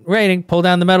droid rating, pull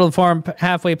down the metal form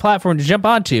halfway platform to jump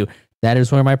onto. That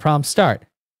is where my problems start.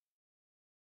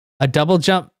 A double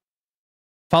jump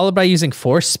followed by using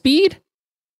force speed?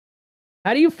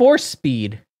 How do you force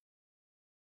speed?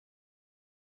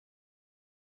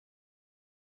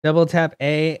 Double tap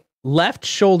A. Left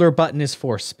shoulder button is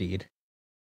force speed.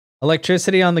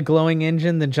 Electricity on the glowing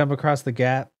engine, then jump across the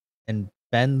gap and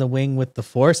bend the wing with the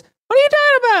force. What are you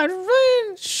talking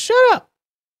about? Shut up.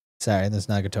 Sorry, there's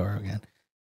Nagatoro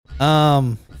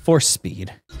again. Force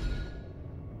speed.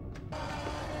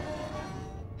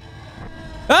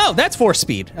 Oh, that's force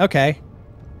speed. Okay.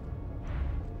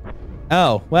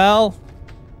 Oh, well,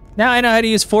 now I know how to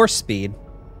use force speed.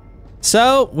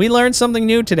 So, we learned something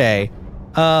new today.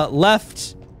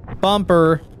 Left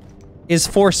bumper is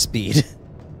force speed.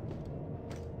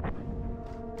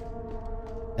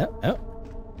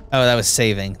 Oh, that was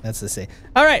saving. That's the save.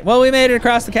 All right, well, we made it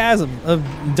across the chasm of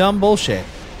dumb bullshit.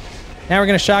 Now we're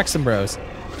gonna shock some bros.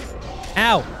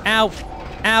 Ow, ow,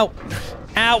 ow,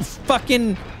 ow,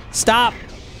 fucking stop.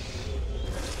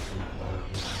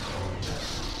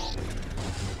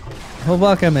 Well,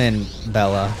 welcome in,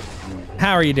 Bella.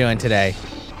 How are you doing today?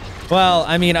 Well,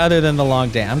 I mean, other than the long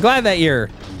day. I'm glad that you're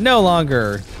no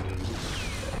longer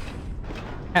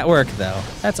at work, though.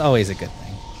 That's always a good thing.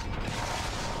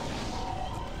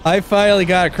 I finally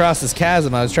got across this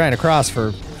chasm I was trying to cross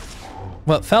for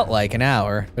what felt like an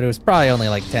hour, but it was probably only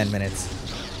like 10 minutes.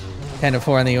 10 to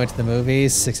 4, and then you went to the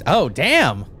movies. 6. Oh,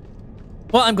 damn.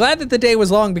 Well, I'm glad that the day was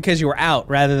long because you were out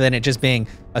rather than it just being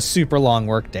a super long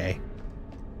work day.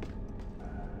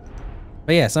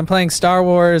 But yes, I'm playing Star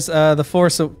Wars The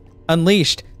Force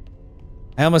Unleashed.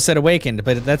 I almost said Awakened,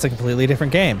 but that's a completely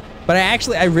different game. But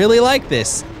I really like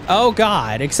this. Oh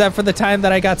God, except for the time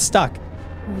that I got stuck.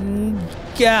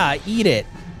 Yeah, eat it.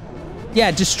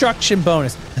 Yeah, destruction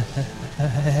bonus.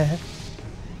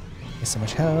 So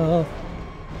much health.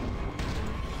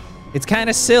 It's kind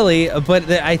of silly, but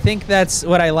I think that's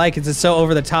what I like. It's so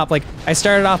over the top. Like, I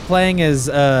started off playing as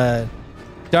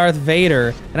Darth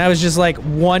Vader, and I was just like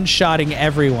one-shotting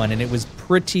everyone, and it was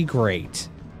pretty great.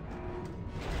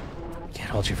 Can't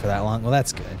hold you for that long. Well,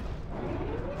 that's good.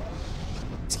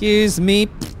 Excuse me.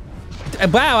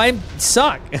 Wow, I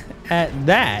suck at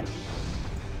that.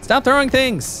 Stop throwing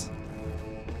things.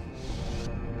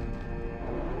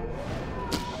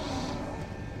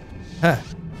 Huh.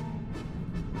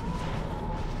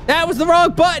 That was the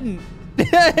wrong button.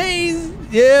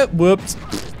 Yeah, whoops.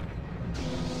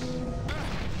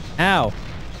 Ow.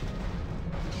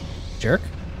 Jerk.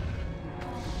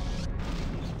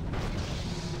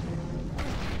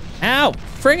 Ow.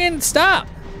 Friggin' stop.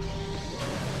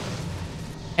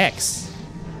 X.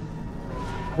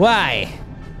 Y.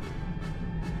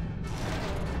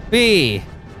 B.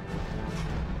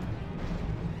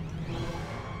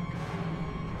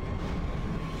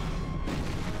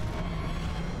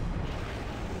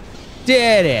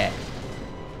 Did it.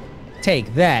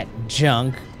 Take that,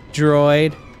 junk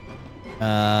droid.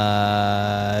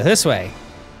 This way.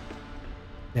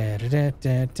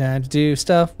 Do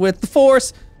stuff with the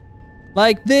Force.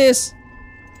 Like this.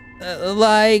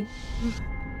 Like...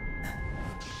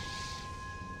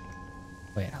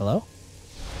 Wait, hello?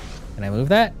 Can I move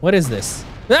that? What is this?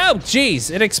 Oh,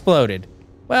 jeez, it exploded.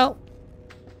 Well...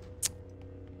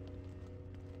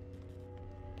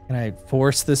 Can I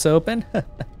force this open?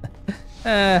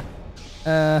 Maybe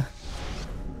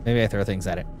I throw things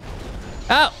at it.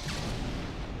 Oh!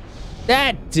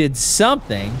 That did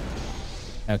something.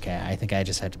 Okay, I think I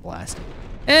just had to blast it.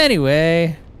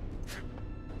 Anyway.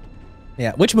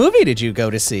 Yeah, which movie did you go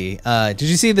to see? Did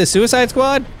you see The Suicide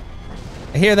Squad?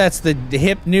 I hear that's the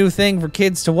hip new thing for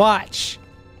kids to watch.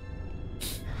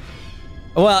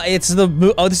 Well, it's the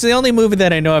this is the only movie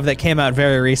that I know of that came out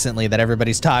very recently that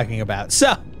everybody's talking about.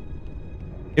 So,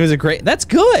 it was a great, that's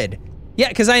good. Yeah,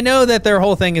 because I know that their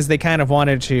whole thing is they kind of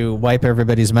wanted to wipe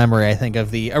everybody's memory, I think,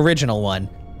 of the original one.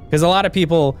 Because a lot of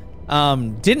people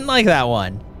didn't like that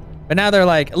one. But now they're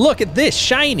like, look at this,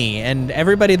 shiny. And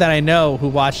everybody that I know who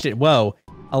watched it, whoa,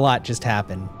 a lot just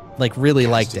happened. Like, really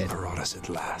liked it. Paratus at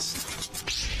last.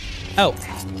 Oh,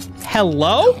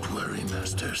 hello? Don't worry,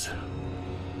 Masters.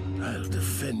 I'll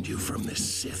defend you from this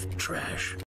Sith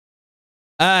trash.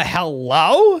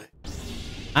 Hello?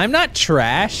 I'm not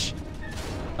trash.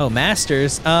 Oh,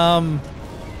 Masters.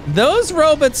 Those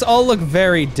robots all look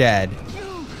very dead.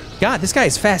 God, this guy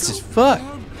is fast as fuck.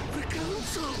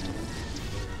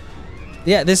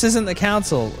 Yeah, this isn't the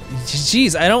council.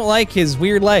 Jeez, I don't like his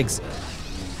weird legs.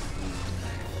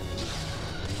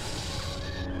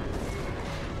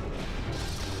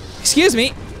 Excuse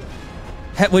me.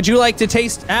 Would you like to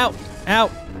taste? Ow,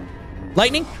 ow.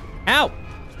 Lightning? Ow.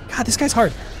 God, this guy's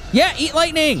hard. Yeah, eat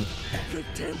lightning.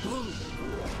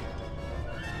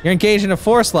 You're engaged in a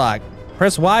force lock.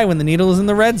 Press Y when the needle is in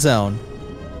the red zone.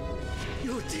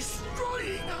 You're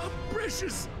destroying our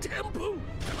precious temple.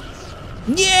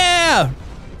 Yeah!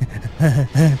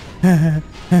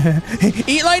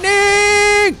 Eat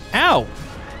lightning! Ow!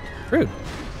 Rude.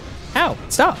 Ow,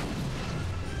 stop.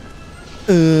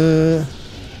 This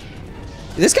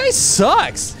guy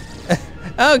sucks.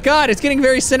 Oh God, it's getting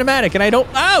very cinematic and I don't,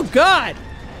 oh God!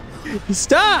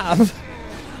 Stop!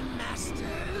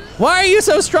 Why are you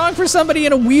so strong for somebody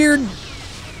in a weird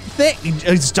thing?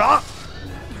 Stop!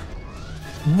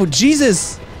 Oh,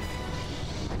 Jesus.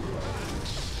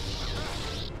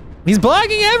 He's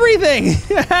blocking everything!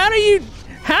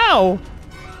 How?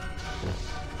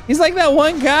 He's like that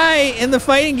one guy in the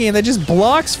fighting game that just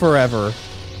blocks forever.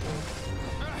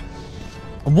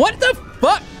 What the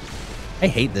fuck? I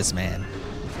hate this man.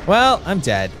 Well, I'm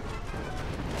dead.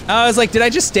 I was like, did I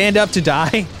just stand up to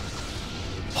die?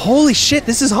 Holy shit,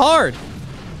 this is hard.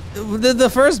 The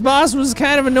first boss was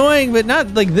kind of annoying, but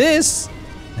not like this.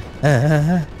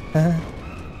 Ah!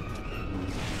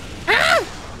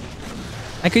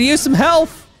 I could use some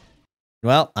health.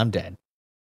 Well, I'm dead.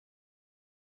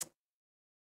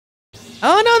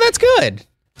 Oh no, that's good.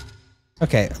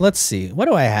 Okay, let's see. What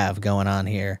do I have going on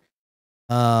here?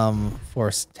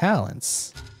 Force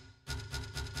talents.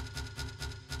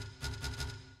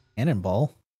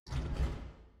 Cannonball.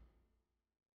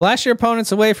 Blast your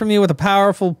opponents away from you with a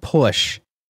powerful push.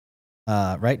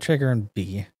 Right trigger and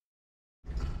B.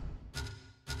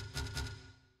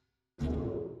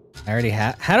 I already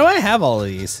have. How do I have all of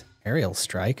these? Aerial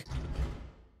strike.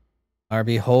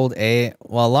 RB, hold A.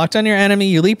 While locked on your enemy,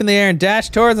 you leap in the air and dash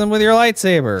towards them with your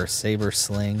lightsaber. Saber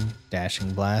sling,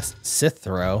 dashing blast, Sith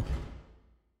throw.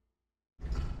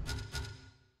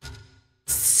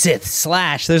 Sith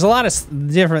slash. There's a lot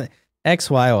of different X,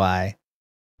 Y, Y.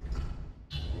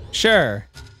 Sure.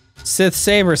 Sith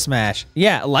saber smash.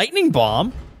 Yeah, lightning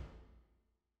bomb.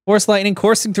 Force lightning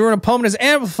coursing through an opponent is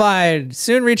amplified,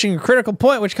 soon reaching a critical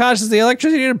point, which causes the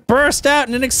electricity to burst out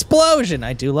in an explosion.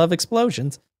 I do love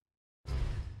explosions.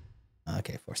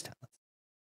 Okay, force talent.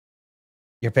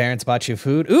 Your parents bought you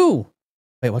food? Ooh!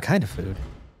 Wait, what kind of food?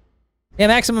 Yeah,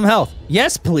 maximum health.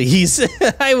 Yes, please.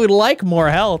 I would like more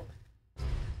health.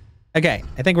 Okay,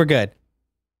 I think we're good.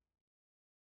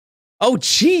 Oh,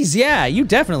 jeez, yeah, you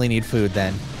definitely need food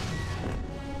then.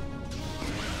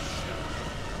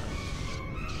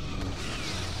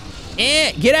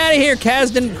 Get out of here,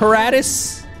 Kazdan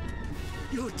Paratus.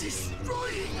 You're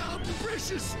destroying our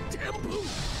precious temple.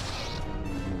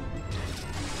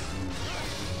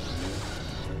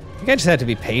 I think I just have to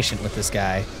be patient with this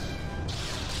guy.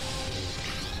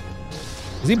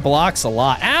 Because he blocks a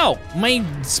lot. Ow! My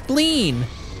spleen!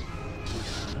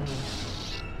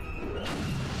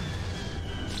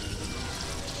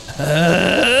 Get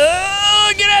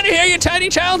out of here, you tiny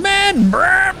child man!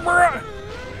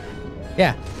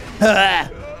 Yeah.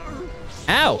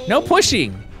 Ow, no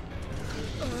pushing.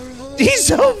 He's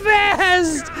so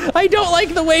fast! I don't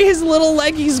like the way his little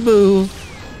leggies move.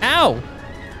 Ow.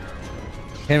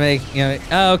 Can I make, you know,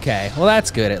 oh, okay. Well, that's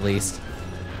good at least.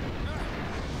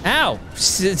 Ow,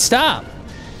 stop.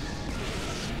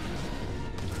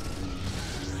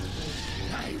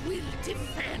 I will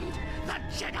defend the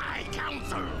Jedi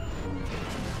Council.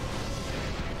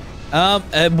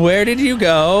 Where did you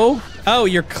go? Oh,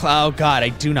 you're, oh God, I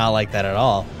do not like that at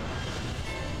all.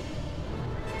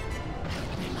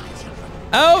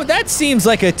 Oh, that seems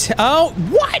like a, oh,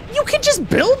 what? You can just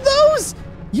build those?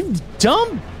 You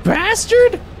dumb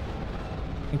bastard.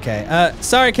 Okay,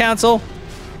 sorry, Council.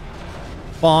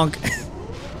 Bonk.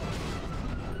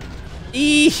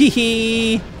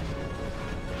 Eehee.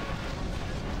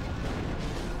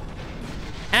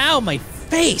 Ow, my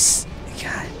face.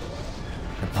 God.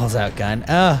 It pulls out gun.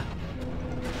 Oh.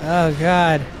 Oh,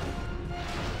 God.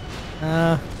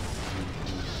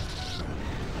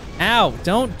 Ow,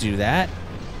 don't do that.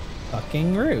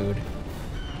 Fucking rude.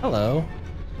 Hello.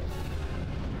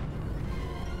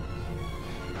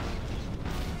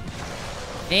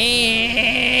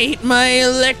 Eat my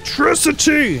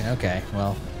electricity! Okay,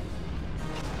 well.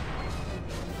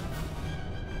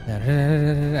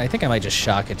 I think I might just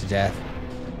shock it to death.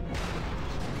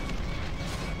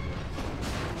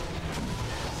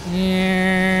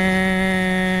 Yeah.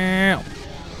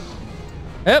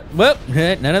 Oh, whoop.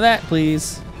 None of that,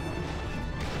 please.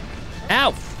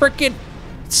 Ow, frickin'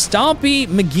 Stompy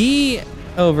McGee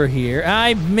over here.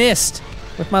 I missed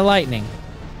with my lightning.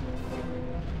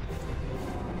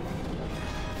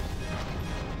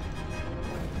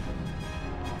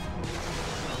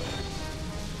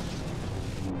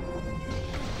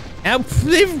 Ow,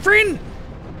 friend.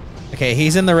 Okay,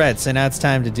 he's in the red, so now it's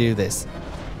time to do this.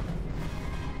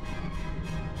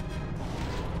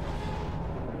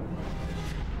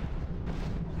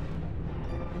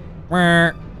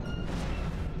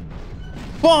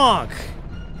 Bonk!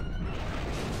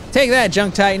 Take that,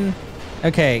 Junk Titan.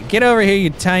 Okay, get over here, you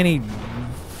tiny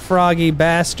froggy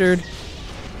bastard.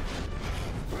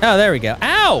 Oh, there we go.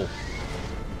 Ow!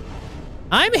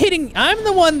 I'm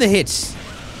the one that hits.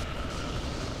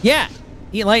 Yeah,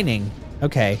 eat lightning.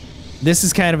 Okay, this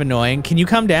is kind of annoying. Can you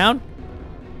come down?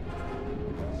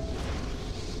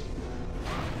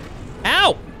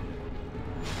 Ow!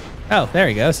 Oh, there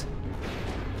he goes.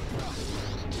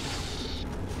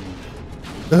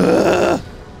 Ugh.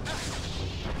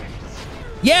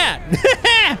 Yeah!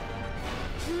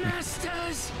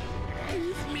 Masters,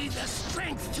 give me the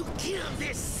strength to kill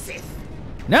this Sith.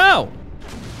 No!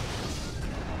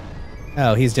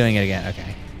 Oh, he's doing it again.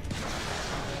 Okay.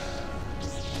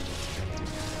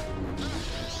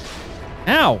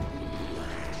 Ow!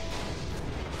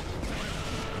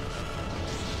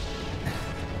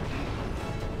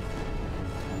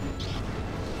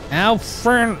 Ow,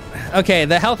 friend. Okay,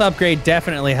 the health upgrade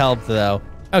definitely helped, though.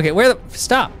 Okay, where the...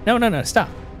 Stop. No, stop.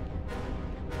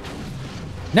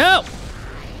 No!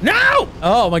 No!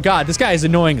 Oh, my God. This guy is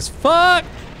annoying as fuck.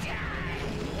 Can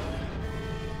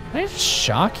I just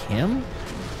shock him?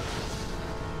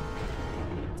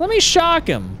 Let me shock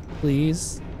him,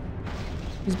 please.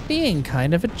 He's being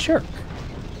kind of a jerk.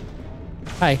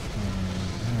 Hi.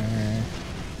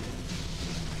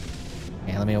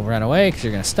 Okay, let me run away, because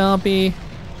you're going to stompy.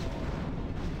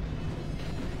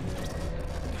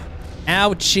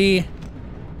 Ouchie.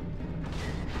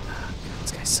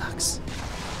 This guy sucks.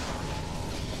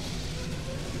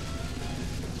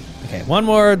 Okay, one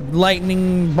more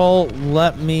lightning bolt.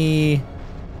 Let me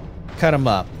cut him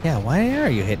up. Yeah, why are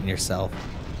you hitting yourself?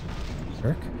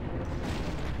 Jerk.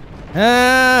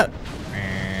 Up.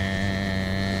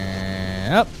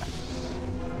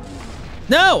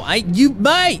 No,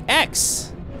 my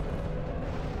X.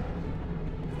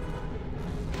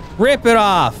 Rip it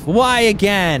off. Why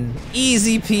again?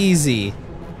 Easy peasy.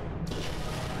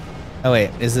 Oh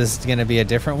wait, is this gonna be a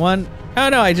different one? Oh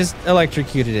no, I just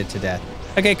electrocuted it to death.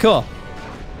 Okay, cool.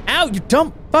 Ow, you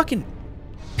dumb fucking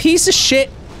piece of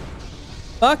shit.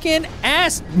 Fucking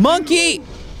ass monkey.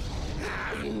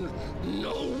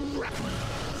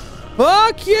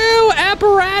 Fuck you,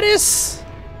 apparatus.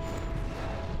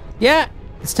 Yeah,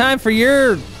 it's time for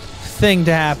your thing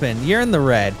to happen. You're in the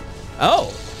red.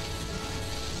 Oh.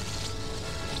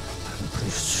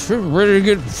 Ready to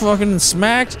get fucking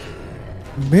smacked?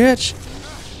 Bitch.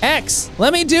 X,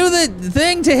 let me do the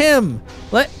thing to him.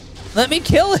 Let me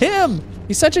kill him.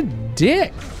 He's such a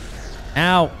dick.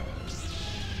 Ow.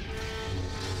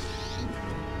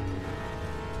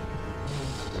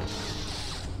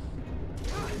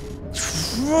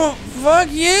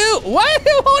 Fuck you. Why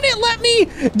won't it let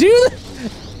me do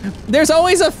There's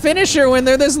always a finisher when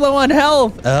they're this low on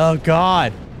health. Oh,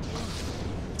 God.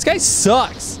 This guy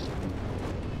sucks.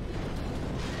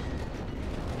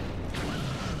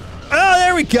 Oh,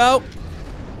 there we go.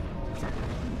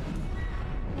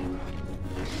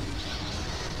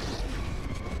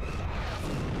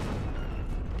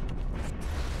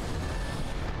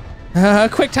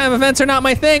 Quick time events are not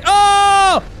my thing.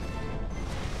 Oh!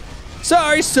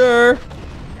 Sorry, sir.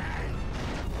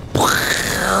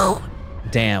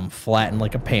 Damn, flattened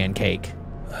like a pancake.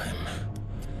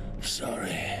 I'm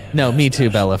sorry. No, me too,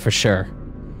 Bella, for sure.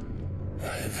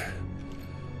 I've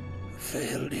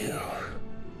failed you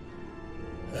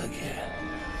again.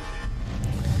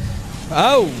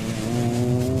 Oh.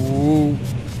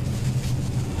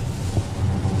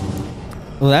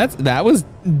 Well, that was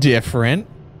different.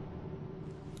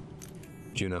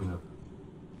 Juno,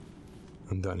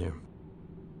 I'm done here.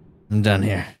 I'm done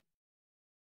here.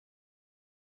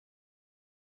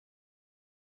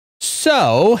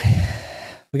 So,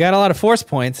 we got a lot of force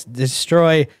points.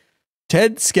 Destroy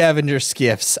 10 scavenger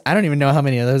skiffs. I don't even know how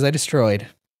many of those I destroyed.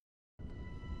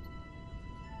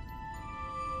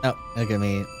 Oh, look at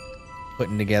me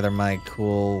putting together my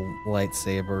cool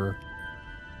lightsaber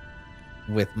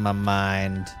with my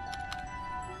mind.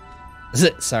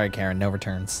 Sorry, Karen, no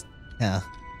returns. Yeah.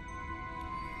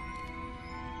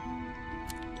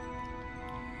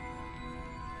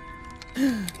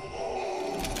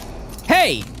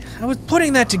 Hey, I was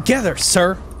putting that together,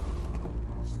 sir.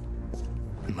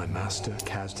 My master,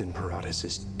 Kazdan Paratus,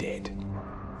 is dead.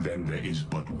 Then there is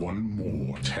but one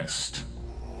more test.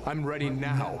 I'm ready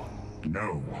now.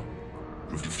 No.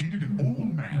 You've defeated an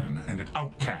old man and an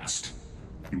outcast.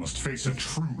 You must face a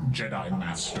true Jedi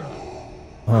Master.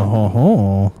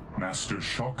 Oh. Master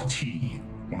Shaak Ti,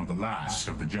 one of the last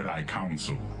of the Jedi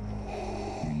Council.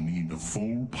 You'll need the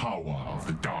full power of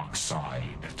the dark side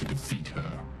to defeat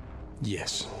her.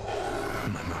 Yes,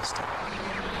 my master.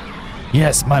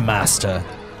 Yes, my master.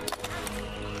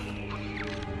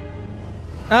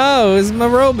 Oh, it's my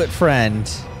robot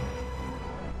friend.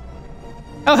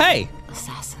 Oh, hey.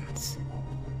 Assassins.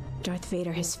 Darth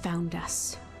Vader has found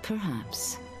us.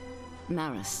 Perhaps.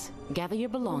 Maris, gather your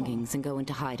belongings and go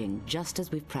into hiding, just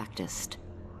as we've practiced.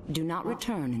 Do not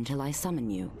return until I summon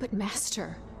you. But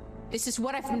Master, this is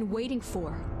what I've been waiting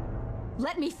for.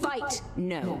 Let me fight!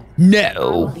 No. No. I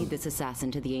will lead this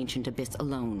assassin to the ancient abyss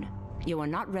alone. You are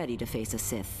not ready to face a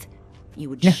Sith. You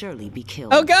would surely be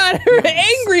killed. Oh god, her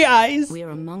angry eyes! We are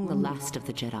among the last of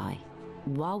the Jedi.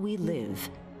 While we live,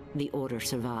 the Order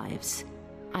survives.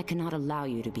 I cannot allow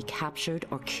you to be captured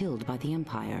or killed by the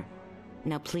Empire.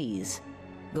 Now please,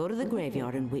 go to the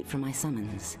graveyard and wait for my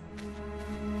summons.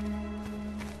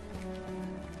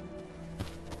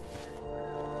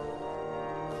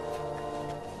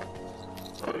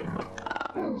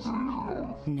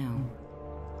 No,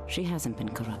 she hasn't been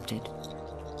corrupted.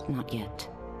 Not yet.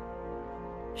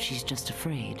 She's just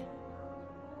afraid.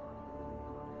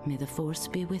 May the Force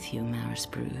be with you, Maris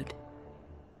Brood.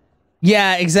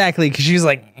 Yeah, exactly, because she's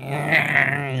like,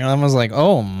 I was like,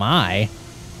 oh my.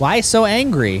 Why so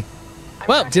angry?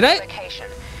 Well, did I? Location.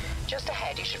 Just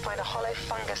ahead, you should find a hollow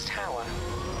fungus tower.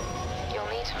 You'll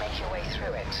need to make your way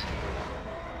through it.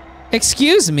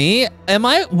 Excuse me,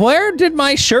 where did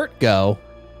my shirt go?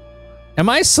 Am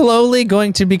I slowly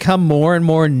going to become more and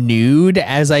more nude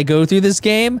as I go through this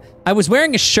game? I was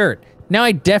wearing a shirt. Now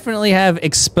I definitely have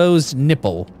exposed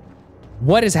nipple.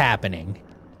 What is happening?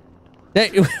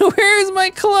 Where's my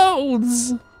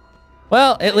clothes?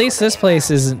 Well, at least this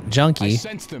place isn't junky. I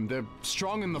sense them. They're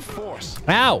strong in the Force.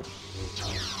 Ow.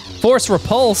 Force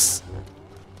repulse.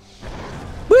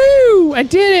 Woo! I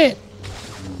did it.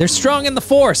 They're strong in the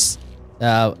Force.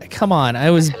 Come on,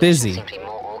 I was busy. Seem to be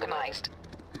more organized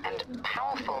and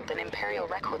powerful than Imperial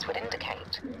records would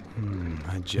indicate.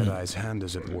 A Jedi's hand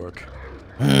is at work.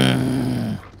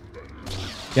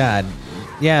 God.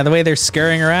 Yeah, the way they're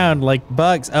scurrying around like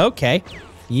bugs. Okay.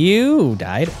 You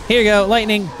died. Here you go,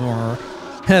 lightning.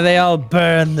 They all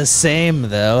burn the same,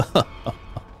 though.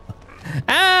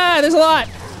 Ah, there's a lot.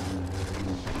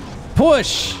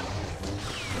 Push.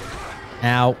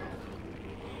 Ow.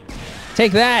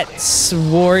 Take that,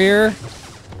 warrior.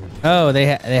 Oh, they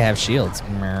have shields.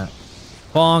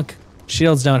 Bonk.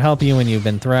 Shields don't help you when you've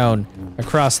been thrown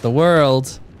across the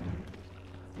world.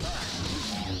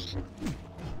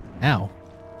 Ow.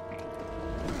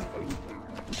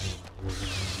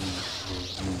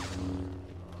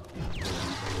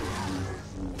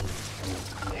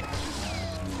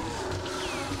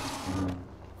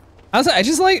 Also,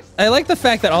 I like the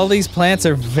fact that all these plants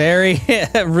are very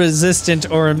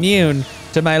resistant or immune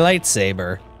to my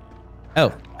lightsaber.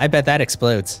 Oh, I bet that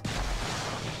explodes.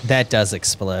 That does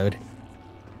explode.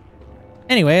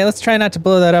 Anyway, let's try not to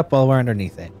blow that up while we're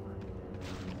underneath it.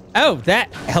 Oh,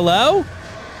 hello?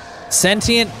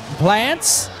 Sentient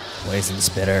plants? Poison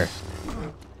spitter.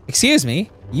 Excuse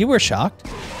me, you were shocked.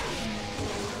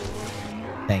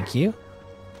 Thank you.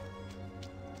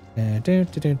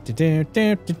 It's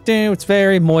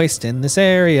very moist in this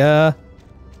area.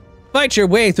 Fight your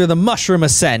way through the mushroom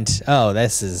ascent. Oh,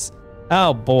 this is,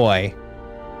 oh boy.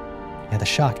 Yeah, the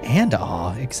shock and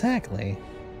awe, exactly.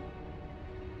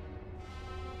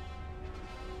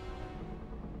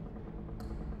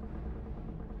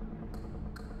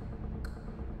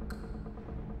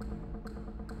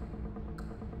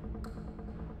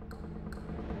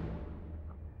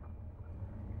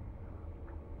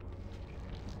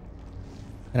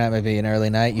 That might be an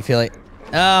early night. You feel like,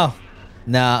 oh,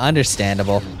 nah,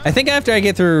 understandable. I think after I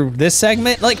get through this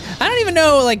segment, like, I don't even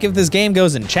know, like, if this game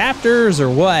goes in chapters or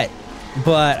what,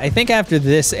 but I think after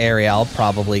this area, I'll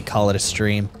probably call it a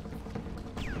stream.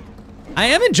 I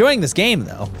am enjoying this game,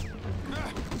 though.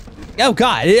 Oh,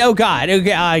 God. Oh, God.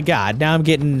 Oh, God. Now I'm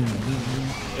getting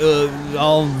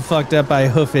all fucked up by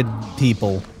hoofed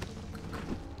people.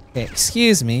 Okay,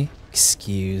 excuse me.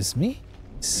 Excuse me.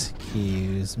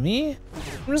 Excuse me.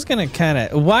 I'm just gonna kind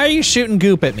of. Why are you shooting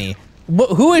goop at me?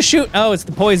 Who is shoot? Oh, it's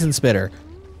the poison spitter.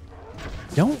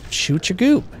 Don't shoot your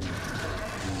goop.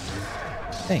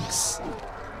 Thanks.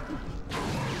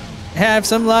 have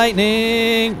some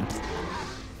lightning.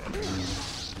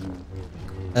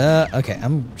 Okay,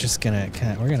 I'm just gonna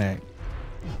we're gonna.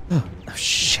 Oh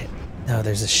shit! No,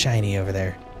 there's a shiny over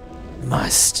there.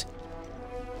 Must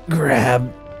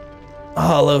grab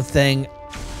hollow thing.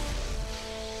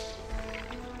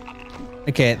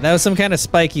 Okay, that was some kind of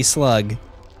spiky slug.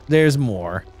 There's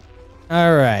more.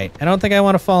 All right, I don't think I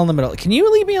want to fall in the middle. Can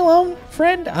you leave me alone,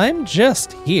 friend? I'm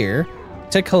just here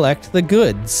to collect the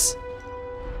goods.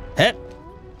 Heh.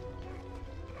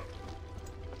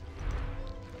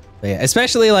 But yeah,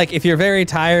 especially like if you're very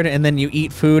tired and then you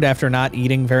eat food after not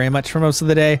eating very much for most of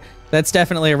the day, that's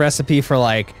definitely a recipe for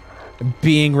like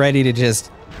being ready to just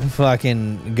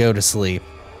fucking go to sleep.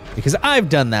 Because I've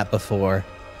done that before.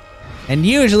 And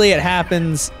usually it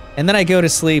happens and then I go to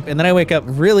sleep and then I wake up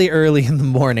really early in the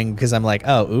morning because I'm like,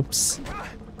 oh, oops.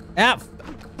 Ah,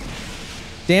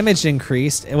 damage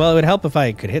increased. Well, it would help if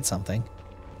I could hit something.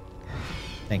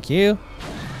 Thank you.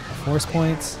 Force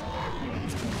points.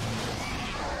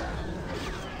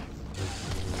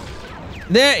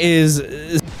 There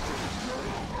is...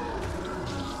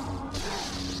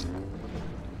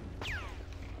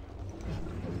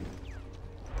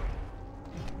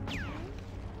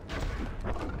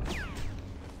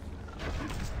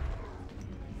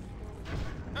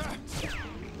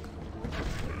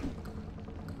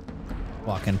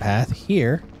 walking path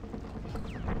here.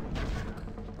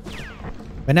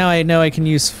 But now I know I can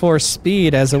use force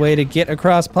speed as a way to get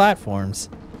across platforms.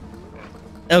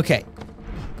 Okay.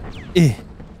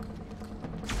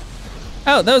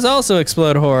 Oh, those also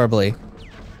explode horribly.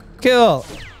 Cool.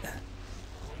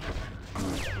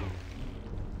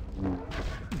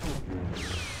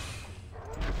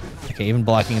 Okay, even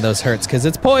blocking those hurts because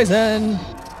it's poison.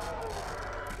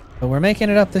 But we're making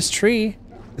it up this tree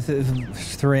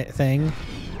thing.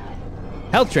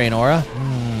 Health drain aura.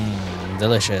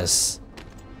 Delicious.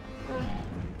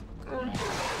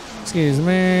 Excuse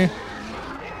me.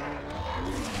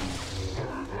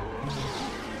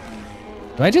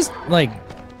 Do I just, like...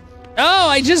 Oh,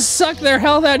 I just sucked their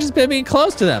health out just by being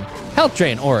close to them. Health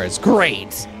drain aura is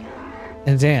great.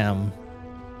 And damn.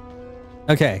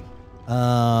 Okay.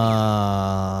 Oh,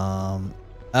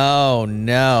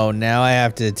 no. Now I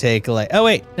have to take, like... Oh,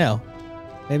 wait. No.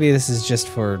 Maybe this is just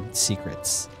for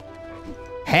secrets.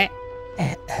 Heh.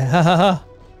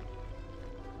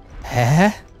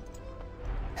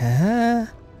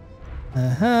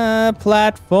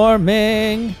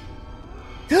 Platforming.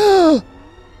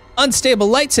 Unstable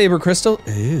lightsaber crystal.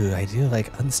 Ooh, I do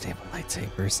like unstable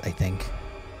lightsabers, I think.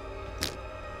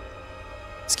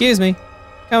 Excuse me.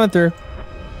 Coming through.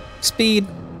 Speed.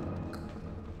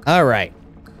 All right.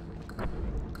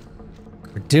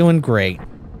 We're doing great.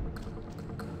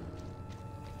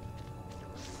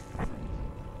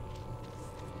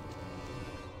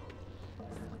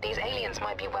 These aliens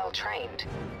might be well trained,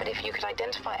 but if you could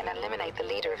identify and eliminate the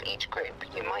leader of each group,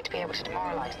 you might be able to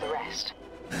demoralize the rest.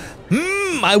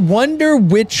 I wonder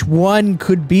which one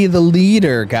could be the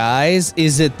leader, guys.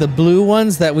 Is it the blue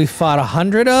ones that we fought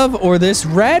 100 of, or this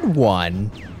red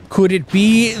one? Could it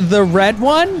be the red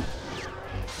one?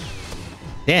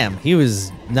 Damn, he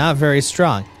was not very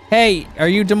strong. Hey, are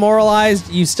you demoralized?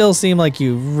 You still seem like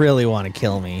you really want to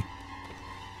kill me.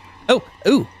 Oh,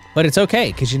 ooh, but it's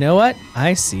okay, because you know what?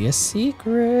 I see a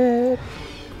secret.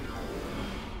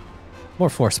 More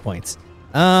force points.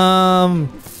 I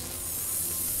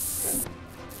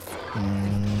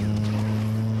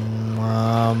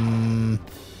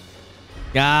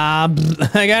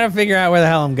gotta figure out where the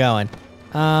hell I'm going.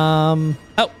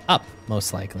 Oh, up,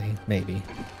 most likely, maybe.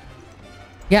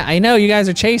 Yeah, I know you guys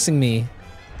are chasing me.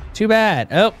 Too bad.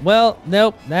 Oh, well,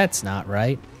 nope, that's not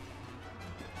right.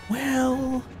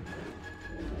 Well,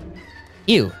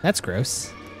 ew, that's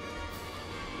gross.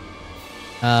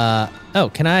 Oh,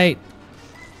 can I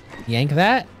yank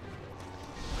that?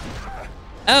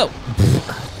 Oh,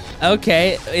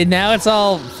 okay, and now it's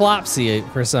all flopsy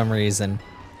for some reason.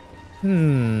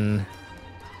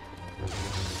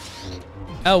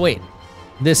 Oh, wait.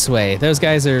 This way. Those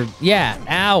guys are... Yeah,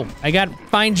 ow. I gotta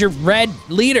find your red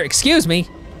leader. Excuse me.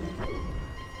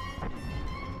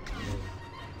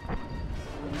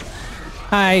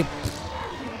 Hi.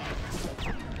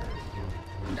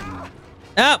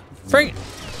 Oh, frick.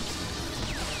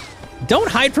 Don't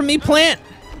hide from me, plant.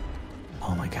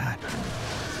 Oh, my God.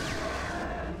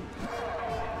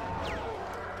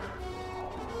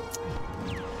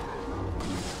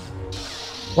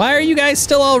 Why are you guys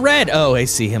still all red? Oh, I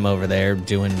see him over there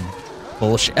doing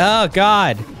bullshit. Oh,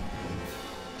 God.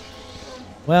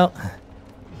 Well,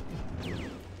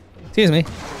 excuse me.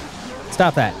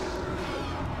 Stop that.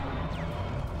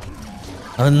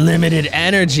 Unlimited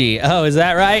energy. Oh, is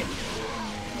that right?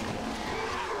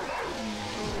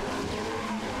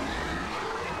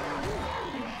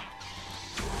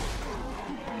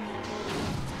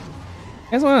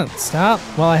 You guys want to stop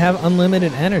while I have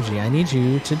unlimited energy? I need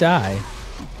you to die.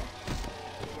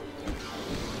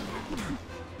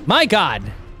 My God!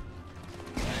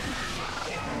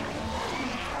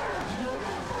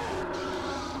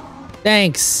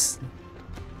 Thanks.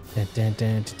 Dun, dun,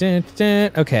 dun, dun,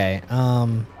 dun. Okay.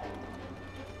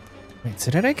 Wait.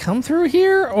 So did I come through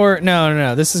here, or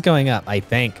no? This is going up. I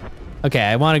think. Okay,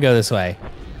 I want to go this way.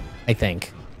 I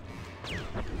think.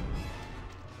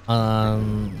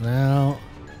 No.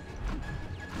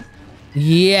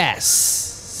 Yes.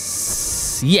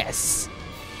 Yes.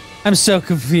 I'm so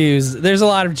confused. There's a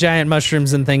lot of giant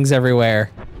mushrooms and things everywhere.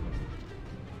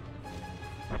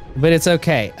 But it's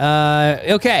okay.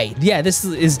 Okay. Yeah, this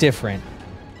is different.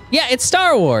 Yeah, it's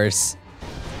Star Wars.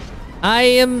 I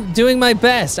am doing my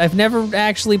best. I've never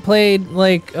actually played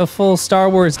like a full Star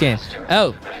Wars game.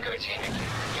 Oh.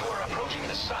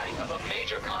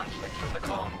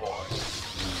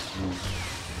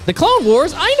 The Clone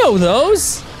Wars? I know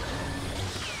those.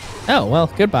 Oh, well,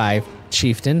 goodbye,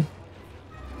 chieftain.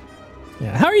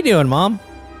 Yeah. How are you doing, Mom?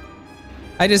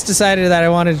 I just decided that I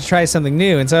wanted to try something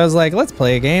new, and so I was like, let's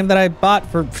play a game that I bought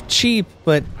for cheap,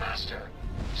 but... Master,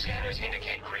 scanners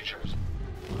indicate creatures.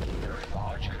 Very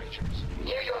large creatures.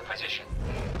 Near your position.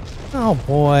 Oh,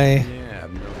 boy. Yeah,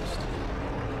 I've noticed.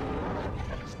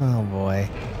 Oh, boy.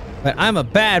 But I'm a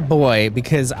bad boy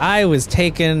because I was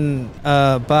taken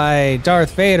by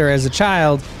Darth Vader as a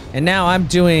child, and now I'm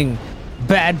doing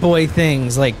bad boy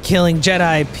things like killing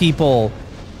Jedi people.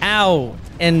 Ow.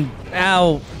 And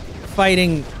ow.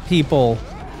 Fighting people.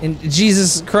 And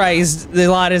Jesus Christ, a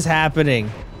lot is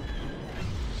happening.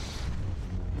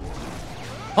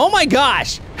 Oh my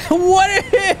gosh! What?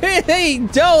 They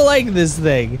don't like this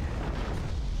thing.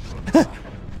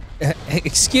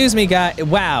 Excuse me, guy.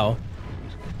 Wow.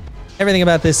 Everything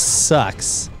about this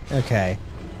sucks. Okay.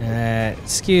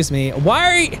 Excuse me. Why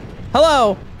are you...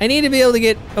 Hello? I need to be able to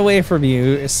get away from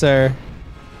you, sir.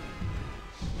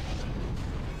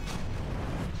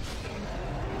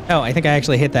 Oh, I think I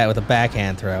actually hit that with a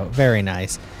backhand throw. Very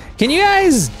nice. Can you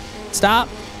guys stop?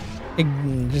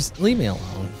 Just leave me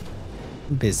alone.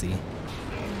 I'm busy.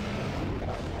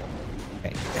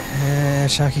 Okay.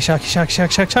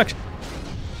 Shocky.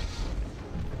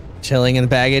 Chilling in the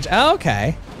baggage. Oh,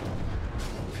 okay.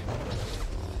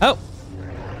 Oh.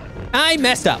 I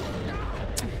messed up.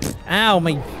 Ow,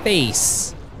 my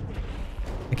face.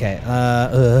 Okay.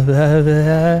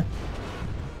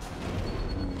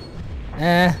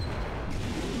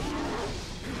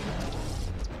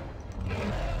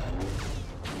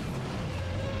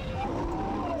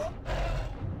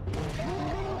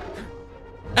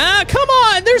 Come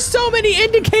on! There's so many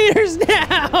indicators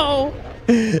now!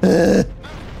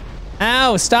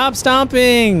 Ow, stop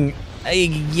stomping!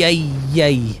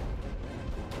 Yay.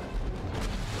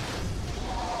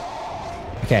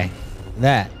 Okay,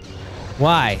 that.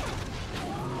 Y.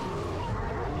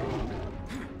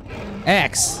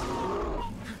 X.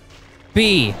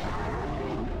 B.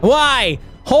 Y.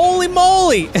 Holy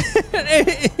moly!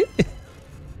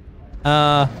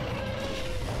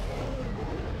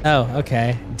 Oh,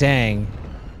 okay. Dang.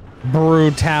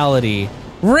 Brutality.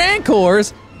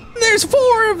 Rancors? There's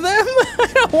 4 of them!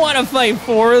 I don't want to fight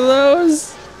 4 of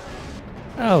those!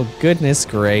 Oh, goodness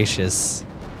gracious.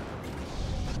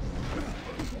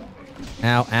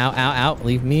 Ow.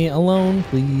 Leave me alone,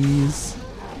 please.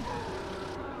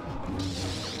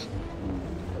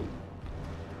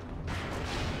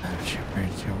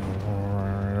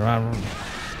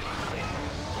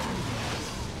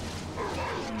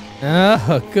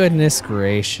 Oh, goodness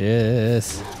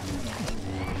gracious.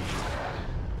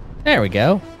 There we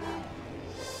go.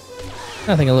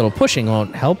 Nothing a little pushing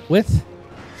won't help with.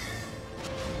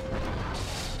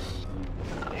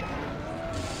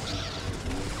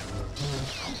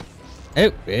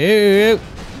 Oh.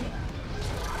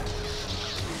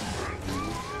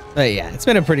 But yeah, it's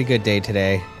been a pretty good day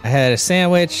today. I had a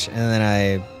sandwich, and then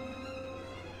I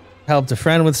helped a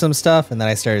friend with some stuff, and then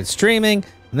I started streaming.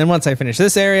 And then once I finish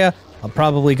this area, I'll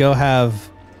probably go have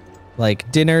like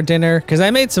dinner, because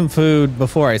I made some food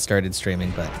before I started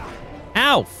streaming, but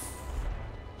ow,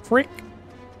 frick.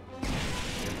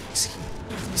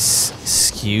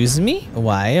 Excuse me?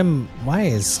 Why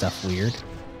is stuff weird?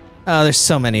 Oh, there's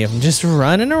so many of them just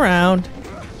running around.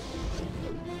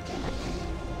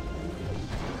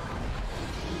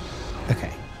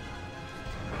 Okay.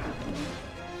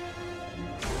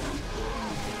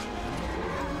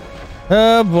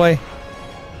 Oh boy.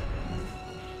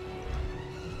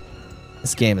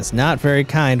 This game is not very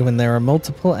kind when there are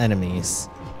multiple enemies.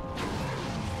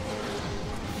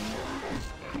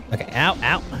 Okay,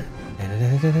 ow.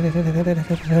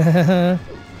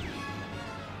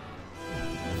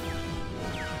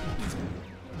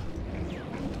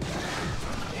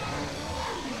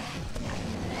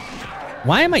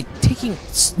 Why am I taking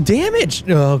damage?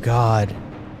 Oh, God.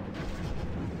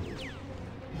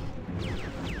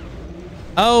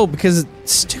 Oh, because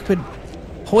stupid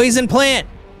poison plant.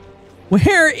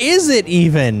 Where is it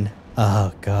even?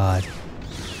 Oh, God.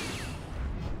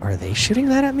 Are they shooting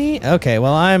that at me? Okay,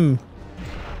 well, I'm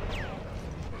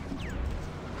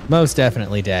most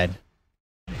definitely dead.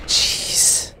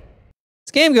 Jeez.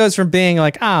 This game goes from being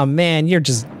like, oh, man, you're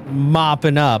just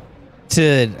mopping up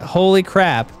to holy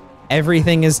crap,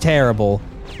 everything is terrible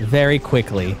very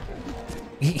quickly.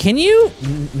 Can you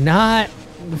not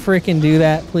freaking do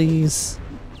that, please?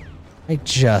 I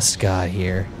just got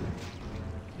here.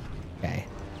 Okay.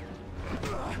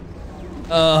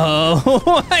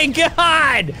 Oh my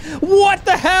God! What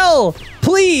the hell?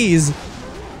 Please!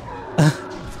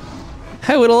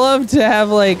 I would love to have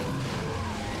like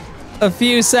a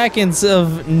few seconds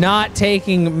of not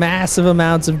taking massive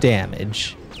amounts of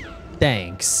damage.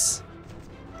 Thanks.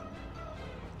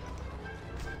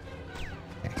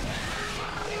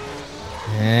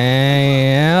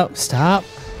 Yep, stop.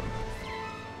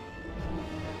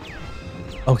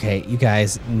 Okay, you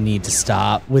guys need to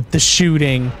stop with the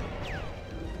shooting.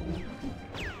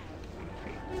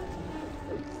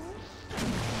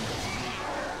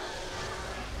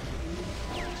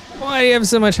 Why do you have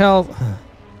so much health?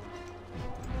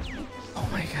 Oh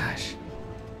my gosh.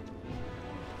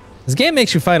 This game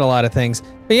makes you fight a lot of things,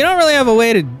 but you don't really have a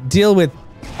way to deal with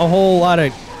a whole lot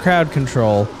of crowd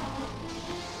control.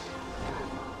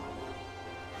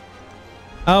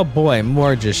 Oh boy,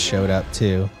 more just showed up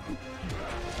too.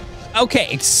 Okay,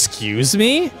 excuse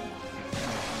me?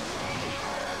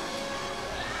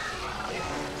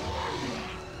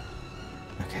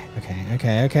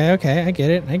 Okay, I get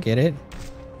it.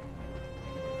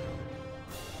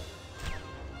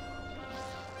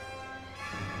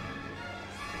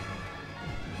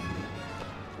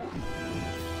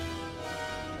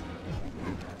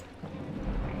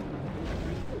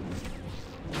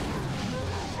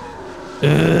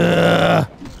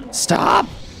 Stop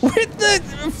with the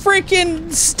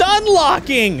freaking stun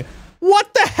locking.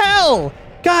 What the hell?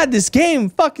 God, this game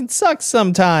fucking sucks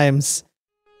sometimes.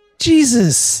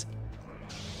 Jesus.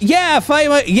 Yeah,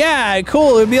 yeah,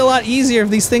 cool. It would be a lot easier if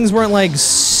these things weren't like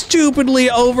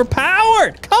stupidly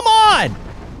overpowered. Come on.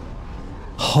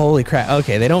 Holy crap.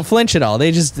 Okay, they don't flinch at all.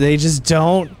 They just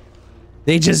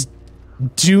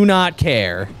do not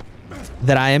care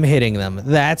that I am hitting them.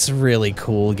 That's really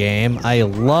cool, game. I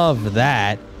love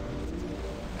that.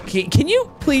 Can you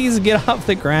please get off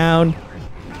the ground?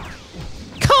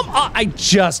 Come on, I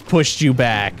just pushed you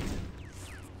back.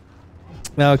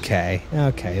 Okay,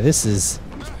 this is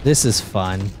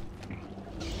fun.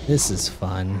 This is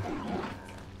fun.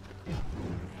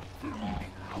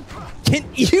 Can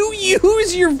you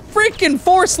use your freaking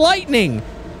force lightning?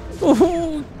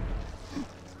 Oh,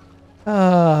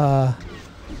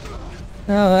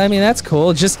 I mean, that's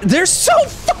cool. Just, there's so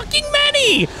fucking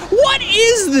many! What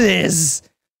is this?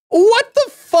 What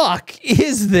the fuck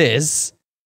is this?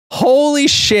 Holy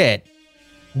shit.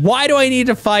 Why do I need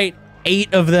to fight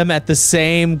 8 of them at the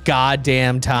same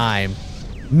goddamn time?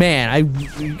 Man,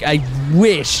 I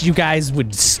wish you guys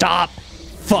would stop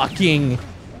fucking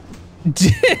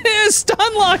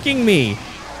stun locking me.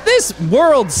 This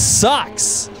world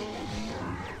sucks.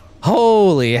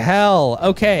 Holy hell.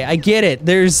 Okay, I get it.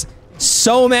 There's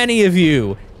so many of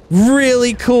you.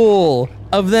 Really cool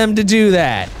of them to do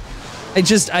that.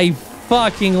 I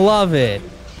fucking love it.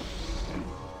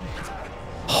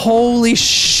 Holy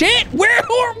shit!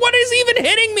 What is even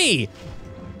hitting me?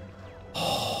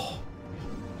 Oh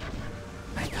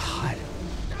my God.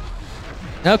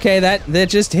 Okay, that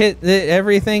just hit,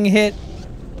 everything hit.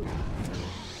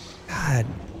 God.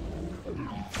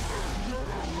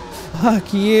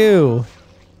 Fuck you.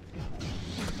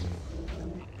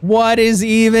 What is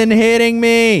even hitting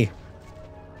me?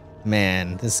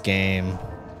 Man, this game.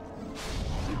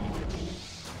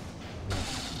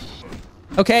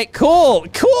 Okay, cool.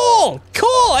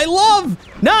 I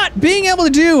love not being able to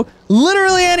do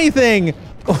literally anything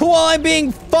while I'm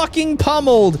being fucking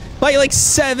pummeled by like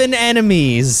 7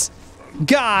 enemies.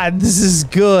 God, this is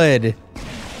good.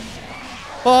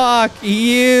 Fuck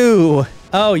you.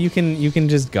 Oh, you can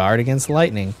just guard against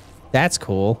lightning. That's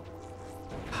cool.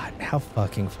 God, how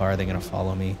fucking far are they gonna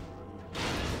follow me?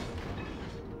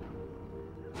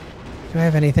 Do I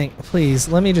have anything? Please,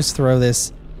 let me just throw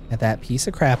this at that piece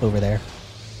of crap over there.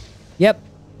 Yep,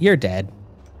 you're dead.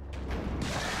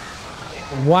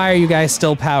 Why are you guys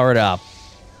still powered up?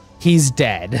 He's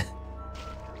dead.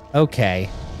 Okay,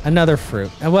 another fruit.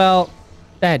 Well,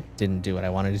 that didn't do what I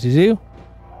wanted it to do.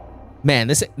 Man,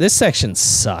 this section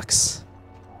sucks.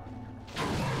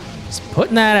 Just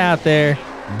putting that out there.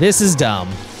 This is dumb.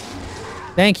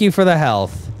 Thank you for the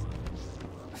health.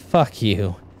 Fuck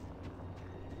you.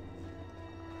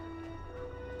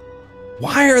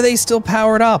 Why are they still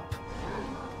powered up?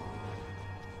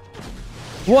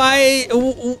 Why?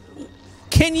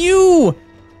 Can you?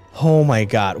 Oh my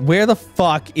god. Where the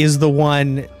fuck is the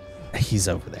one? He's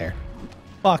over there.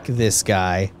 Fuck this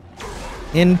guy.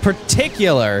 In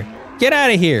particular. Get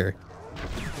out of here.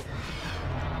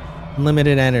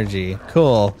 Limited energy.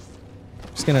 Cool.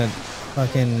 Just gonna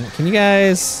fucking... Can you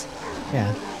guys...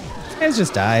 Yeah. You guys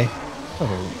just die. I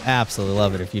would absolutely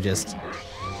love it if you just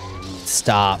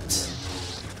stopped.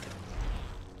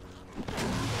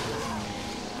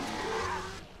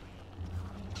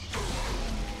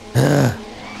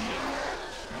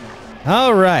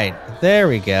 All right, there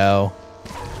we go.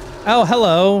 Oh,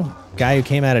 hello, guy who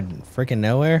came out of freaking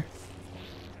nowhere.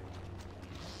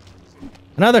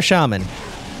 Another shaman.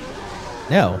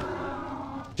 No,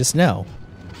 just no.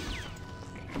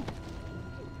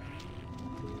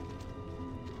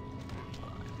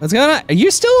 What's going on? Are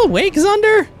you still awake,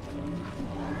 Zunder?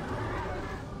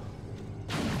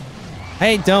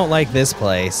 I don't like this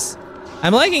place.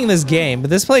 I'm liking this game,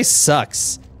 but this place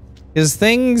sucks. Because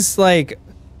things like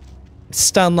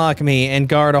stun lock me and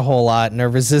guard a whole lot and are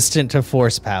resistant to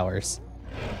force powers.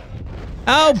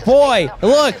 Oh boy,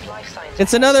 look,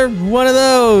 it's another one of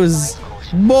those.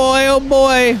 Boy, oh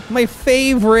boy, my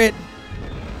favorite.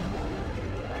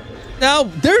 No,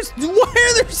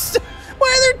 why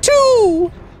are there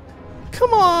two?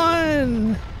 Come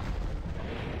on.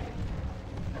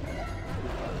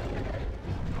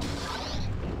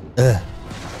 Ugh.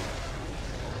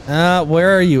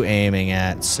 Where are you aiming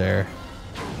at, sir?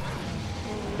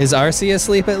 Is Arcee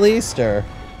asleep at least, or?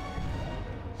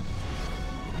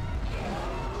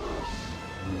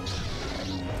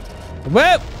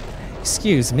 Whoa!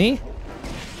 Excuse me.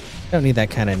 Don't need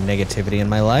that kind of negativity in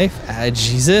my life.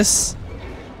 Jesus.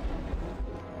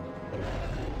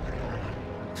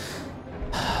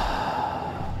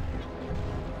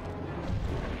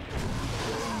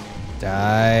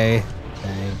 Die.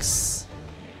 Thanks.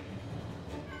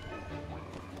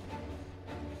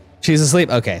 She's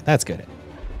asleep? Okay, that's good.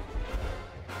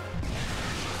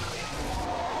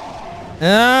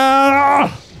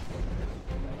 Oh!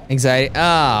 Anxiety. Oh,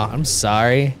 I'm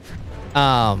sorry.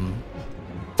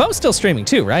 Phone's still streaming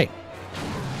too, right?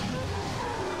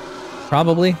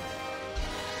 Probably.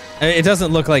 It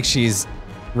doesn't look like she's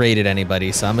raided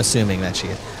anybody, so I'm assuming that she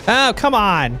is. Oh, come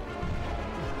on.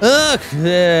 Ugh,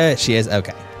 she is,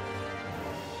 okay.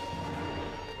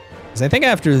 Because I think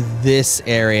after this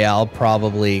area, I'll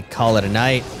probably call it a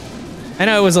night. I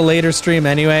know it was a later stream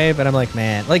anyway, but I'm like,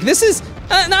 man, like this is,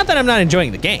 not that I'm not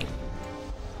enjoying the game.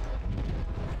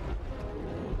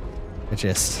 It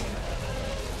just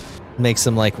makes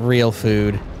some like real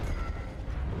food.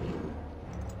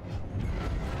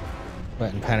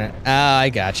 Button pen. Oh, I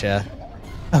gotcha.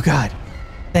 Oh God,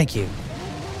 thank you.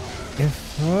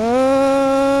 If,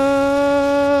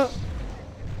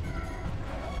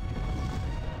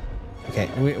 okay,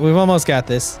 we've almost got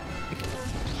this.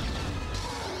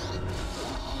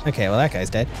 Okay, well that guy's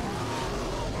dead.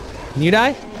 Can you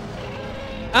die?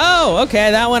 Oh,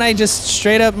 okay, that one I just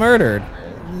straight up murdered.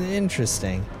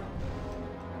 Interesting.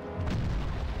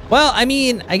 Well, I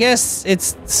mean, I guess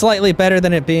it's slightly better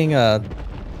than it being a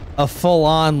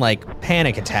full-on, like,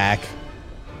 panic attack.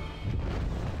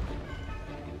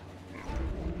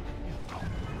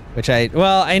 Which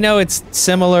I know it's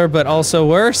similar, but also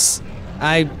worse.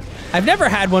 I've never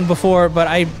had one before, but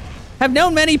I have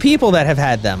known many people that have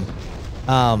had them.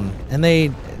 And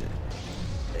they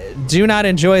do not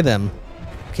enjoy them.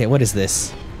 Okay, what is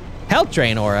this? Health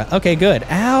drain aura. Okay, good.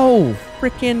 Ow,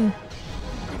 freaking.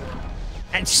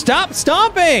 And stop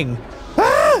stomping!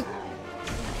 Ah!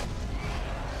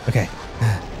 Okay.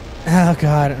 Oh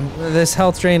God, this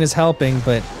health drain is helping,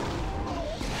 but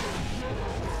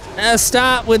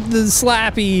stop with the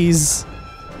slappies.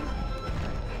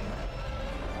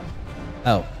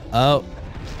 Oh,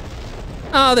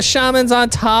 the shaman's on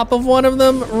top of one of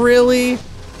them? Really?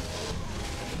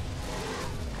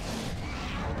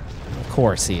 Of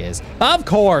course he is. Of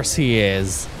course he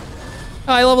is.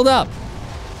 Oh, I leveled up.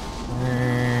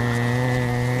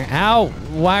 Ow,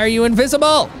 why are you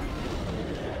invisible?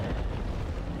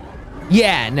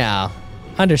 Yeah, no.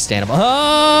 Understandable.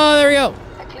 Oh, there we go.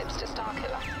 Eclipse to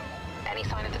Starkiller. Any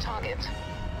sign of the target?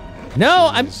 No,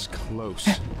 I'm close.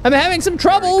 I'm having some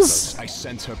troubles. I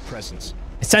sense her presence.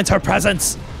 I sense her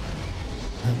presence.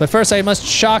 But first I must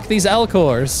shock these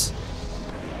Elcors.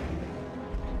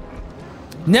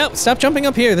 No, stop jumping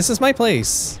up here. This is my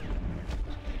place.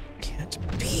 Can't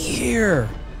be here.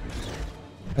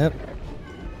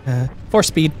 Force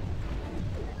speed.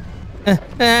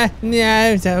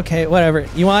 Yeah, okay, whatever.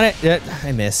 You want it?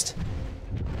 I missed.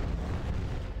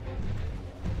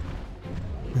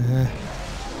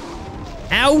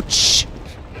 Ouch!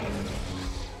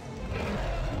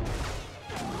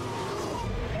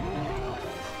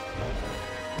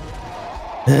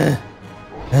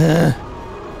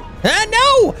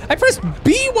 No! I pressed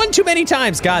B one too many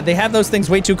times. God, they have those things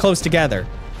way too close together.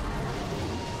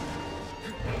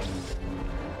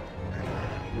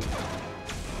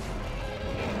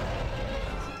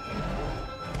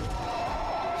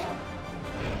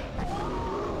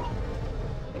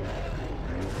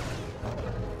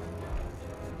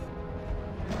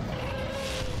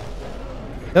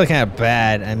 They look kind of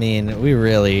bad. I mean, we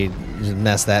really just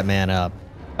messed that man up.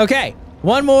 Okay,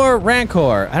 one more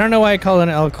Rancor. I don't know why I call it an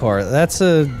Elcor.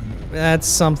 That's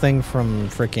something from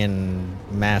freaking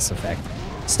Mass Effect.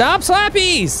 Stop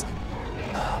slappies!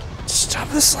 Stop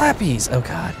the slappies! Oh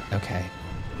God. Okay.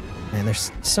 Man, there's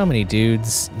so many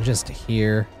dudes just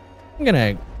here. I'm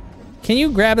gonna. Can you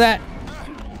grab that?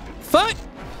 Fuck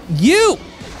you!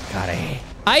 God,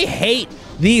 I hate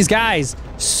these guys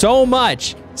so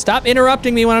much. Stop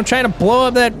interrupting me when I'm trying to blow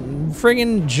up that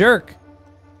friggin' jerk.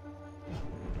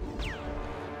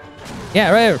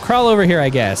 Yeah, right, crawl over here, I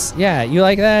guess. Yeah, you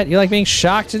like that? You like being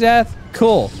shocked to death?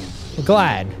 Cool, I'm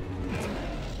glad.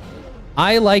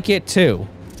 I like it too.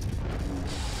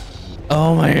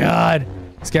 Oh my God,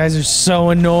 these guys are so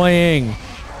annoying.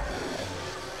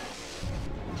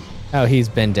 Oh, he's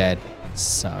been dead.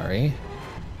 Sorry.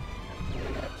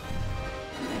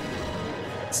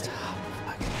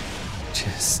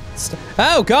 Just stop.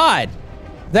 Oh God!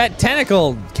 That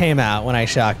tentacle came out when I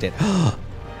shocked it.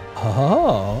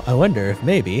 Oh, I wonder if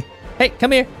maybe. Hey,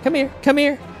 come here, come here, come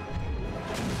here.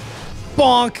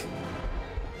 Bonk!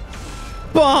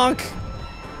 Bonk!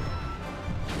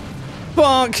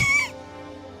 Bonk!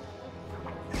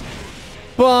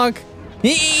 Bonk!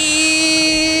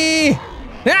 Eee!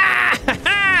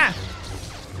 Ah!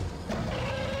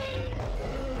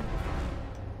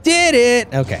 Did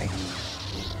it! Okay.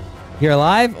 You're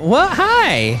alive? Well,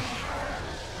 hi.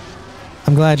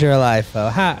 I'm glad you're alive, Fo.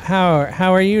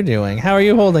 How are you doing? How are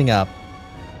you holding up?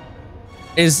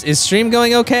 Is stream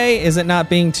going okay? Is it not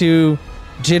being too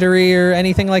jittery or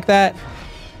anything like that?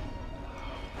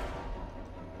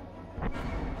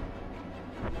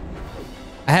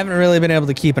 I haven't really been able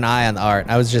to keep an eye on the art.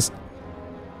 I was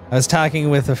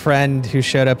talking with a friend who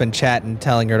showed up in chat and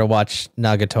telling her to watch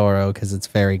Nagatoro because it's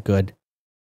very good.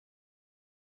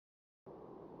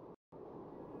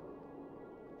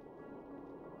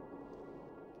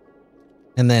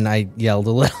 And then I yelled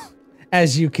a little,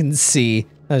 as you can see.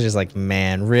 I was just like,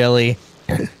 man, really?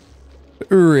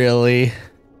 Really?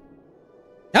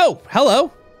 Oh,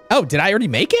 hello. Oh, did I already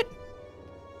make it?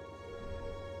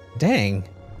 Dang.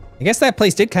 I guess that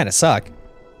place did kind of suck.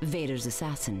 Vader's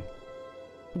assassin.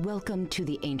 Welcome to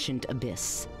the ancient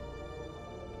abyss.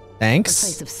 Thanks. A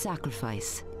place of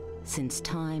sacrifice since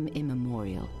time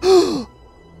immemorial.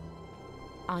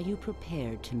 Are you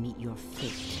prepared to meet your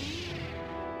fate?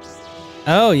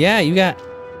 Oh, yeah, you got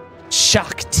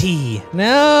Shakti.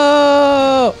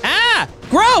 No! Ah!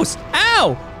 Gross!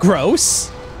 Ow!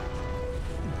 Gross.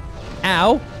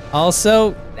 Ow.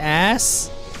 Also,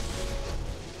 ass.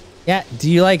 Yeah,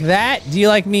 do you like that? Do you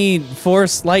like me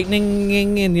force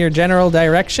lightninging in your general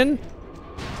direction?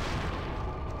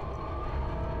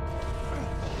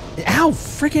 Ow,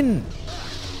 freaking.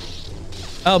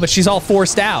 Oh, but she's all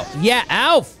forced out. Yeah,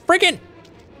 ow, freaking.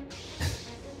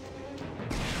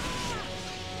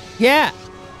 Yeah.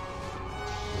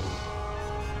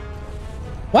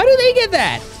 Why do they get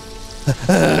that?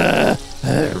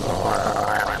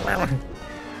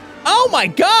 Oh my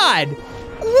God.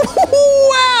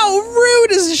 Wow,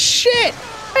 rude as shit.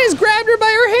 I just grabbed her by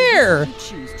her hair.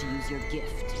 Choose to use your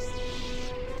gift.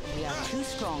 We are too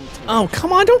strong to. Oh,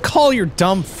 come on, don't call your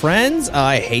dumb friends. Oh,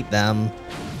 I hate them.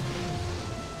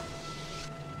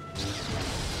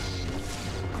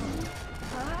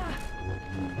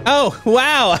 Oh,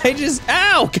 wow,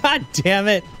 ow, God damn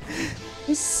it.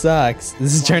 This sucks.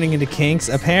 This is turning into kinks,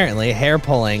 apparently. Hair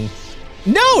pulling.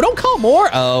 No, don't call more.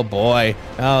 Oh boy.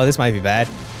 Oh, this might be bad.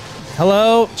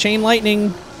 Hello, chain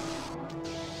lightning.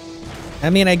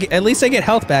 I mean, at least I get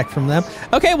health back from them.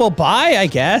 Okay, well, bye, I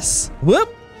guess.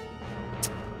 Whoop.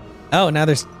 Oh, now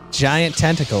there's giant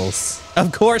tentacles.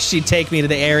 Of course she'd take me to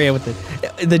the area with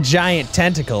the giant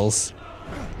tentacles.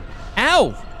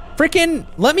 Ow. Frickin'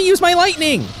 let me use my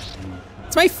lightning.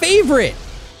 It's my favorite.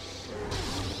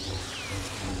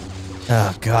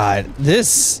 Oh God,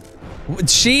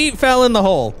 she fell in the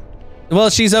hole. Well,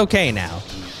 she's okay now.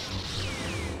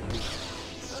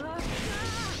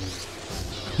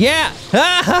 Yeah!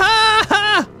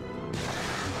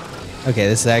 Okay,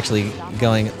 this is actually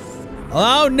going...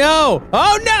 Oh no!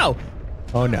 Oh no!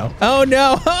 Oh no. Oh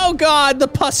no! Oh god, the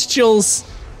pustules!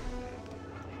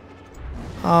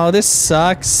 Oh, this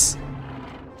sucks.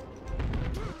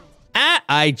 Ah!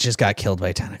 I just got killed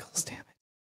by tentacles, damn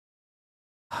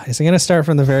it. Is it gonna start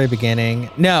from the very beginning?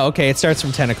 No, okay, it starts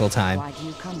from tentacle time. Why do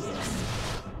you come here?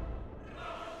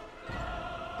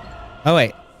 Oh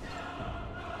wait.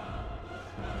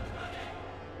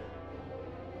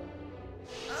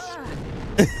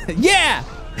 Yeah!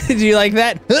 Do you like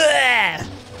that?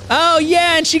 Oh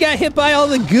yeah, and she got hit by all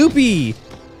the goopy.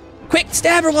 Quick,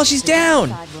 stab her while she's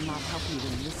down.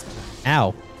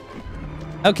 Ow.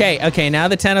 Okay, okay, now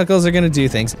the tentacles are gonna do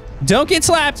things. Don't get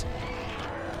slapped.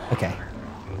 Okay.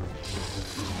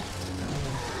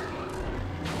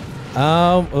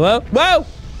 Whoa, whoa,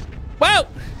 whoa!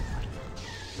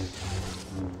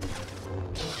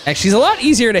 Actually, she's a lot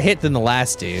easier to hit than the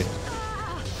last dude.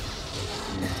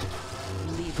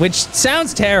 Which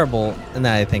sounds terrible, now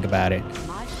that I think about it.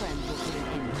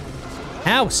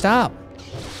 Ow, stop.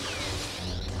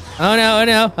 Oh no, oh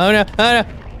no, oh no, oh no.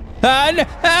 Oh no,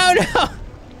 oh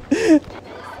no!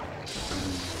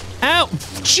 Ow!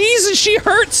 Jesus, she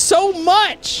hurts so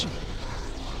much!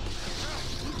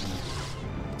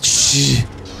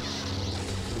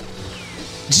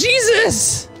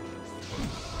 Jesus!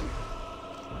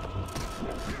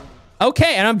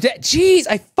 Okay, and I'm dead. Jeez,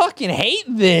 I fucking hate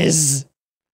this.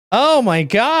 Oh my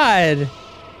god.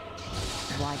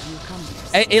 Why do you come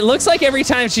here? It looks like every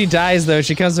time she dies, though,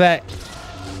 she comes back.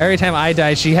 Every time I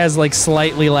die, she has like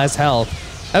slightly less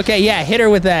health. Okay, yeah, hit her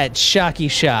with that shocky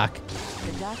shock.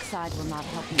 The dark side will not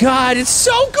help you. God, it's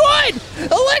so good!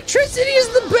 Electricity is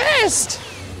the best!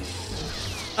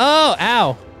 Oh,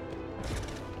 ow.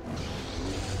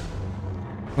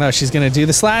 No, she's gonna do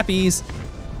the slappies.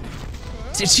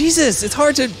 Jesus, it's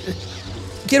hard to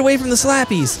get away from the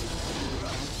slappies.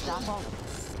 Stop all of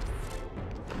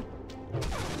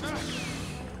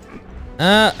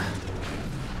this.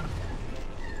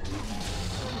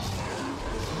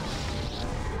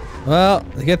 Well,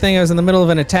 the good thing I was in the middle of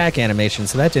an attack animation,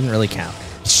 so that didn't really count.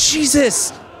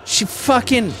 Jesus! She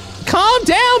fucking... Calm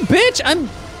down, bitch! I'm...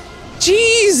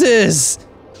 Jesus!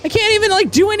 I can't even, like,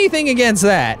 do anything against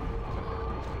that.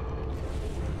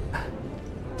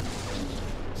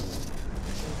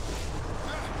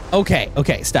 Okay,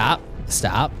 okay, stop.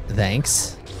 Stop.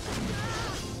 Thanks.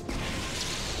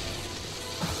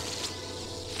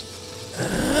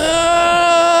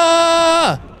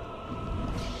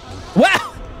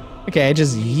 Wow! Okay, I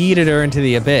just yeeted her into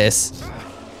the abyss.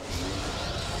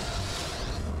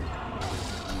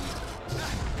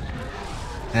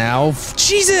 Ow.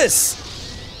 Jesus!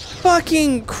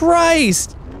 Fucking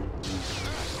Christ!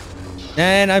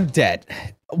 And I'm dead.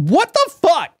 What the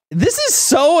fuck? This is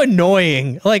so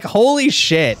annoying. Like, holy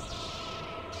shit.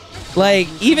 Like,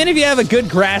 even if you have a good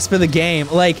grasp of the game,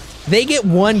 like, they get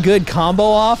one good combo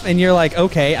off and you're like,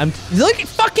 okay, look at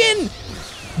fucking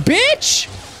bitch!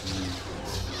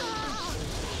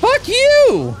 Fuck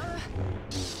you!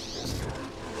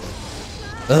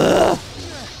 Ugh.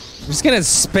 I'm just gonna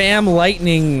spam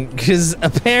lightning, because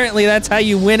apparently that's how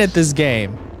you win at this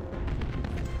game.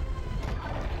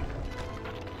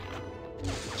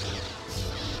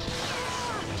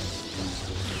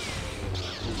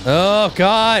 Oh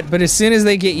god, but as soon as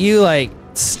they get you, like,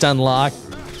 stun locked.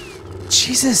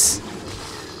 Jesus.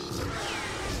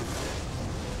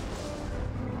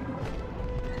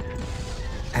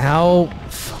 Ow.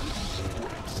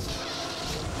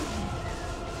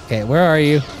 Okay, where are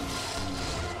you?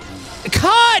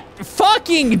 God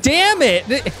fucking damn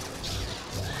it!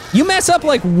 You mess up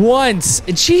like once.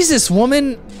 Jesus,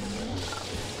 woman.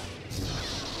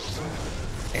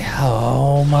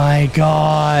 Oh my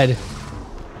god.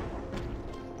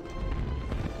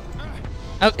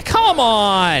 Oh, come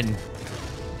on!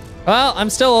 Well, I'm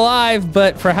still alive,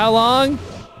 but for how long?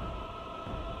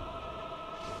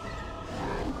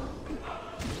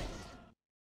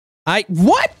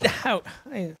 What? How?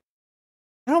 I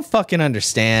don't fucking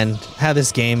understand how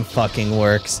this game fucking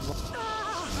works.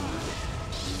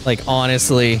 Like,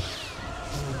 honestly.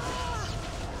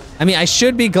 I mean, I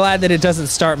should be glad that it doesn't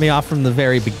start me off from the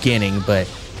very beginning, but...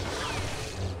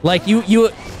 Like, you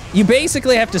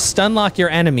basically have to stun lock your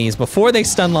enemies before they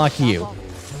stun lock you.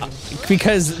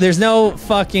 Because there's no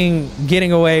fucking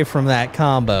getting away from that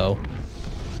combo.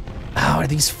 Oh, are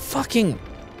these fucking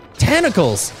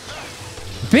tentacles?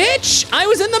 Bitch! I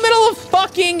was in the middle of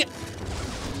fucking...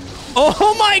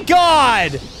 Oh my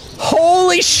god!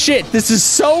 Holy shit, this is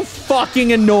so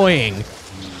fucking annoying.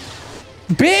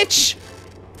 Bitch!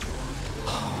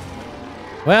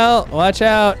 Well, watch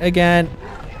out again.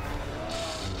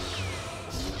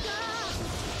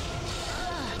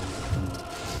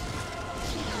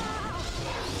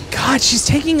 God, she's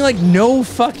taking like no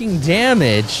fucking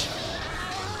damage.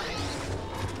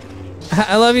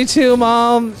 I love you too,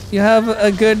 Mom. You have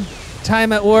a good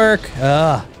time at work.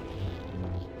 Ugh.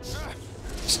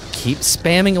 Just keep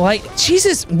spamming light.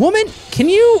 Jesus, woman, can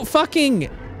you fucking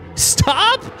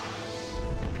stop?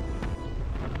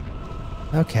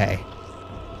 Okay.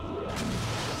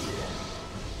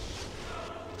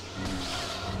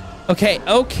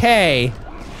 Okay.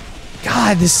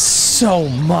 God, this is so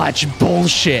much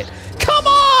bullshit. Come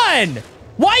on!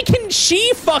 Why can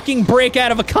she fucking break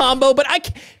out of a combo, but I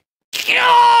can't?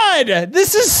 God!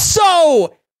 This is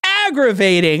so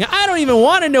aggravating. I don't even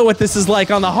want to know what this is like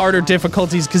on the harder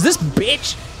difficulties, because this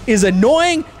bitch is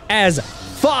annoying as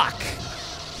fuck.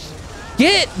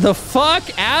 Get the fuck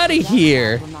out of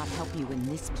here. Will not help you in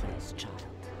this place, child.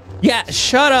 Yeah,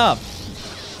 shut up.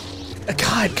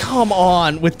 God, come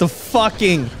on with the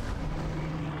fucking...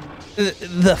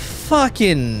 The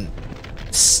fucking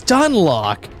stun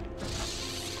lock.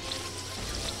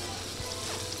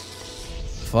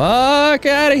 Fuck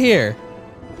out of here.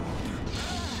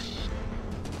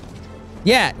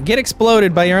 Yeah, get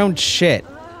exploded by your own shit.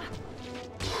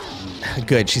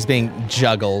 Good, she's being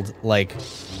juggled like...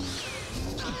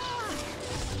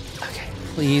 Okay,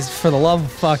 please, for the love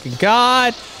of fucking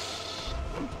God.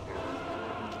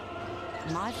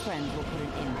 My friend will put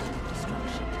an end to the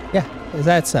destruction. Yeah, is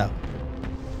that so?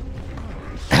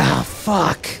 Ah,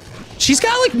 fuck. She's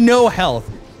got like no health.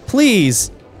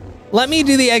 Please, let me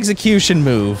do the execution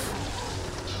move.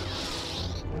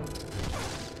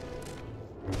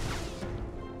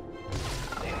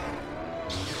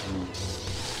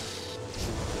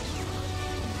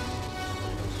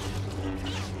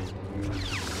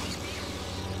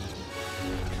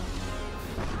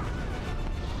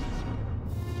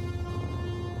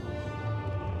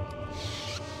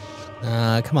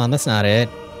 Come on, that's not it.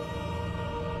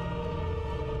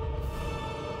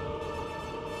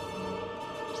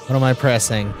 What am I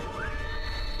pressing?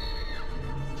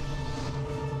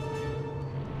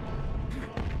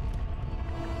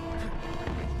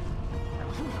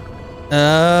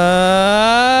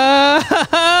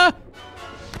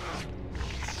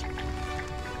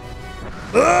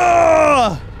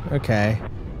 Okay.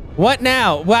 What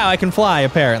now? Wow, I can fly,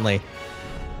 apparently.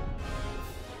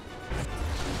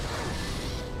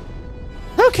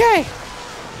 Okay. I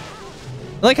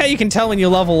like how you can tell when you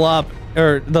level up,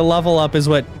 or the level up is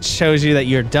what shows you that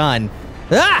you're done.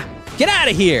 Ah! Get out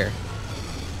of here!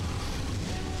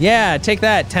 Yeah, take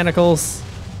that, tentacles.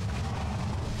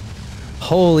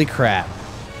 Holy crap.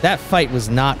 That fight was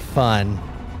not fun.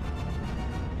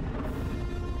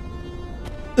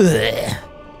 Ugh.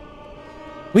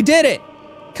 We did it!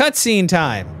 Cutscene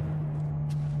time!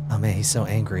 Oh man, he's so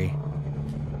angry.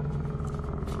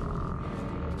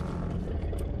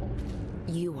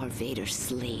 You are Vader's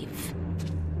slave,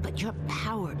 but your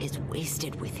power is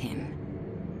wasted with him.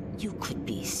 You could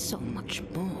be so much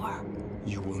more.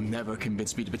 You will never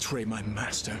convince me to betray my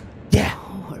master. Yeah.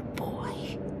 Poor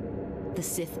boy. The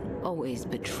Sith always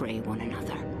betray one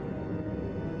another.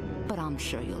 But I'm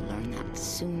sure you'll learn that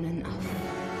soon enough.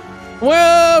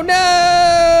 Whoa,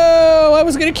 no! I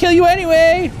was gonna kill you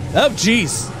anyway! Oh,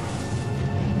 jeez.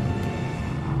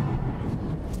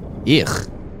 Ugh.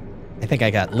 I think I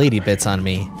got lady bits on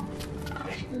me.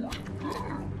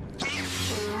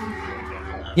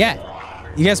 Yeah.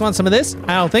 You guys want some of this?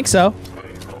 I don't think so.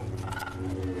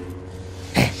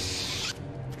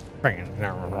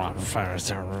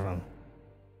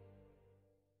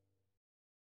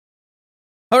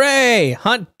 Hooray!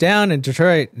 Hunt down and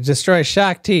destroy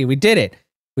Shaak Ti. We did it.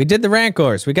 We did the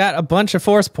Rancors. We got a bunch of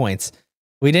force points.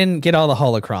 We didn't get all the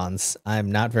holocrons.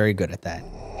 I'm not very good at that.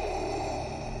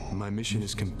 My mission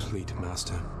is complete,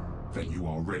 Master. Then you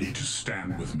are ready to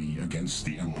stand with me against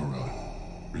the Emperor.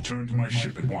 Return to my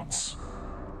ship at once.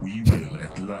 We will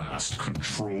at last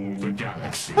control the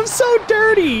galaxy. I'm so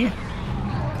dirty!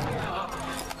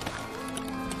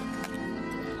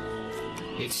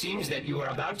 It seems that you are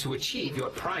about to achieve your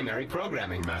primary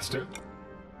programming, Master.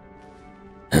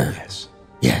 Yes.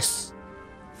 Yes.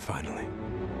 Finally.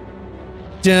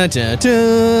 Dun dun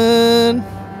dun!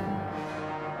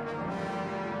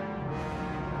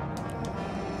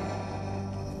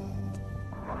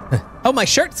 Oh, my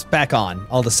shirt's back on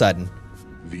all of a sudden.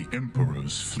 The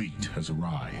Emperor's fleet has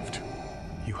arrived.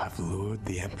 You have lured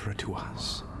the Emperor to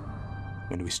us.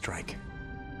 When do we strike?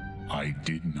 I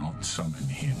did not summon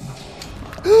him.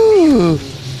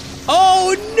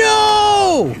 Oh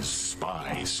no! His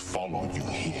spies followed you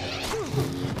here.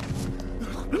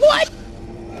 What?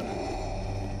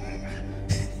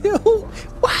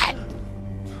 What?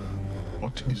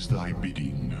 What is thy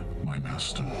bidding, my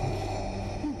master?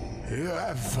 You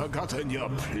have forgotten your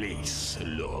place,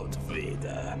 Lord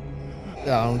Vader.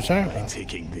 Oh, I'm sorry. By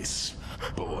taking this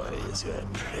boy as your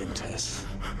apprentice,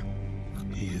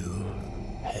 you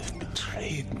have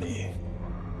betrayed me.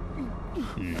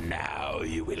 Now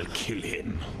you will kill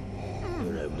him,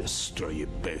 or I will destroy you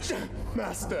both.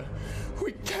 Master,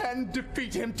 we can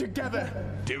defeat him together.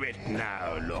 Do it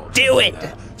now, Lord. Do it!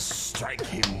 Vader. Strike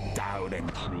him down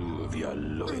and prove your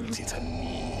loyalty to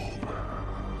me.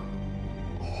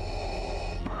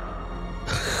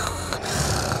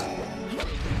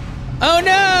 Oh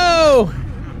no!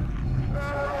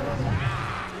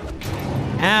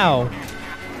 Ow.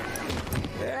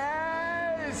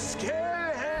 Yes, kill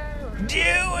him! Do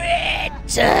it!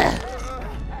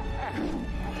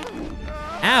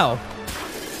 Ow.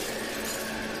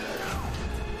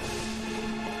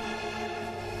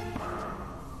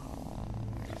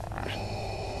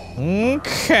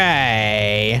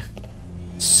 Okay.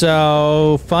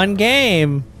 So, fun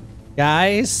game,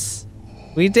 guys.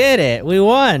 We did it. We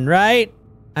won, right?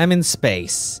 I'm in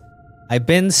space. I've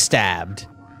been stabbed.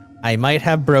 I might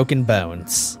have broken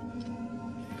bones.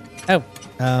 Oh,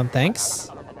 thanks.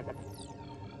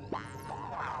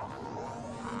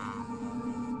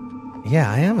 Yeah,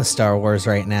 I am a Star Wars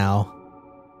right now.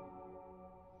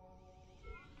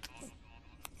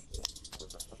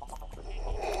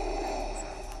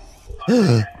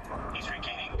 He's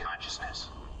regaining consciousness.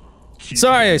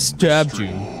 Sorry I stabbed you.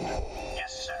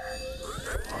 Yes, sir.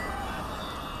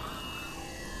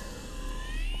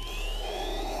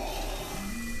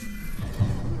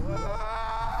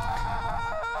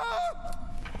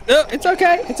 Oh, it's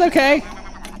okay. It's okay.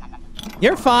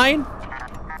 You're fine.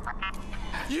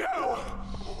 You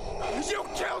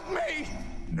killed me!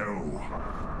 No.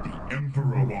 The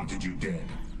Emperor wanted you dead.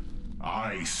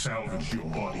 I salvaged your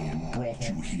body and brought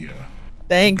you here.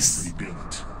 Thanks.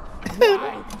 Rebuilt.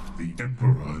 The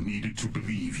Emperor needed to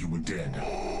believe you were dead.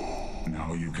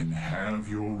 Now you can have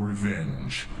your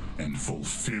revenge and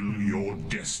fulfill your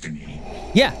destiny.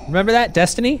 Yeah, remember that?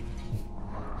 Destiny?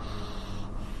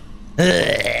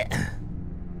 Ugh.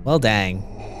 Well, dang.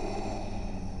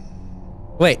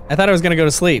 Wait, I thought I was gonna go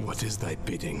to sleep. What is thy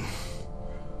bidding,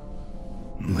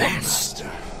 Master?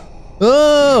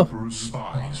 Oh! The Emperor's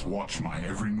spies watch my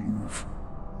every move.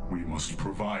 We must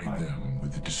provide them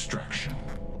with a distraction.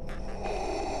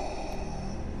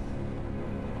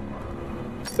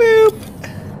 Boop.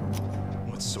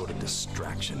 What sort of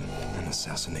distraction? An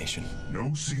assassination?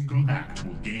 No single act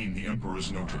will gain the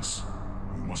Emperor's notice.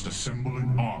 You must assemble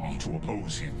an army to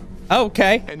oppose him.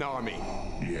 Okay. An army?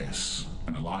 Yes,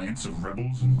 an alliance of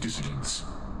rebels and dissidents.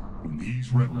 When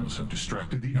these rebels have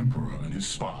distracted the Emperor and his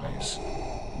spies,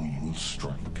 we will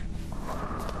strike.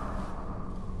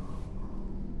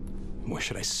 Where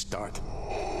should I start?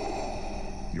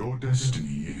 Your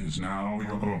destiny is now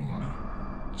your own.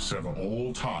 Sever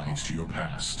all ties to your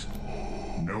past.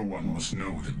 No one must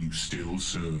know that you still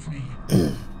serve me.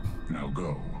 Now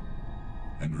go.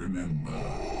 And remember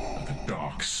that the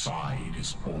dark side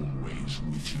is always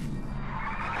with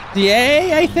you.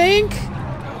 Yay, I think?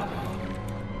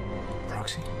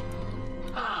 Proxy?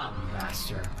 Ah,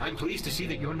 Master. I'm pleased to see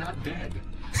that you're not dead.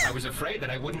 I was afraid that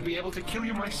I wouldn't be able to kill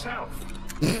you myself.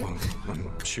 Well,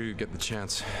 I'm sure you get the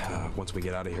chance once we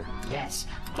get out of here. Yes,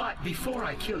 but before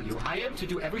I kill you, I am to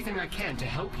do everything I can to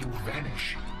help you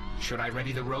vanish. Should I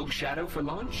ready the Rogue Shadow for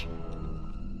launch?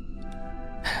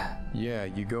 Yeah,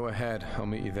 you go ahead. I'll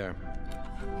meet you there.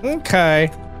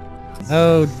 Okay.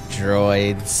 Oh,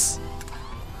 droids.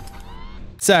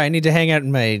 Sorry, I need to hang out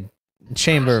in my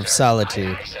chamber of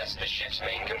solitude. Access the ship's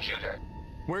main computer.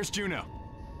 Where's Juno?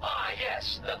 Ah,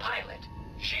 yes, the pilot.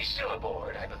 She's still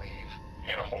aboard, I believe.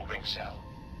 In a holding cell.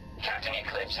 Captain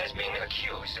Eclipse has been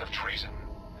accused of treason,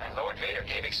 and Lord Vader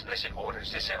gave explicit orders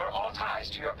to sever all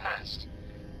ties to your past.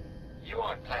 You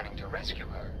aren't planning to rescue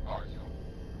her, are you?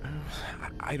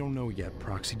 I don't know yet,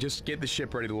 Proxy. Just get the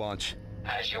ship ready to launch.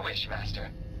 As you wish, Master.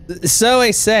 So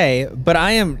I say, but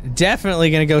I am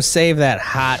definitely gonna go save that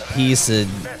hot piece of...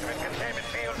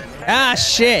 Ah,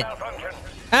 shit!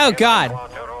 Oh, God!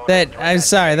 I'm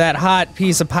sorry, that hot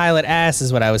piece of pilot ass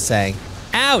is what I was saying.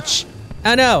 Ouch!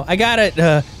 Oh no, I got it.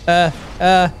 Oh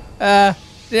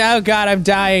God, I'm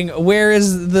dying. Where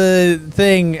is the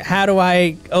thing? How do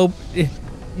I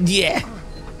yeah.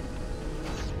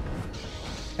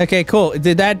 Okay, cool.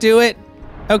 Did that do it?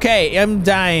 Okay, I'm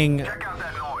dying.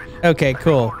 Okay,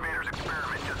 cool.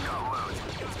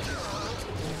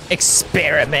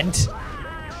 Experiment.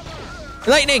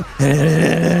 Lightning!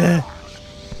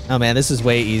 Oh man, this is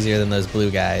way easier than those blue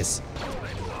guys.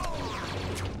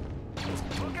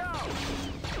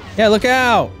 Yeah, look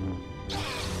out.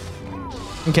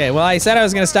 Okay, well, I said I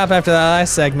was gonna stop after the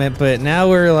last segment, but now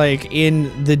we're like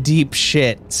in the deep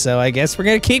shit. So I guess we're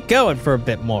gonna keep going for a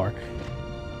bit more.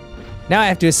 Now I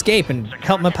have to escape and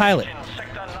help my pilot.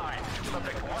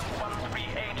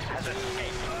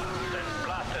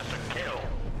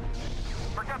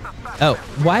 Oh,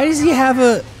 why does he have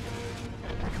a...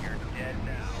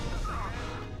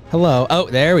 Hello. Oh,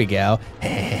 there we go.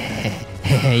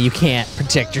 You can't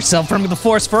protect yourself from the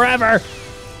Force forever.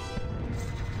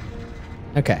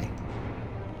 Okay.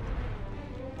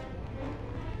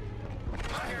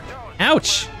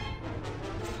 Ouch.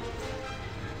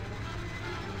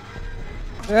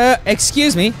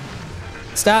 Excuse me.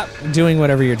 Stop doing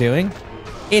whatever you're doing.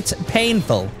 It's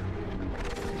painful.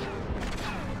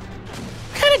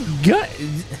 What kind of gut?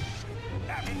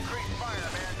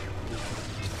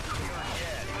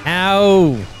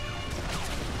 Ow.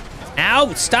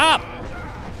 Ow, stop.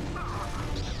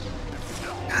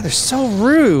 God, they're so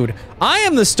rude. I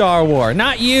am the Star War,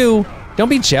 not you. Don't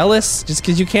be jealous just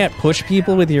because you can't push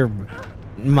people with your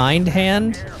mind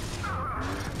hand.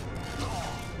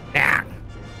 Ah.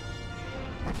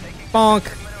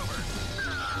 Bonk.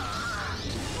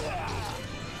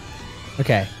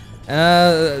 Okay.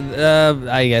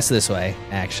 I guess this way,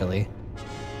 actually.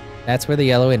 That's where the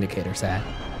yellow indicator's at.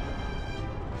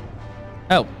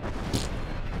 Oh.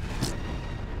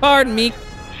 Pardon me.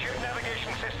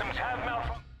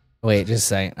 Wait, just a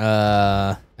second.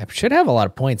 I should have a lot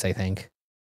of points, I think.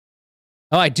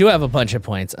 Oh, I do have a bunch of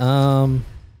points. Oh,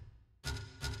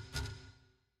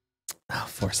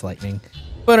 Force Lightning.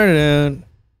 I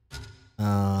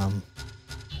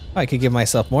could give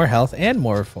myself more health and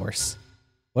more force.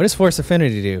 What does Force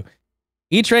Affinity do?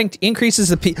 Each rank increases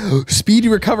the speed to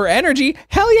recover energy.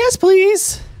 Hell yes,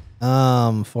 please.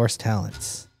 Force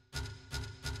Talents.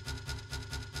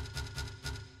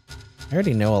 I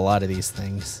already know a lot of these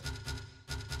things.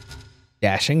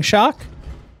 Dashing Shock.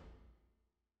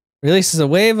 Releases a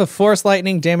wave of Force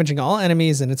Lightning, damaging all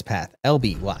enemies in its path.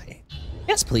 LBY.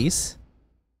 Yes, please.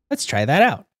 Let's try that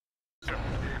out.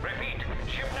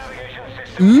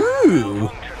 Ooh.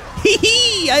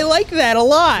 Hee I like that a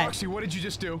lot. Roxy, what did you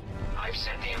just do? I've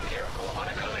sent the Empirical on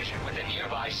a collision with a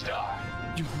nearby star.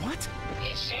 You what?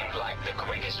 It seemed like the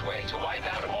quickest way to wipe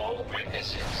out all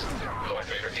witnesses. Lord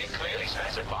Vader did clearly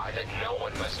specify that no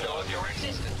one must know of your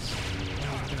existence.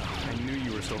 I knew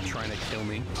you were still trying to kill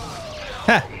me. No,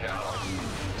 not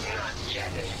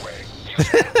yet anyway. You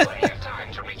still have plenty of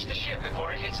time to reach the ship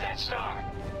before it hits that star.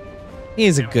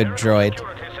 He's a good droid.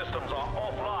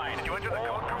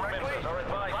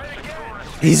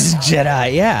 He's a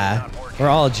Jedi, yeah. We're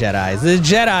all Jedis. The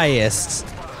Jediists.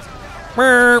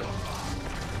 Burp.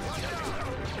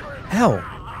 Ow.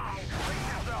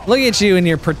 Look at you in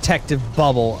your protective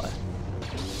bubble.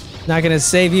 Not gonna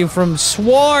save you from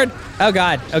Sword. Oh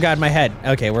god, my head.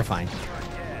 Okay, we're fine.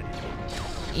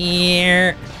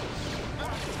 Here.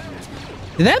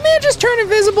 Did that man just turn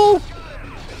invisible?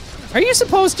 Are you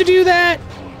supposed to do that?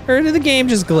 Or did the game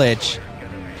just glitch?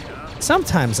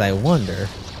 Sometimes I wonder.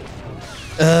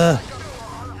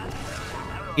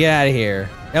 Get out of here.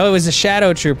 Oh, it was a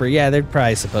Shadow Trooper. Yeah, they're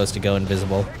probably supposed to go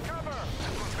invisible.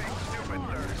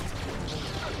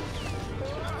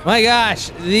 My gosh,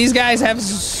 these guys have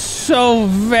so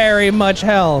very much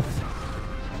health.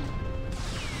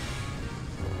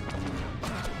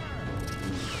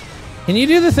 Can you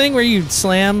do the thing where you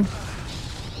slam?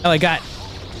 Oh, I got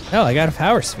a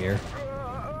power sphere.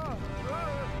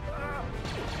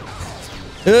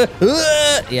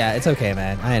 Yeah, it's okay,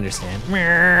 man. I understand.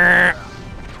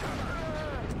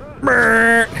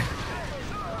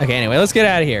 Okay, anyway, let's get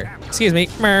out of here. Excuse me.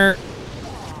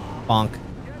 Bonk.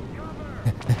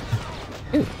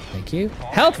 Ooh, thank you.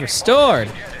 Health restored.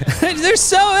 There's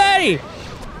so many.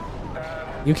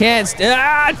 You can't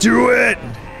do it.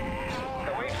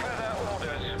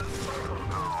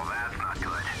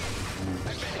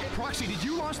 Proxy, did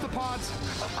you launch the pods?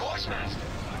 Of course, Master.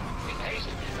 It pays to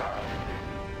be thorough.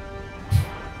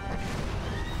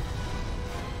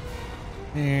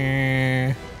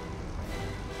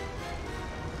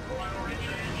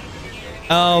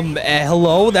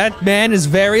 Hello? That man is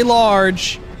very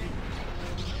large.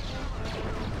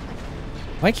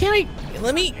 Why can't I?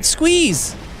 Let me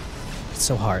squeeze. It's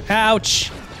so hard.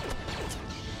 Ouch.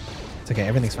 It's okay,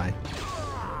 everything's fine.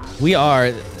 We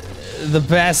are the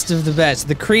best of the best.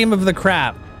 The cream of the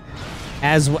crap.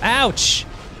 Ouch.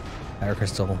 Power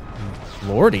Crystal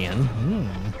Lordian.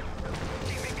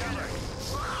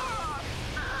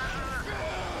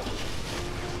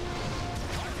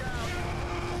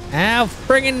 Ow,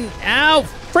 freaking,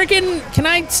 can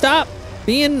I stop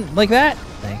being like that?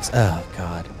 Thanks. Oh,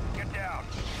 God.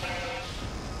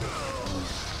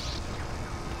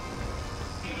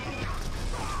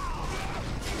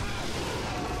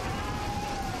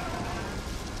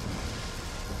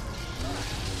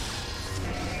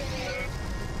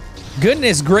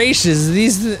 Goodness gracious,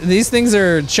 these things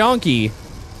are chunky.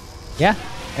 Yeah?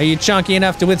 Are you chunky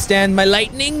enough to withstand my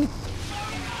lightning?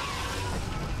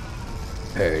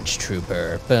 Purge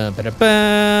Trooper.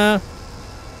 Ba-ba-da-ba.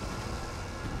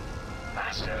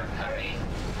 Master, hurry.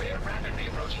 We're rapidly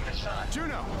approaching the sun.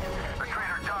 Juno! The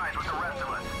traitor dies with the rest of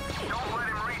us. Don't let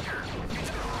him reach her.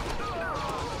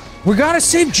 We gotta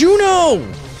save Juno!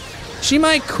 She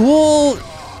my cool,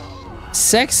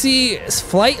 sexy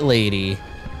flight lady.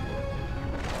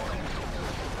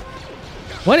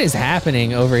 What is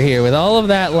happening over here with all of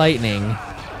that lightning?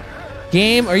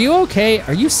 Game, are you okay?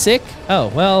 Are you sick? Oh,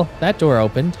 well, that door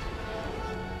opened.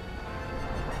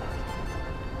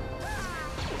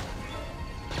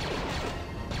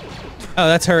 Oh,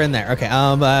 that's her in there. Okay,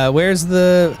 where's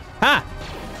the... Ah!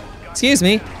 Excuse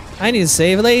me. I need to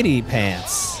save Lady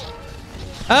Pants.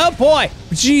 Oh, boy!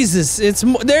 Jesus,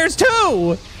 there's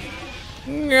two!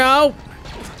 No.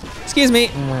 Excuse me.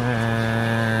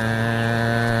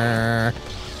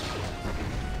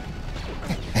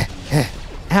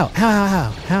 Ow,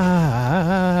 ow, ow,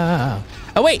 ow, ow.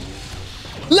 Oh, wait.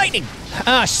 Lightning!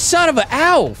 Ah, son of a...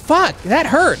 Ow! Fuck, that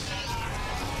hurt.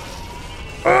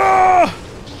 Ugh.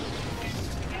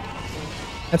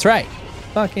 That's right.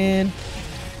 Fucking...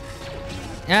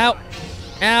 Ow.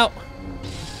 Ow.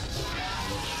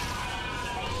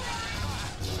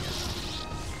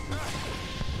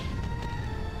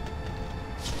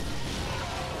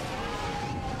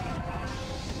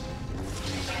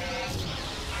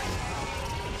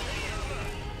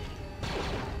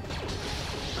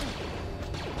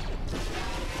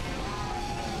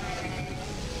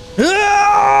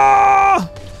 Ah!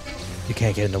 You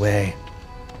can't get in the way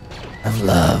of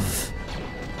love.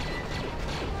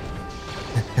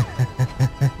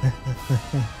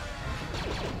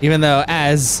 Even though,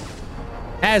 as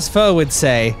Foe would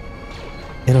say,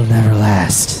 it'll never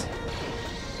last.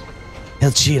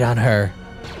 He'll cheat on her.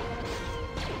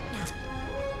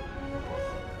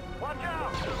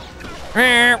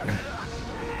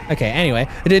 Okay, anyway.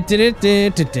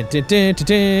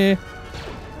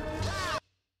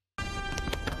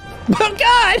 Oh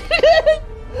God!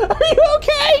 Are you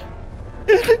okay?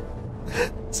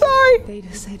 Sorry.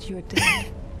 Vader said you were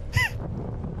dead.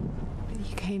 But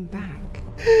you came back.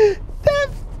 That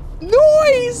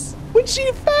noise when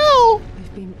she fell.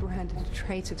 I've been branded a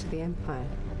traitor to the Empire.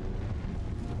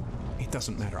 It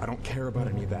doesn't matter. I don't care about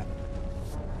any of that.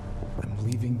 I'm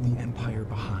leaving the Empire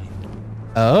behind.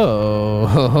 Oh.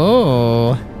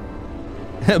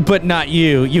 But not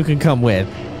you. You can come with.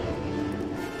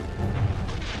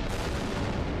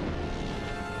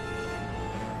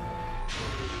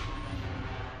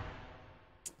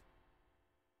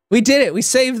 We did it. We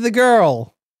saved the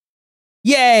girl.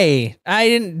 Yay. I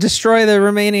didn't destroy the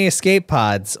remaining escape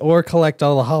pods or collect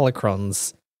all the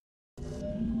holocrons.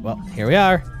 Well, here we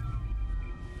are.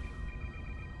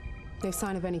 No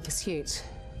sign of any pursuit.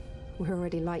 We're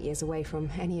already light years away from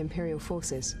any Imperial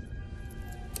forces.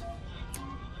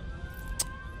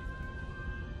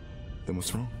 Then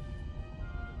what's wrong?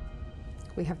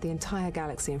 We have the entire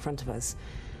galaxy in front of us.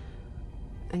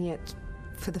 And yet,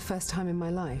 for the first time in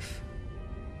my life,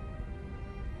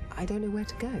 I don't know where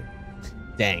to go.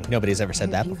 Dang, nobody's ever said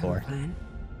that before.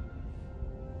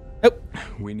 Nope.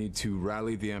 We need to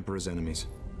rally the Emperor's enemies.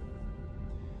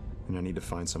 And I need to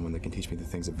find someone that can teach me the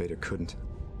things that Vader couldn't.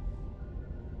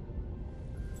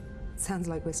 Sounds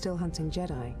like we're still hunting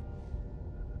Jedi.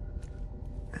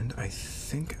 And I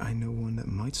think I know one that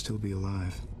might still be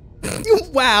alive.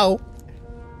 Wow.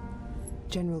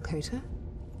 General Kota?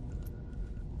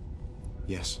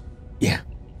 Yes. Yeah.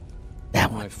 That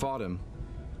one. When I fought him,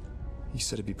 he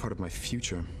said it'd be part of my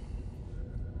future.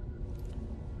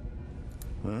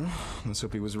 Well, let's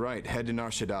hope he was right. Head to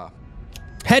Nar Shaddaa.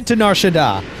 Head to Nar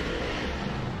Shaddaa.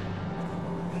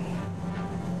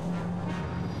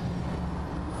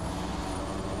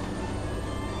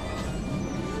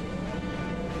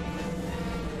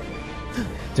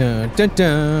 Dun dun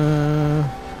dun.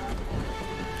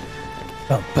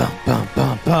 Bum bum bum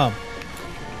bum bum.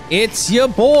 It's your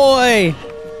boy.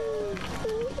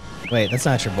 Wait, that's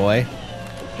not your boy.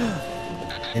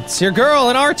 It's your girl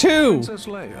in R2. Princess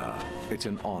Leia, it's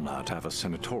an honor to have a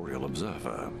senatorial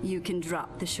observer. You can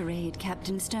drop the charade,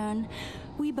 Captain Stern.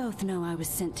 We both know I was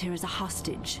sent here as a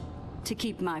hostage to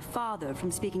keep my father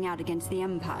from speaking out against the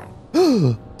Empire.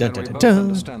 Dun, dun, dun, we both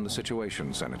understand the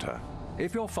situation, Senator.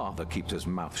 If your father keeps his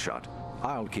mouth shut,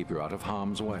 I'll keep you out of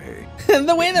harm's way.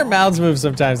 The way their mouths move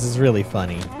sometimes is really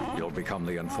funny. You'll become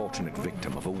the unfortunate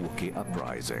victim of a Wookiee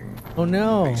uprising. Oh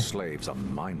no. These slaves are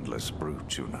mindless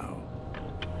brutes, you know.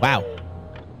 Wow.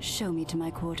 Show me to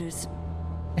my quarters.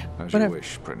 As you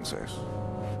wish, Princess.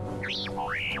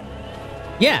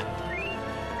 Yeah.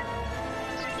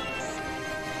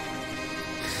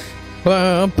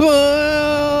 Boom, boom.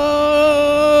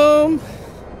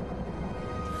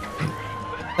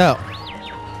 Oh.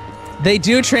 They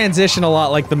do transition a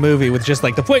lot like the movie with just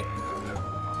like the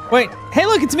wait. Hey,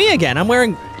 look, it's me again. I'm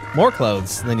wearing more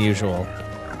clothes than usual.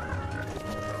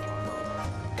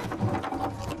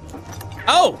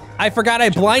 Oh, I forgot I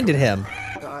blinded him.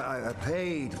 I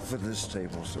paid for this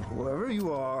table, so whoever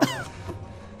you are,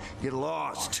 get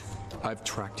lost. I've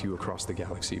tracked you across the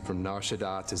galaxy from Nar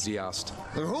Shaddaa to Zeost.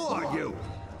 And who are you?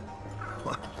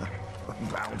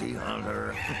 Bounty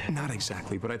hunter. Not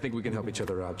exactly, but I think we can help each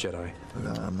other out, Jedi.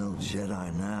 But I'm no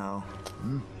Jedi now.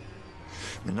 And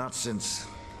not since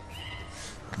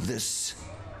this.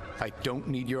 I don't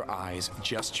need your eyes,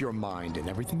 just your mind and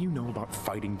everything you know about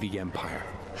fighting the Empire.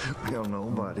 Well,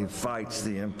 nobody fights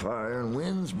the Empire and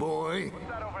wins, boy. What's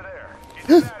that over there?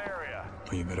 It's that area.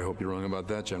 Well, you better hope you're wrong about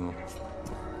that, General.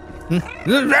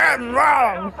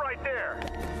 Wrong. Right there.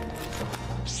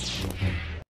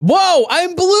 Whoa,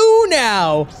 I'm blue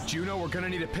now. Juno, we're gonna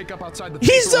need to pick up outside the.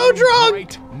 He's so drunk.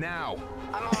 Right now.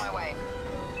 I'm on my way.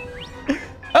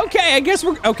 Okay, I guess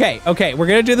we're okay. We're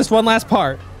gonna do this one last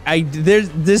part.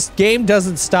 This game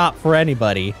doesn't stop for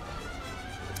anybody.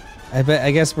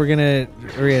 I guess we're gonna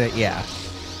yeah.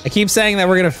 I keep saying that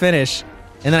we're gonna finish,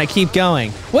 and then I keep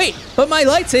going. Wait, but my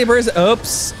lightsaber is.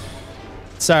 Oops.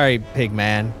 Sorry, pig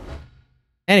man.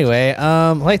 Anyway,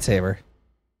 lightsaber.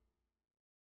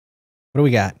 What do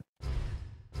we got?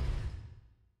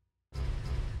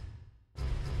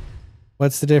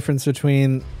 What's the difference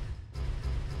between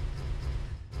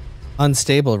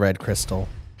unstable red crystal?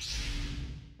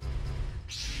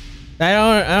 I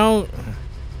don't.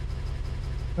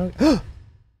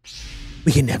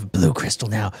 We can have a blue crystal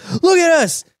now. Look at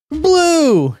us!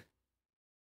 Blue!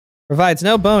 Provides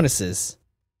no bonuses.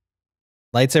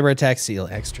 Lightsaber attack seal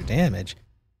extra damage.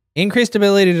 Increased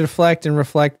ability to deflect and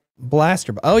reflect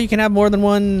blaster. Oh, you can have more than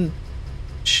one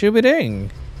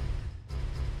shoo-ba-ding.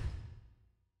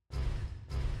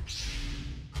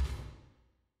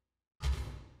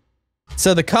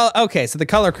 So the color, okay, so the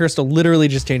color crystal literally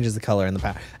just changes the color and the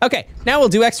power. Okay, now we'll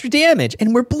do extra damage,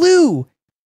 and we're blue.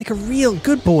 Like a real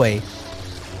good boy.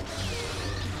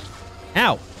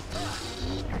 Ow.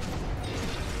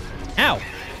 Ow.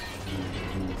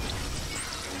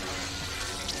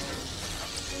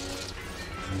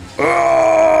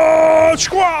 Oh,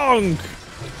 squonk!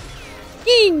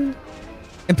 Ying!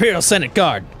 Imperial Senate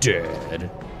Guard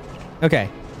dead. Okay.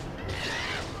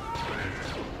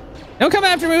 Don't come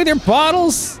after me with your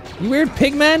bottles, you weird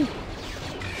pigmen.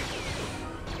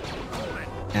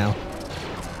 Ow.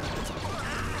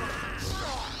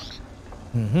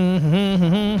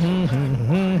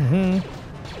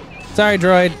 Sorry,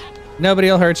 droid.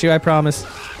 Nobody'll hurt you, I promise.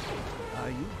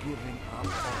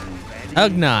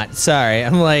 Ugnaught, sorry.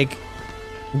 I'm like,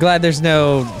 glad there's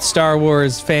no Star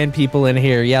Wars fan people in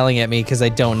here yelling at me because I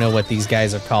don't know what these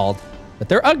guys are called. But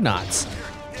they're Ugnaughts.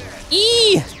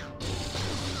 Eee!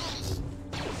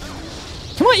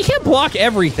 Come on, you can't block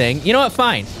everything. You know what?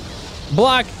 Fine.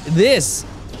 Block this.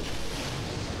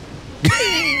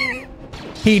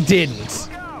 He didn't.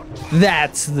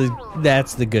 That's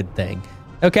the good thing.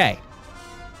 Okay.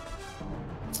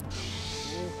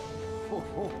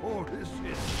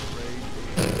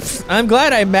 I'm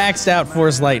glad I maxed out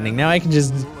Force Lightning. Now I can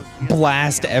just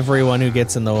blast everyone who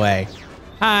gets in the way.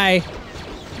 Hi.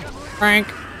 Frank.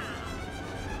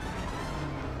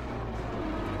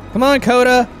 Come on,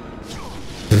 Coda.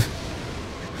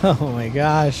 Oh my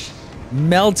gosh.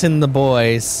 Melting the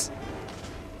boys.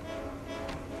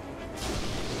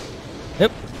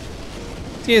 Yep.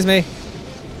 Excuse me.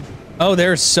 Oh,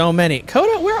 there's so many.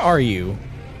 Coda, where are you?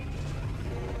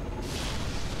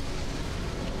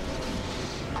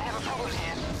 I have a problem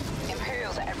here.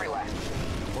 Imperials are everywhere.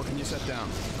 What can you set down?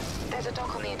 There's a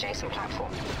dock on the adjacent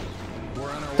platform.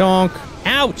 We're on our Donk.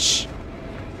 Ouch.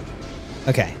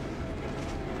 Okay.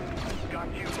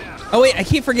 Oh wait, I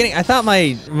keep forgetting. I thought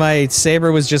my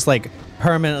saber was just like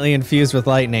permanently infused with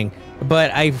lightning,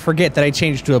 but I forget that I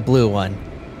changed to a blue one.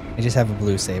 I just have a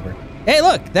blue saber. Hey,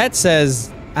 look, that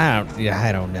says I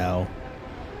don't know,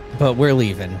 but we're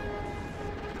leaving.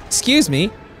 Excuse me,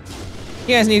 you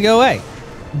guys need to go away.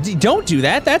 Don't do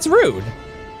that. That's rude.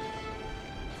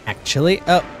 Actually,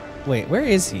 oh wait, where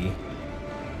is he?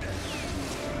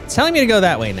 It's telling me to go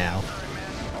that way now.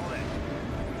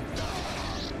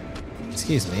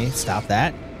 Excuse me, stop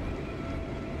that.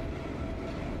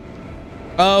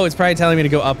 Oh, it's probably telling me to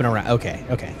go up and around. Okay,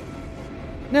 okay.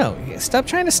 No, stop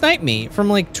trying to snipe me from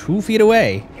like 2 feet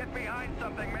away. Get behind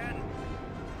something, man.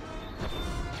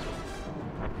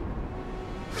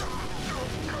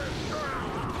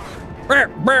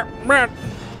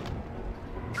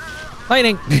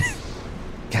 Lightning.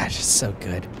 Gosh, it's so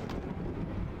good.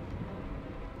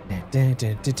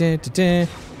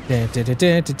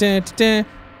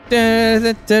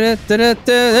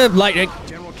 Lightning.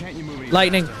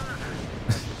 Lightning.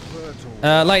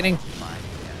 Lightning.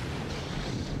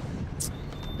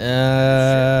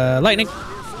 Lightning.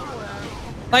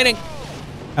 Lightning.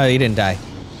 Oh, you didn't die.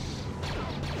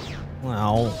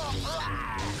 Wow.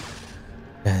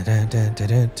 I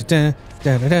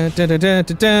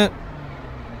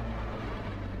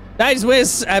just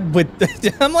wish I'm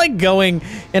like going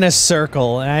in a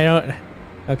circle and I don't.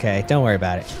 Okay, don't worry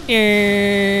about it.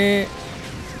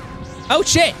 Oh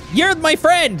shit, you're my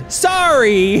friend.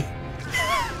 Sorry.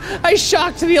 I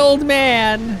shocked the old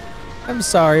man. I'm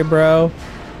sorry, bro.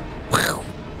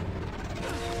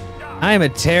 I am a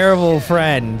terrible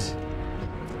friend.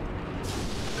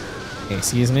 Okay,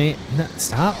 excuse me. No,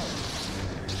 stop.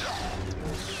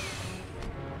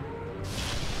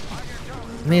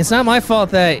 I mean, it's not my fault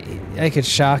that I could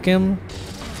shock him.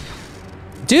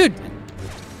 Dude,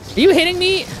 are you hitting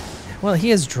me? Well, he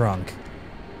is drunk.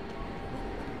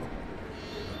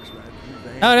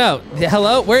 Oh no,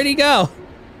 hello, where'd he go?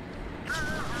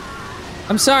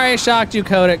 I'm sorry I shocked you,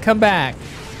 Koda, come back.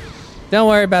 Don't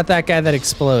worry about that guy that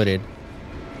exploded.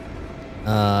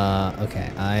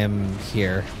 Okay, I am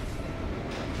here.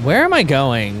 Where am I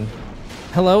going?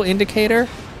 Hello, indicator?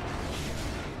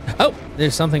 Oh,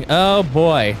 there's something. Oh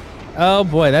boy. Oh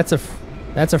boy, that's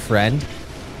a friend.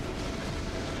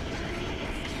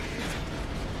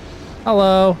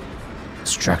 Hello.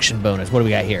 Destruction bonus. What do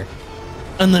we got here?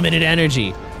 Unlimited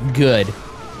energy. Good.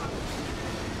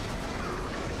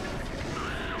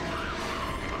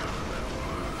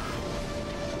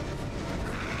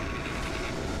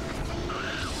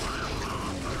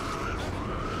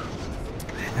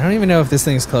 I don't even know if this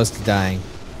thing's close to dying.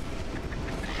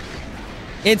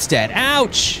 It's dead.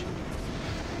 Ouch!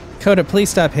 Koda, please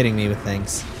stop hitting me with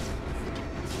things.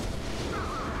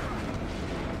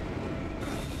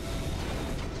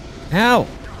 Ow!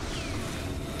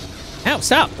 Ow,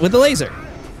 stop with the laser.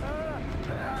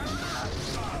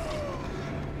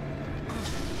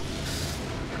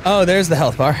 Oh, there's the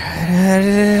health bar.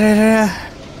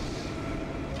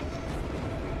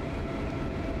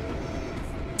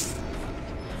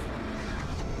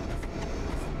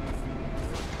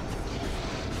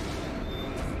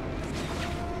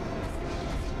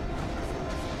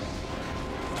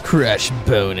 Crush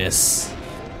bonus.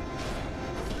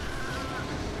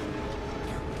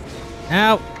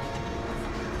 Ow.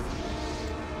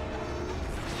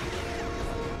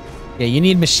 Yeah, you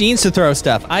need machines to throw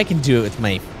stuff. I can do it with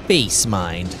my face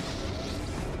mind.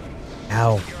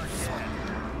 Ow.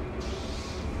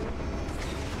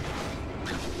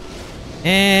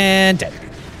 And dead.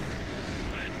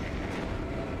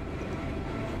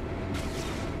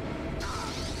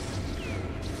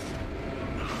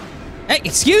 Hey,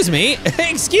 excuse me.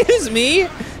 Excuse me.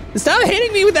 Stop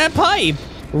hitting me with that pipe.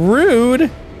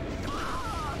 Rude.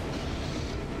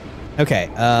 Okay,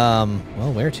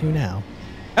 well, where to now?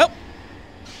 Oh, I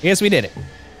guess we did it.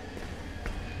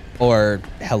 Or,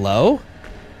 hello?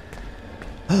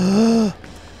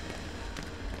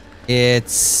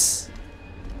 It's...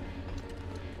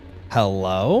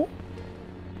 Hello?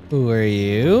 Who are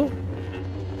you?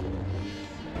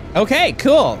 Okay,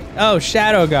 cool. Oh,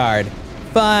 Shadow Guard.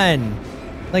 Fun.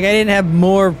 Like, I didn't have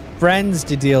more friends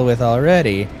to deal with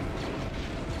already.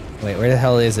 Wait, where the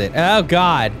hell is it? Oh,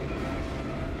 God.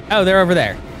 Oh, they're over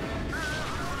there.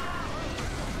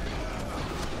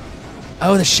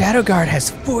 Oh, the Shadow Guard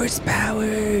has force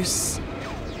powers.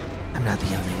 I'm not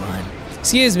the only one.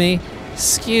 Excuse me.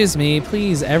 Excuse me.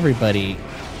 Please, everybody.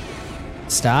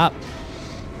 Stop.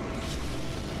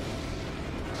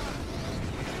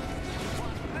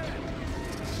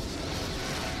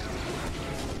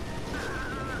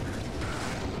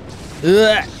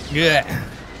 Ugh. Ugh.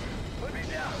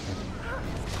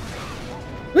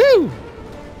 Woo!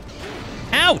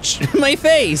 Ouch! My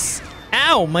face!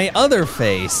 Ow! My other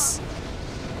face!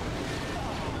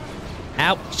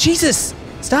 Ow! Jesus!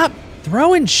 Stop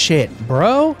throwing shit,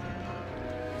 bro!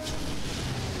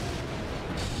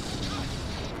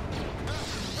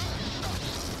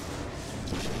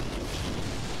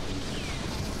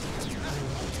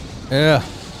 Ugh.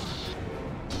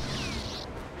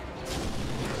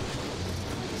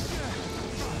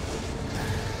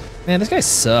 Man, this guy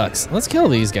sucks. Let's kill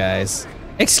these guys.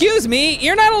 Excuse me,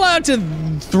 you're not allowed to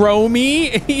throw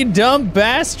me, you dumb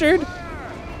bastard.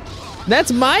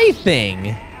 That's my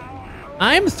thing.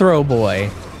 I'm throw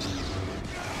boy.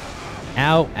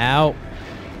 Ow, ow.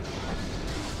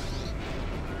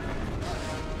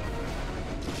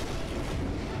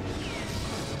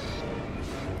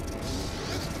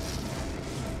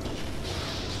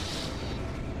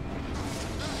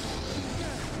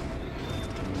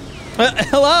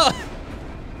 Hello?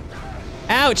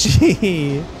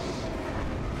 Ouchie.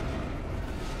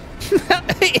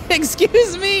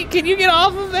 Excuse me, can you get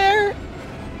off of there?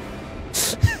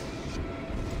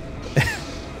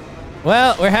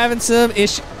 Well, we're having some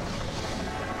issue.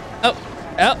 Oh.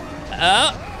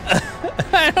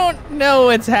 I don't know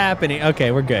what's happening.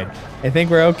 Okay, we're good. I think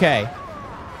we're okay.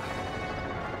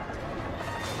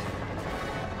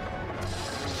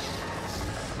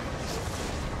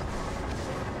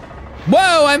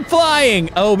 Whoa, I'm flying.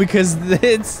 Oh, because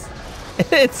it's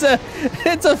a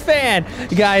fan.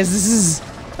 Guys, this is,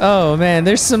 oh man,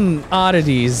 there's some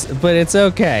oddities, but it's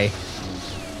okay.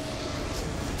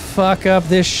 Fuck up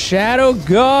this shadow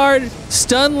guard.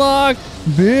 Stun lock,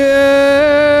 bitch.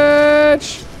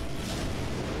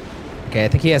 Okay, I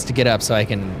think he has to get up so I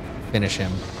can finish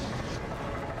him.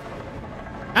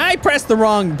 I pressed the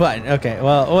wrong button. Okay,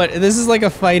 well, what? This is like a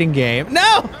fighting game.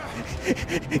 No!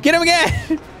 Get him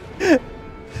again!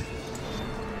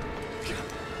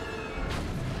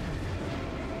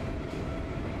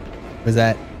 Was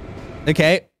that?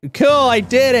 Okay, cool, I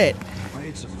did it!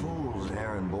 It's a fool,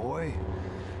 errand boy.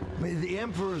 The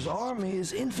Emperor's army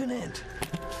is infinite.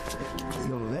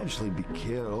 You'll eventually be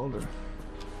killed,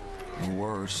 or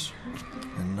worse,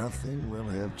 and nothing will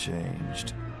have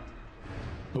changed.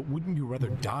 But wouldn't you rather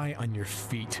die on your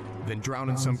feet than drown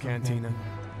in some cantina?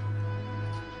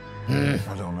 I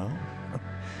don't know.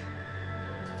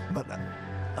 But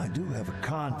I do have a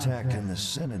contact in the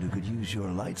Senate who could use your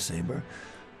lightsaber.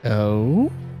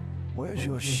 Oh? Where's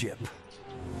your ship?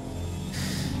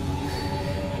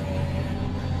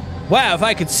 Wow, if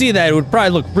I could see that, it would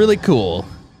probably look really cool.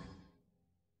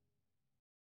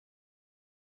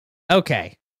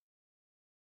 Okay.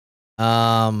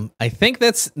 I think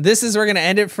this is where we're gonna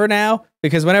end it for now,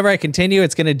 because whenever I continue,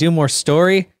 it's gonna do more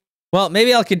story. Well,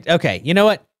 maybe okay, you know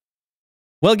what?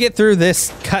 We'll get through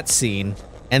this cutscene,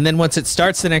 and then once it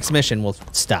starts the next mission, we'll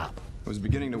stop. I was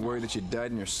beginning to worry that you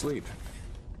died in your sleep.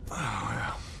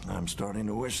 Oh, well, I'm starting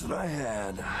to wish that I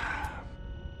had.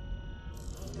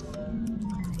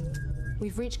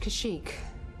 We've reached Kashyyyk.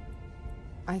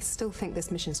 I still think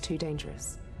this mission's too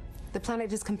dangerous. The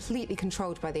planet is completely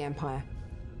controlled by the Empire.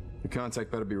 Your contact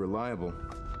better be reliable.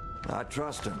 I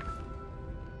trust him.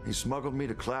 He smuggled me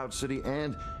to Cloud City,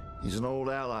 and he's an old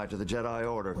ally to the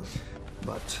Jedi Order.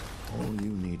 But all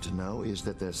you need to know is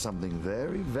that there's something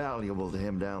very valuable to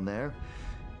him down there.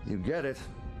 You get it,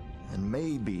 and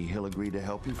maybe he'll agree to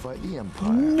help you fight the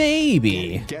Empire.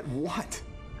 Maybe. Get what?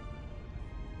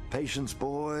 Patience,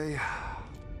 boy.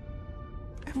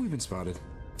 Have we been spotted?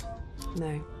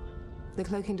 No. The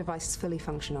cloaking device is fully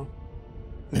functional.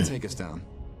 Then take us down.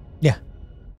 Yeah.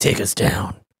 Take us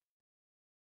down.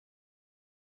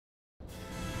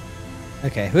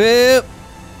 Okay. Whoop.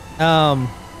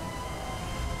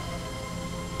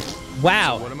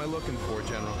 Wow. So what am I looking for,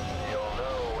 General? You'll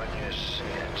know when you see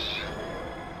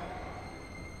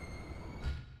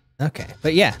it. Okay,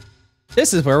 but yeah.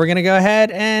 This is where we're gonna go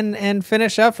ahead and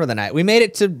finish up for the night. We made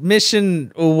it to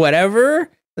mission whatever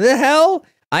the hell.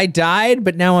 I died,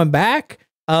 but now I'm back.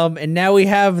 And now we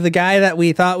have the guy that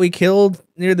we thought we killed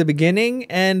near the beginning,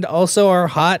 and also our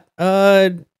hot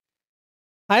pilot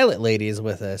ladies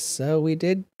with us. So we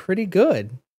did pretty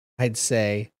good, I'd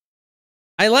say.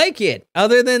 I like it,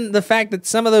 other than the fact that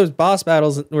some of those boss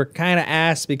battles were kind of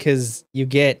ass because you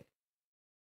get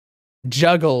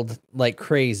juggled like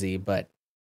crazy, but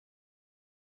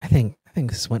I think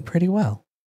this went pretty well.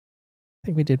 I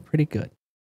think we did pretty good.